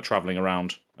doing. I like traveling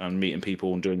around and meeting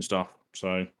people and doing stuff.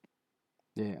 So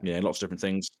yeah, lots of different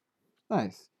things.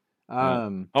 Nice.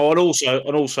 And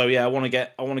also, yeah, I want to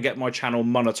get my channel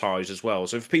monetized as well.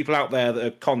 So for people out there that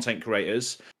are content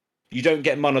creators, you don't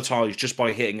get monetized just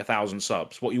by hitting 1,000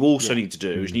 subs. What you also need to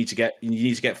do is you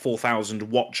need to get 4,000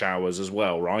 watch hours as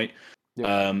well, right?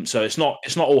 Yeah. So it's not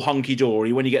all hunky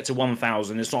dory. When you get to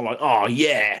 1,000, it's not like, oh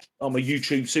yeah, I'm a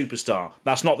YouTube superstar.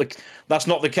 That's not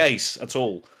the case at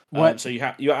all. So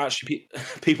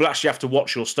people actually have to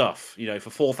watch your stuff. For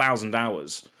 4,000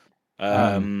 hours.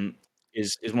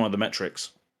 Is one of the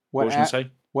metrics. What was you going to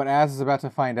say? What Az is about to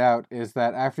find out is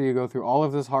that after you go through all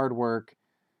of this hard work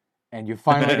and you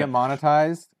finally get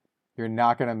monetized, you're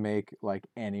not going to make like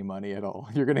any money at all.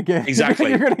 You're going to get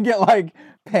you're going to get like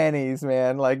pennies,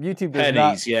 man. Like YouTube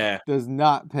does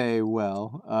not pay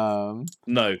well.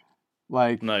 No,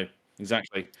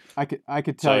 exactly. I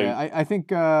could tell you. I think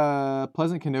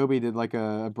Pleasant Kenobi did like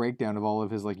a breakdown of all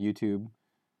of his like YouTube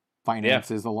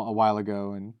finances a while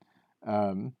ago, and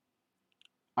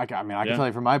I can tell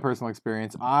you from my personal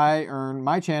experience, I earn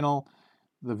my channel,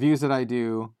 the views that I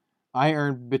do, I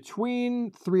earn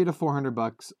between $300 to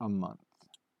 $400 a month.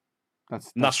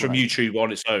 That's from YouTube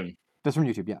on its own. That's from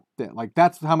YouTube, yeah. Like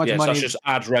that's how much money. So that's just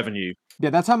ad revenue.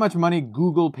 Yeah, that's how much money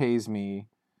Google pays me,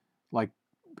 like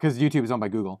because YouTube is owned by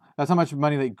Google. That's how much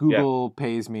money that Google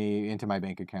pays me into my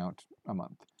bank account a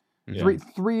month. Yeah.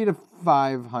 $300 to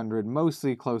 $500,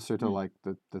 mostly closer to like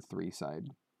the 3 side.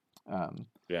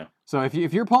 So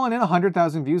if you're pulling in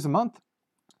 100,000 views a month,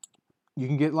 you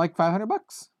can get like $500.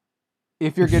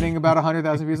 If you're getting about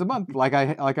 100,000 views a month, like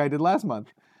I did last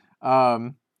month,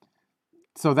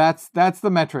 so that's the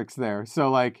metrics there. So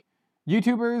like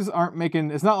YouTubers aren't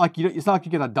making. It's not like you get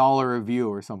 $1 a view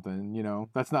or something.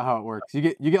 That's not how it works. You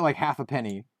get like half a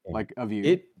penny like a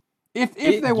view. If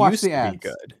they watch the ads.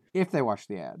 If they watch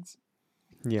the ads.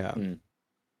 Yeah.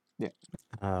 Yeah.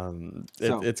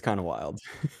 It's kind of wild.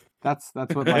 That's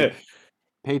what like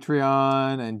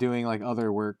Patreon and doing like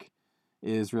other work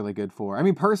is really good for. I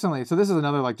mean, personally, so this is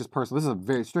another like just personal. This is a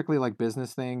very strictly like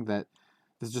business thing this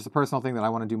is just a personal thing that I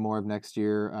want to do more of next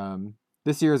year.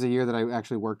 This year is a year that I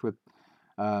actually worked with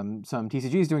some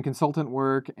TCGs doing consultant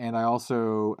work, and I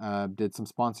also did some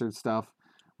sponsored stuff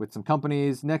with some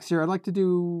companies. Next year, I'd like to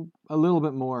do a little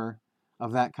bit more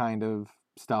of that kind of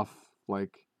stuff.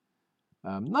 Like,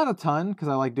 not a ton because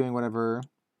I like doing whatever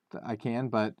I can,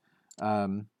 but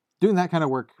doing that kind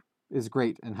of work is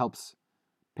great and helps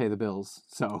pay the bills.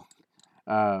 So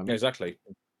exactly.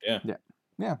 Yeah.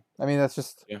 I mean, that's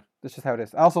just how it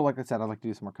is. Also, like I said, I'd like to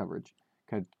do some more coverage.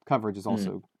 Coverage is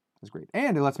also is great,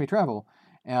 and it lets me travel.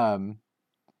 So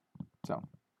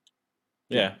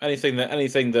anything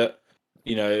that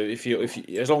if you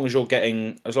as long as you're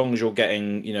getting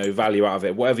value out of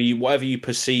it, whatever you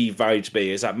perceive value to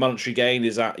be, is that monetary gain,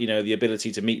 is that the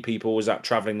ability to meet people, is that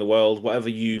traveling the world, whatever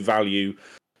you value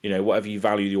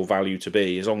your value to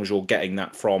be, as long as you're getting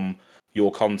that from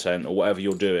your content or whatever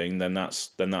you're doing, then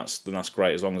that's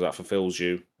great. As long as that fulfills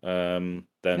you, then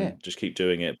just keep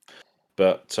doing it.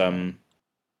 But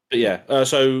yeah,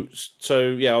 so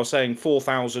yeah, I was saying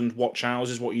 4,000 watch hours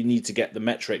is what you need to get the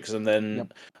metrics, and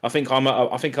then I think I'm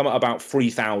at about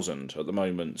 3,000 at the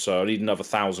moment, so I need another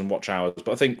 1,000 watch hours.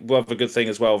 But I think we'll have a good thing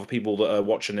as well for people that are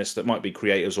watching this that might be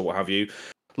creators or what have you.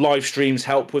 live streams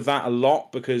help with that a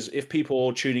lot, because if people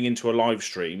are tuning into a live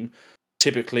stream,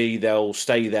 typically they'll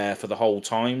stay there for the whole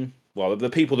time. Well, the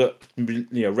people that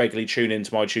regularly tune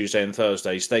into my Tuesday and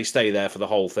Thursdays, they stay there for the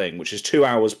whole thing, which is 2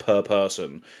 hours per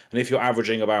person. And if you're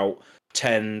averaging about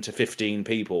 10 to 15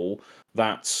 people,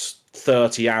 that's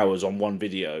 30 hours on one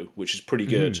video, which is pretty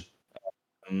good.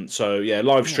 So yeah,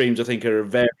 live streams I think are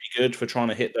very good for trying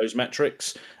to hit those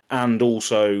metrics, and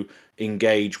also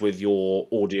engage with your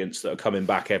audience that are coming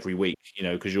back every week.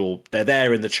 Because they're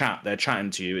there in the chat, they're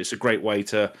chatting to you. It's a great way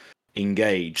to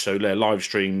engage. So live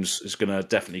streams is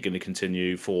definitely going to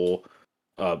continue for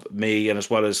me, and as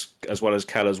well as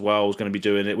Kel as well is going to be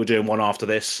doing it. We're doing one after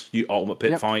this, Ultimate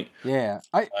Pit Fight. Yeah,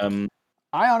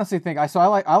 I honestly think I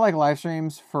like live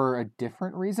streams for a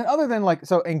different reason, other than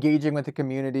engaging with the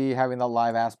community, having the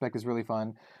live aspect is really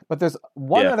fun. But there's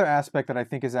one other aspect that I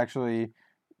think is actually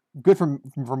good for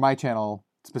my channel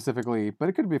specifically, but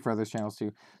it could be for other channels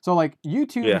too. So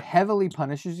YouTube heavily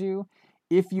punishes you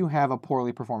if you have a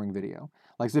poorly performing video.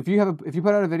 So if you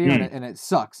put out a video and it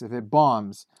sucks, if it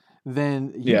bombs,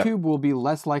 then YouTube will be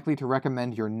less likely to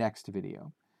recommend your next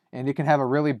video, and it can have a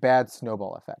really bad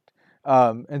snowball effect.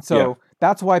 And so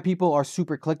that's why people are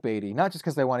super clickbaity, not just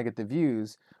because they want to get the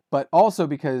views, but also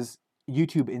because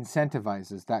YouTube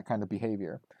incentivizes that kind of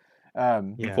behavior.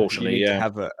 Unfortunately, you need to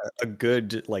have a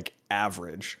good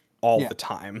average all the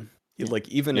time.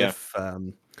 Even if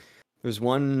there's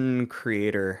one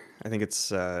creator, I think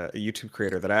it's a YouTube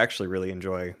creator that I actually really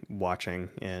enjoy watching,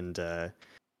 and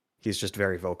he's just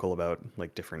very vocal about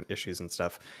different issues and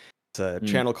stuff. It's a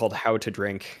channel called How to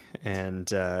Drink, and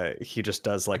he just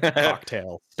does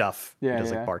cocktail stuff. He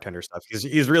does bartender stuff.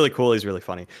 He's really cool. He's really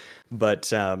funny,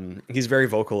 but he's very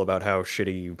vocal about how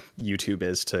shitty YouTube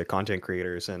is to content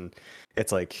creators. And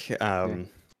it's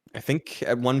I think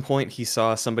at one point he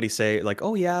saw somebody say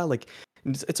oh yeah,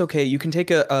 it's okay. You can take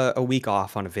a week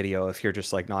off on a video if you're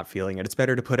just not feeling it. It's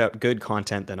better to put out good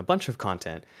content than a bunch of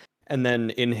content. And then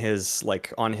in his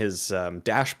on his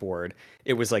dashboard,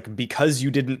 it was because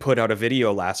you didn't put out a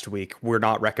video last week, we're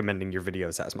not recommending your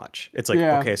videos as much. It's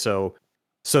okay, so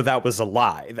that was a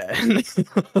lie then.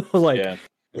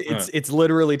 It's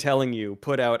literally telling you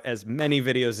put out as many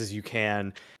videos as you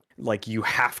can. You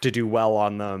have to do well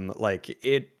on them.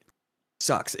 It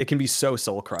sucks. It can be so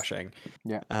soul crushing.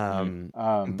 Yeah.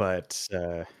 But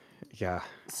yeah.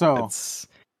 So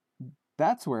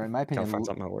that's where, in my opinion, find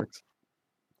something that works.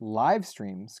 Live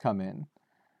streams come in.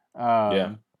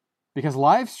 Because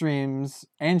live streams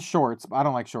and shorts, I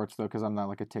don't like shorts though, because I'm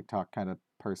not a TikTok kind of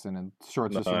person, and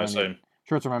shorts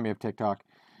remind me of TikTok.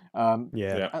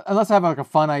 Unless I have a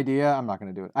fun idea, I'm not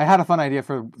going to do it. I had a fun idea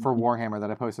for Warhammer that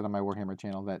I posted on my Warhammer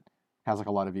channel that has a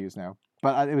lot of views now,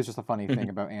 but it was just a funny thing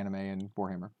about anime and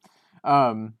Warhammer.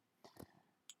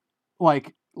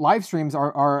 Live streams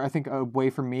are I think a way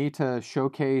for me to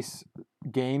showcase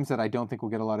games that I don't think will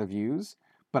get a lot of views,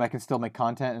 but I can still make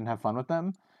content and have fun with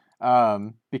them.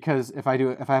 Because if I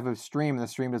have a stream and the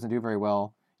stream doesn't do very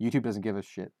well, YouTube doesn't give a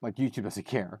shit. YouTube doesn't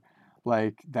care,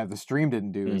 that the stream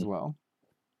didn't do as well.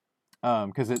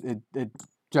 Because it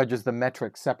judges the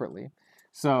metrics separately.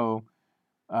 So,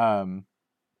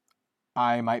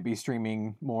 I might be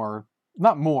streaming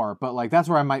not more, but that's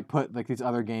where I might put these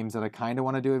other games that I kind of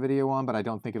want to do a video on, but I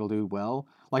don't think it'll do well.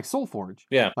 Soulforge.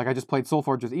 Yeah. I just played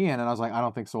Soulforge with Ian, and I was I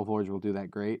don't think Soulforge will do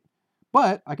that great.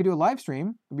 But I could do a live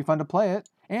stream. It'd be fun to play it,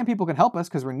 and people can help us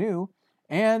because we're new.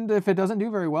 And if it doesn't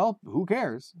do very well, who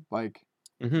cares?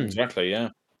 Exactly, yeah.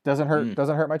 Doesn't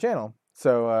hurt my channel.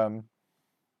 So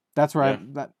that's where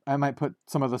I might put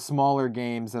some of the smaller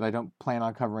games that I don't plan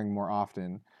on covering more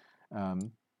often.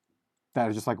 That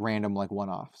are just random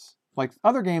one-offs.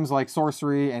 Other games like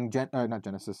Sorcery and not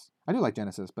Genesis. I do like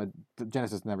Genesis, but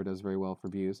Genesis never does very well for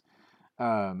views.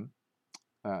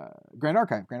 Grand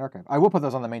Archive. I will put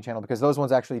those on the main channel because those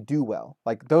ones actually do well.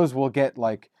 Those will get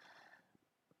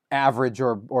average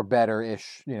or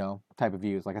better-ish, type of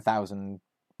views, 1,000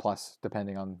 plus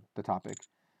depending on the topic.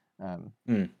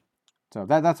 So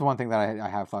that's one thing that I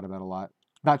have thought about a lot.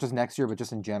 Not just next year, but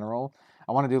just in general.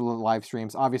 I want to do live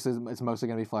streams. Obviously, it's mostly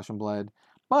going to be Flesh and Blood,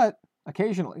 but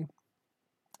occasionally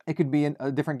it could be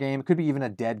a different game. It could be even a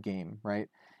dead game, right?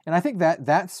 And I think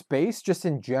that space, just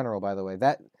in general, by the way,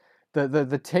 that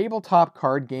the tabletop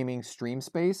card gaming stream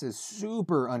space is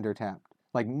super undertapped.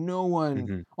 No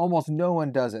one, almost no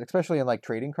one does it, especially in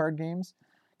trading card games,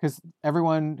 because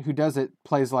everyone who does it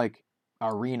plays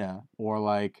Arena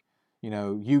or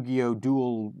Yu-Gi-Oh!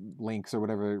 Duel Links or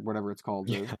whatever it's called.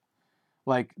 Yeah.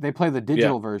 They play the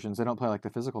digital versions. They don't play the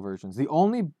physical versions. The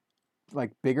only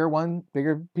bigger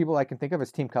people I can think of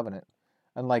is Team Covenant,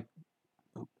 and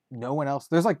no one else.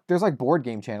 There's like board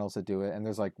game channels that do it, and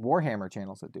there's like Warhammer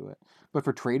channels that do it. But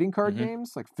for trading card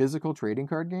games, like physical trading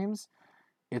card games,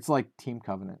 it's like Team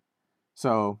Covenant.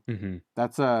 So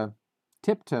that's a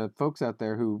tip to folks out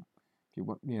there who, if you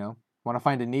want to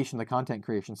find a niche in the content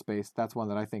creation space, that's one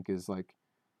that I think is like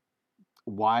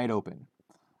wide open.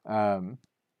 And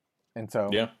so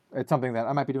it's something that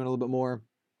I might be doing a little bit more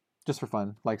just for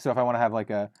fun. Like, so if I want to have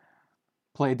like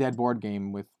play a dead board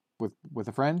game with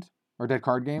a friend, or a dead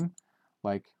card game,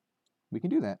 like, we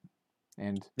can do that.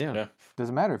 And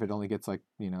doesn't matter if it only gets like,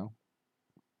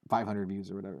 500 views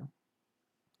or whatever.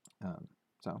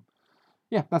 So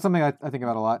yeah, that's something I think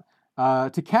about a lot.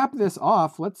 To cap this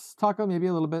off, let's talk maybe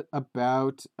a little bit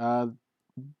about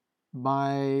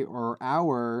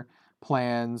our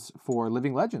plans for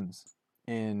Living Legends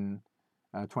in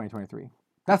 2023.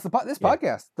 That's this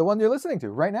podcast, the one you're listening to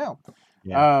right now.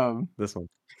 Yeah, this one.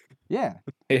 Yeah.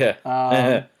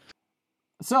 Yeah.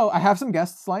 So I have some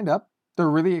guests lined up. They're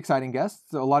really exciting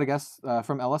guests. A lot of guests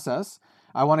from LSS.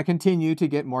 I want to continue to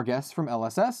get more guests from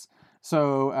LSS.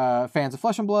 So fans of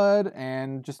Flesh and Blood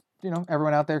and just,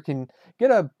 everyone out there can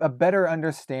get a better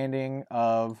understanding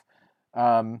of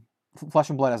Flesh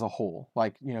and Blood as a whole.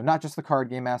 Like, not just the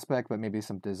card game aspect, but maybe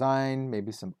some design,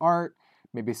 maybe some art,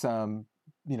 maybe some,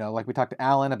 like we talked to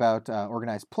Alan about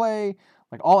organized play,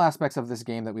 like all aspects of this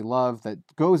game that we love that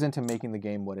goes into making the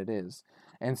game what it is.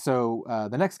 And so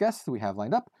the next guest we have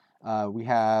lined up, we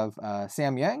have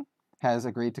Sam Yang has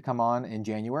agreed to come on in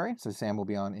January. So Sam will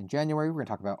be on in January. We're going to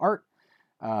talk about art.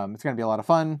 It's going to be a lot of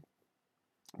fun.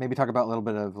 Maybe talk about a little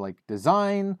bit of like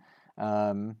design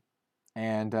and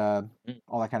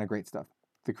all that kind of great stuff,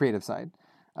 the creative side.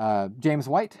 James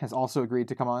White has also agreed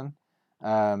to come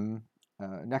on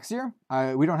next year.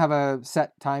 We don't have a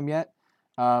set time yet.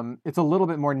 It's a little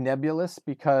bit more nebulous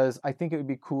because I think it would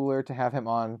be cooler to have him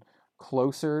on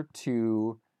closer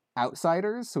to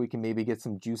Outsiders so we can maybe get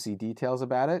some juicy details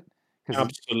about it.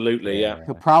 Absolutely, yeah.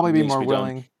 He'll probably be more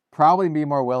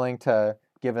willing to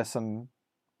give us some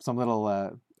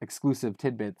little exclusive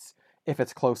tidbits if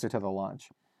it's closer to the launch.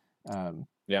 And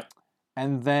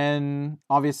then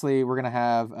obviously we're gonna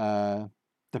have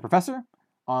the professor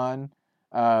on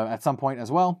at some point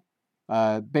as well.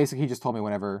 Basically, he just told me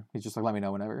whenever. He's just like, let me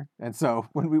know whenever. And so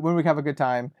when we have a good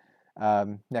time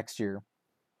next year.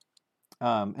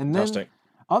 And then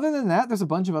other than that, there's a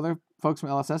bunch of other folks from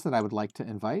LSS that I would like to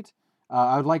invite.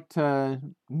 I would like to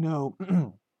know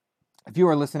if you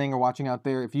are listening or watching out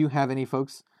there, if you have any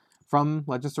folks from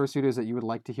Legend Store Studios that you would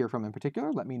like to hear from in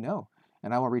particular, let me know,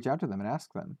 and I will reach out to them and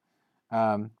ask them.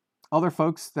 Other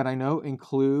folks that I know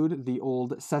include the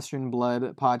old Session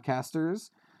Blood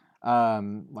podcasters,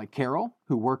 like Carol,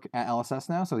 who work at LSS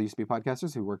now. So they used to be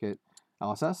podcasters who work at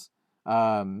LSS.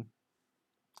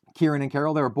 Kieran and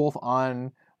Carol, they were both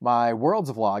on my Worlds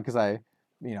vlog because I,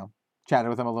 chatted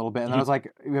with them a little bit, and then I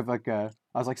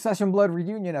was like, Session Blood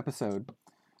reunion episode.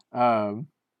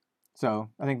 So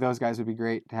I think those guys would be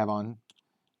great to have on.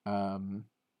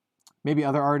 Maybe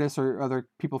other artists or other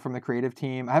people from the creative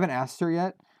team. I haven't asked her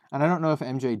yet, and I don't know if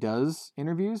MJ does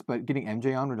interviews, but getting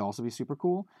MJ on would also be super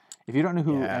cool. If you don't know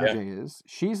who MJ is,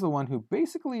 she's the one who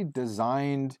basically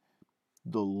designed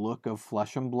the look of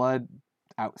Flesh and Blood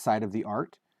outside of the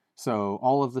art. So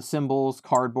all of the symbols,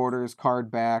 card borders, card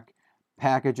back,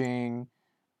 packaging,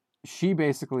 she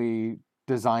basically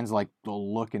designs like the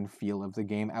look and feel of the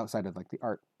game outside of like the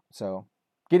art. So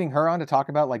getting her on to talk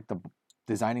about like the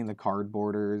designing the card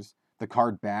borders, the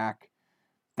card back,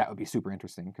 that would be super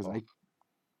interesting because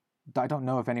I don't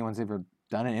know if anyone's ever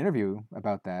done an interview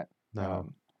about that.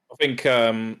 No. I think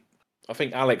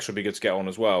Alex would be good to get on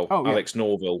as well. Alex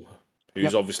Norville,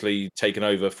 who's obviously taken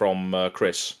over from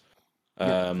Chris.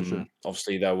 For sure.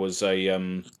 Obviously, there was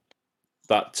a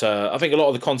I think a lot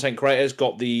of the content creators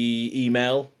got the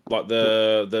email, like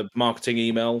the marketing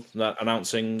email that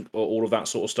announcing all of that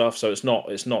sort of stuff. So it's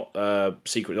not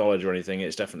secret knowledge or anything.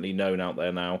 It's definitely known out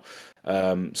there now.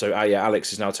 Alex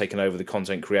has now taken over the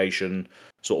content creation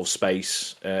sort of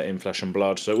space in Flesh and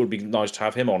Blood. So it would be nice to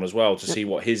have him on as well to see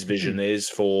what his vision is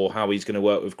for how he's going to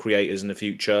work with creators in the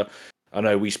future. I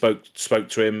know we spoke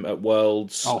to him at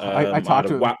Worlds. I talked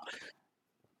to him.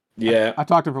 Yeah, I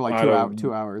talked to him for like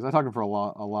 2 hours. I talked to him for a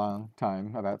long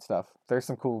time about stuff. There's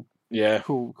some cool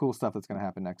stuff that's going to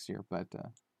happen next year. But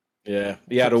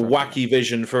he had a wacky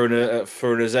vision for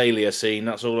an Azalea scene.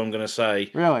 That's all I'm going to say.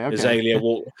 Really,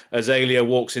 okay. Azalea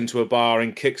walks into a bar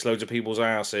and kicks loads of people's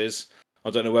asses. I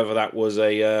don't know whether that was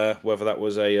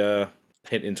a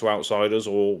hint into Outsiders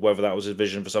or whether that was his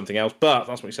vision for something else. But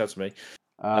that's what he said to me.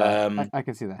 I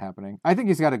can see that happening. I think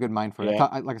he's got a good mind for it.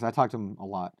 Like I said, I talked to him a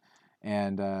lot.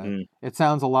 And it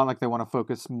sounds a lot like they want to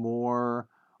focus more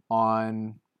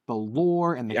on the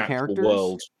lore and the characters.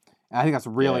 World. And I think that's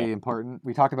really important.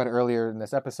 We talked about it earlier in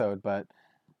this episode, but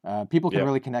people can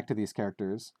really connect to these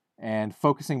characters, and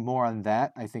focusing more on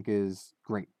that, I think, is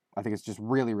great. I think it's just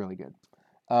really, really good.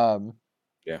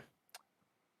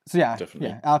 So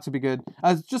definitely. Alex would be good.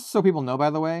 Just so people know, by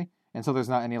the way, and so there's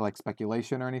not any like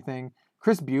speculation or anything.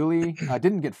 Chris Bewley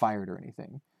didn't get fired or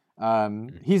anything.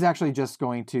 He's actually just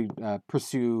going to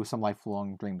pursue some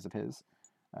lifelong dreams of his.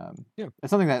 It's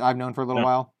something that I've known for a little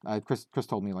while. Chris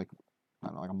told me like I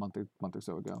don't know, like a month or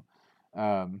so ago.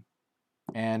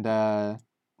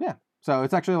 So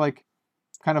it's actually like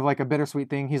kind of like a bittersweet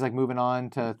thing. He's like moving on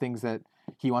to things that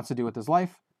he wants to do with his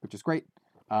life, which is great.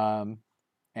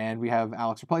 And we have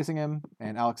Alex replacing him,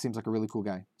 and Alex seems like a really cool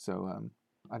guy. So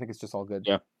I think it's just all good.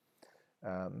 Yeah.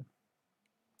 I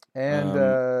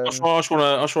just want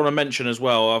to mention as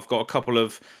well. I've got a couple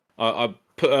of I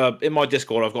put in my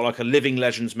Discord. I've got like a Living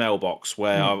Legends mailbox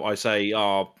where I say,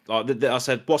 I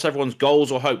said, what's everyone's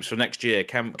goals or hopes for next year?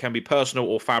 Can be personal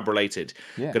or fab related.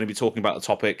 Going to be talking about the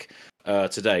topic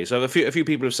today. So a few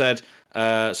people have said.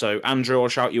 So Andrew, I'll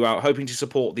shout you out. Hoping to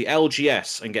support the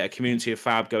LGS and get a community of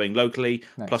fab going locally.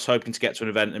 Nice. Plus hoping to get to an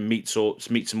event and meet some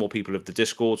more people of the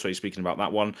Discord. So he's speaking about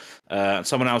that one.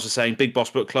 Someone else is saying Big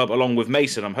Boss Book Club along with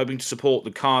Mason. I'm hoping to support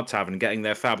the Card Tavern, getting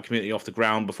their fab community off the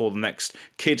ground before the next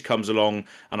kid comes along,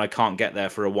 and I can't get there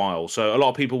for a while. So a lot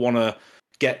of people want to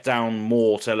get down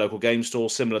more to local game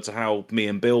stores, similar to how me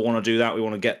and Bill want to do that. We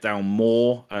want to get down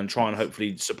more and try and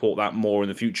hopefully support that more in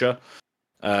the future.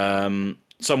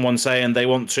 Someone saying they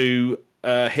want to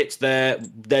hit their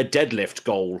deadlift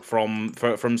goal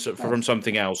from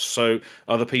something else. So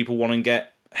other people want to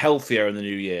get healthier in the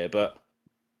new year. But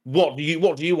what do you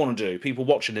want to do? People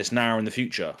watching this now or in the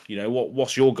future,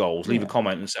 what's your goals? Leave a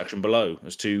comment in the section below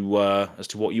as to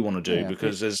what you want to do,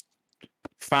 because there's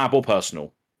fab or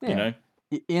personal.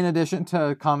 In addition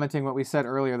to commenting what we said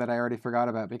earlier that I already forgot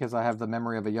about because I have the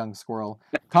memory of a young squirrel,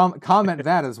 comment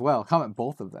that as well. Comment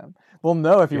both of them. We'll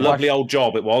know if you lovely old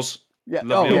job it was. Yeah.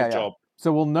 Old job.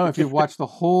 So we'll know if you've watched the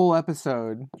whole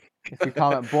episode if you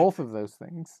comment both of those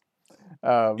things.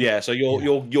 So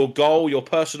your goal, your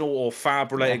personal or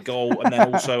fab related goal, and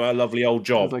then also a lovely old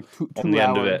job like on the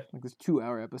end of it. Like this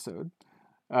 2-hour episode.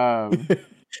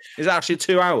 It's actually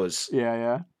 2 hours.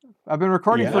 Yeah. I've been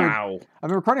recording for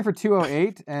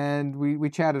 2:08, and we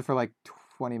chatted for like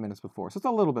 20 minutes before, so it's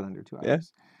a little bit under 2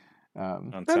 hours. I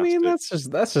mean, that's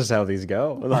just how these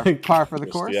go. Like par for the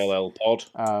course. The LL pod.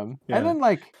 And then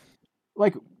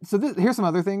here's some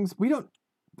other things.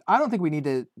 I don't think we need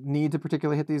to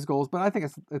particularly hit these goals, but I think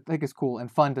it's cool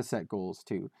and fun to set goals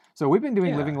too. So we've been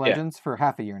doing Living Legends for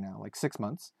half a year now, like 6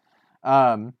 months.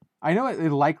 I know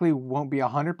it likely won't be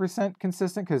 100%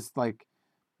 consistent because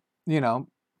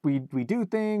we do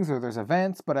things or there's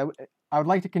events, but I would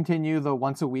like to continue the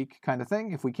once a week kind of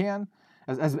thing if we can,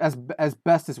 as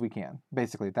best as we can.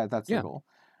 Basically, that's the goal.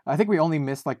 I think we only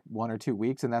missed like 1 or 2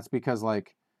 weeks, and that's because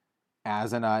like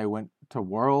Az and I went to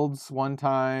Worlds one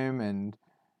time, and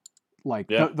like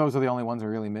those are the only ones we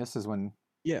really missed. Is when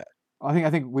I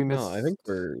think we missed. No, I think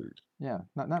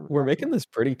we're making this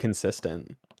pretty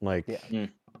consistent. Like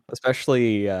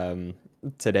especially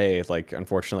today, like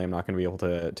unfortunately I'm not going to be able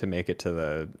to make it to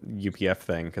the UPF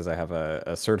thing because I have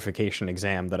a certification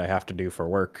exam that I have to do for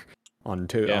work on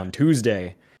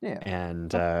Tuesday.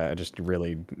 And I just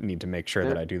really need to make sure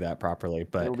that I do that properly.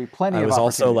 But there will be plenty I of was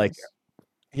also like,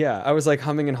 opportunities. I was like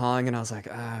humming and hawing, and I was like,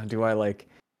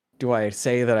 do I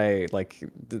say that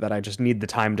I just need the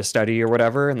time to study or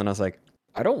whatever? And then I was like,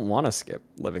 I don't want to skip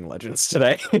Living Legends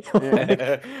today.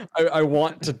 I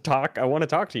want to talk. I want to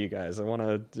talk to you guys. I want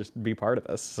to just be part of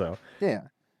this. So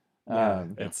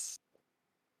it's.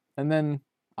 And then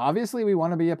obviously we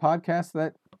want to be a podcast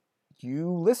that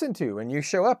you listen to and you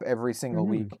show up every single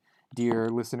week, dear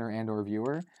listener and or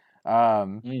viewer.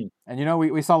 And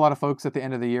we saw a lot of folks at the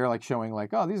end of the year like showing like,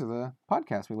 oh, these are the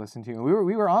podcasts we listen to, and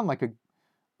we were on like a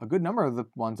good number of the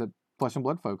ones at Flesh and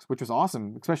Blood folks, which was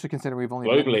awesome, especially considering we've only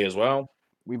globally as well.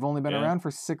 We've only been around for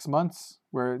 6 months,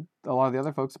 where a lot of the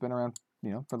other folks have been around,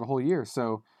 for the whole year.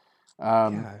 So,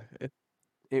 it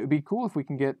would be cool if we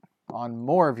can get on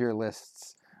more of your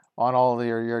lists, on all of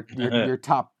your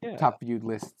top viewed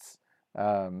lists.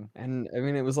 And I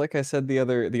mean, it was like I said the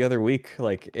other week,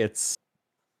 like it's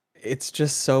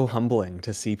just so humbling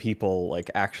to see people like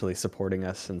actually supporting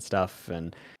us and stuff,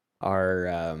 and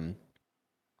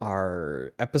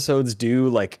our episodes do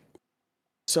like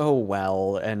so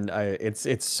well, and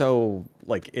it's so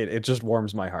like it just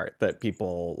warms my heart that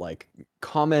people like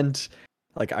comment.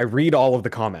 Like I read all of the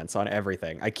comments on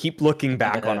everything. I keep looking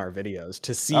back on our videos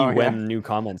to see when new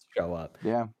comments show up.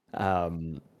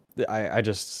 I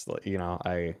just, you know,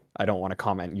 I don't want to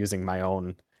comment using my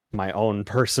own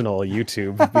personal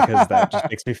YouTube because that just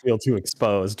makes me feel too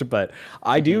exposed. But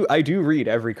I do read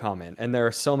every comment, and there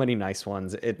are so many nice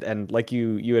ones. And like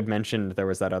you had mentioned, there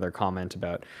was that other comment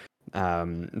about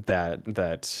that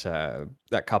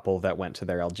couple that went to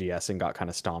their LGS and got kind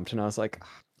of stomped, and I was like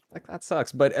that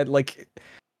sucks. But like,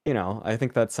 you know, I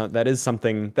think that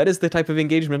is the type of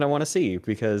engagement I want to see,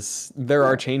 because there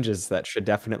are changes that should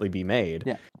definitely be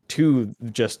made to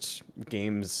just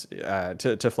games,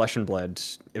 to Flesh and Blood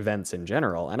events in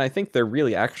general. And I think there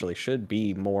really actually should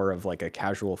be more of like a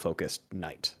casual focused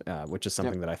night, which is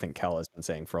something that I think Kel has been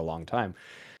saying for a long time.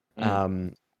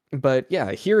 But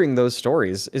yeah, hearing those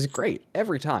stories is great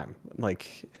every time.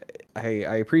 Like,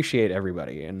 I appreciate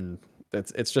everybody, and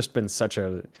it's just been such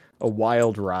a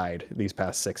wild ride these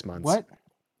past 6 months.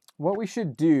 What we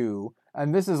should do,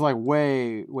 and this is like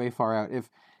way far out, if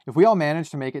we all manage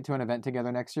to make it to an event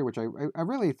together next year, which I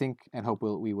really think and hope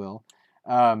we will,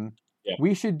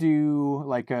 we should do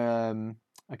like a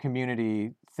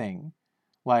community thing.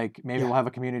 Like maybe we'll have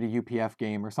a community UPF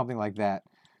game or something like that.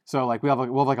 So like we'll have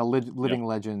like a Living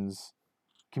Legends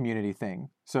community thing.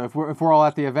 So if we're all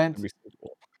at the event,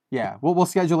 we'll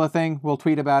schedule a thing. We'll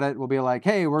tweet about it. We'll be like,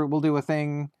 hey, we'll do a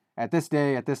thing at this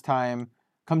day at this time.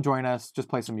 Come join us. Just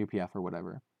play some UPF or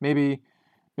whatever. Maybe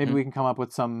we can come up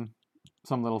with some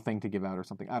little thing to give out or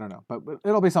something. I don't know, but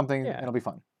it'll be something. It'll be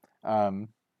fun. And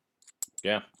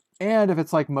if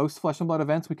it's like most Flesh and Blood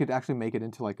events, we could actually make it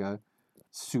into like a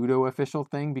pseudo official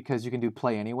thing, because you can do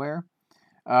play anywhere.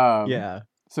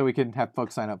 So we can have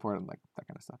folks sign up for it and like that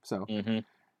kind of stuff. So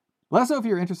let us know if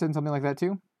you're interested in something like that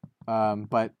too.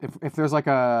 But if there's like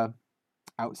a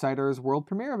Outsiders world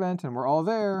premiere event and we're all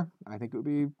there, I think it would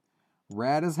be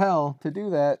rad as hell to do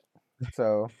that.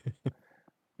 So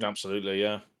absolutely,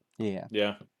 yeah.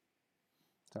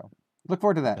 So look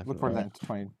forward to that. Definitely. Look forward to that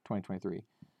in 2023.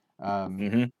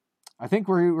 I think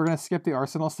we're gonna skip the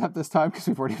Arsenal step this time because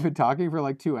we've already been talking for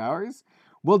like 2 hours.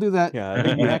 We'll do that. Yeah, I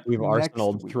think we've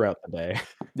Arsenaled throughout the day.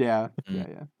 Yeah.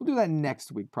 We'll do that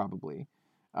next week probably.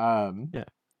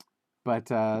 But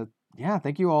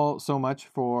thank you all so much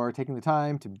for taking the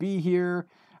time to be here.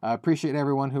 Appreciate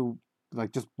everyone who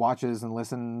like just watches and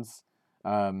listens.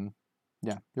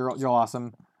 You're all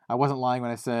awesome. I wasn't lying when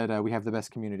I said we have the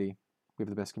best community. We have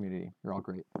the best community. You're all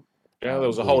great. Yeah, there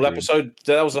was a whole episode.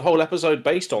 There was a whole episode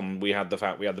based on we had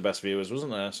the best viewers,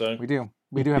 wasn't there? So we do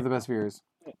have the best viewers.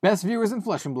 Best viewers in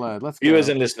Flesh and Blood. Let's go. Viewers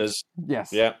and listeners.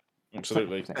 Yes. Yeah.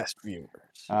 Absolutely. Best viewers.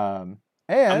 And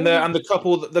the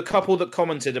couple that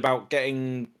commented about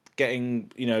getting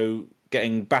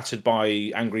battered by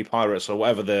angry pirates or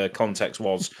whatever the context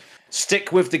was.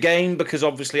 Stick with the game, because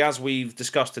obviously, as we've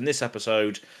discussed in this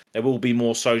episode, there will be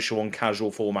more social and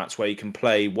casual formats where you can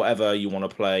play whatever you want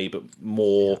to play, but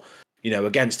more,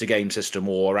 against a game system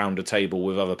or around a table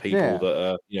with other people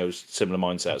that are, similar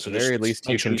mindsets. So at the very least,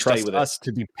 you can trust us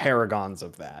to be paragons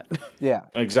of that. Yeah,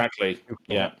 exactly.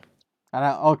 Yeah, and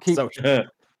I'll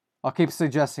keep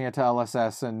suggesting it to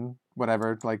LSS and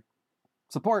whatever, like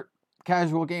support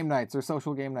casual game nights or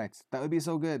social game nights. That would be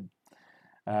so good.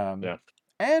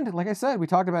 And like I said, we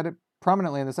talked about it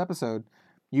prominently in this episode.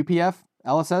 UPF,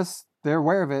 LSS, they're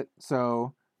aware of it,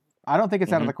 so I don't think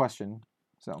it's out of the question.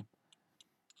 So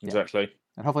exactly,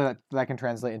 and hopefully that can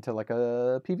translate into like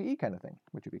a PVE kind of thing,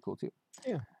 which would be cool too.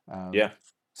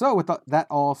 So with that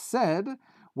all said,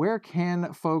 where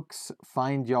can folks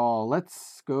find y'all?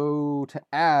 Let's go to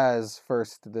Azz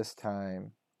first this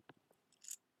time.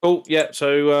 Cool. Yeah.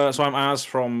 So I'm Azz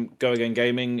from Go Again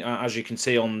Gaming. As you can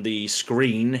see on the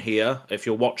screen here, if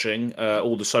you're watching,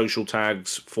 all the social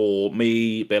tags for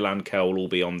me, Bill, and Kel will all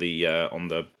be in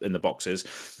the boxes.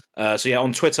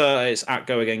 On Twitter it's at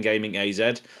Go Again Gaming AZ,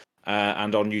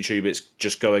 and on YouTube it's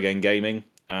just Go Again Gaming.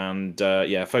 And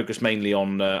focus mainly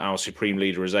on our supreme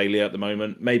leader Azalea at the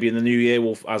moment. Maybe in the new year,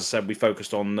 we'll, as I said, we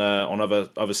focused on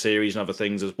other series and other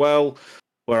things as well,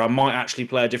 where I might actually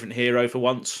play a different hero for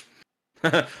once.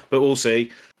 But we'll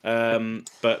see. Gus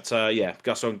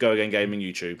on Go Again Gaming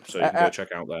YouTube, so you can go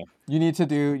check out there. You need to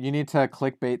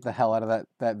clickbait the hell out of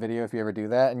that video if you ever do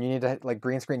that, and you need to like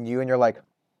green screen you, and you're like,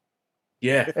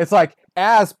 it's like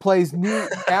Azz plays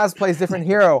different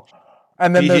hero,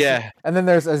 and then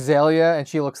there's Azalea, and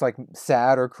she looks like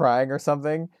sad or crying or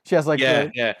something. She has like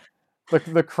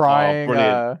the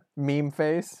crying meme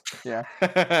face. Yeah.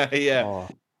 Oh.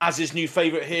 As his new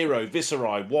favorite hero,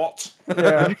 Viserai. What?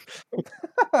 Yeah.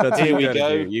 That's here we go.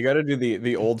 You got to do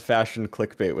the old-fashioned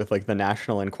clickbait with like the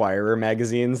National Enquirer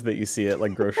magazines that you see at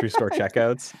like grocery store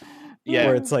checkouts. Yeah,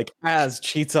 where it's like Azz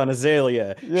cheats on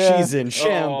Azalea. Yeah. She's in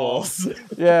shambles.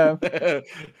 Yeah.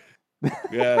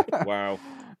 Yeah. Wow.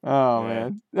 Oh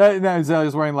man, no,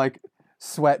 Zelia's wearing like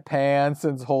sweatpants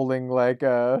and holding like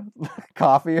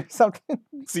coffee or something.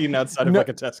 Seen outside of like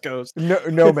a Tesco's.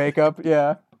 No makeup.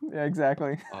 Yeah,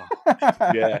 exactly. Oh,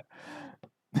 yeah.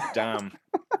 Damn.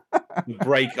 The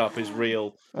breakup is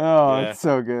real. Oh, Yeah. it's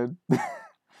so good.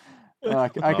 I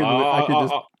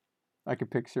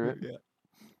could picture it. Yeah.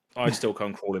 I still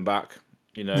come crawling back.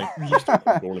 You know, I still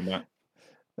come crawling back.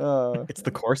 It's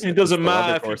the corset. It doesn't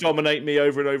matter if you dominate me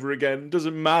over and over again. It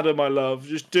doesn't matter, my love.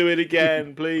 Just do it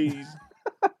again, please.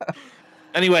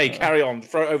 Anyway, carry on.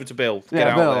 Throw it over to Bill. Get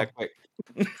out of there quick.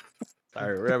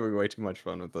 Sorry, we're having way too much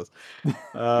fun with this.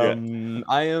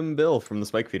 I am Bill from the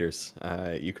Spike Feeders.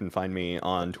 You can find me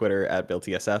on Twitter at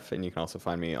BillTSF, and you can also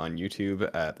find me on YouTube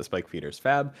at the Spike Feeders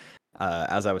Fab.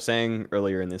 As I was saying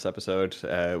earlier in this episode,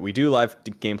 we do live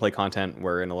gameplay content.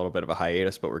 We're in a little bit of a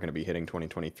hiatus, but we're going to be hitting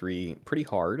 2023 pretty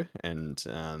hard and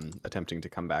attempting to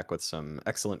come back with some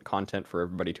excellent content for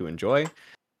everybody to enjoy.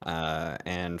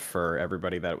 And for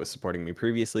everybody that was supporting me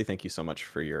previously, thank you so much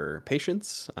for your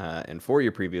patience and for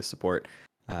your previous support.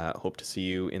 Hope to see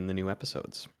you in the new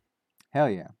episodes. Hell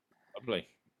yeah. Lovely.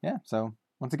 Yeah, so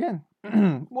once again,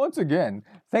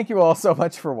 thank you all so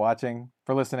much for watching,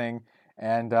 for listening,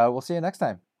 and we'll see you next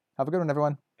time. Have a good one,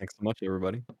 everyone. Thanks so much,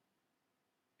 everybody.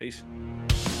 Peace.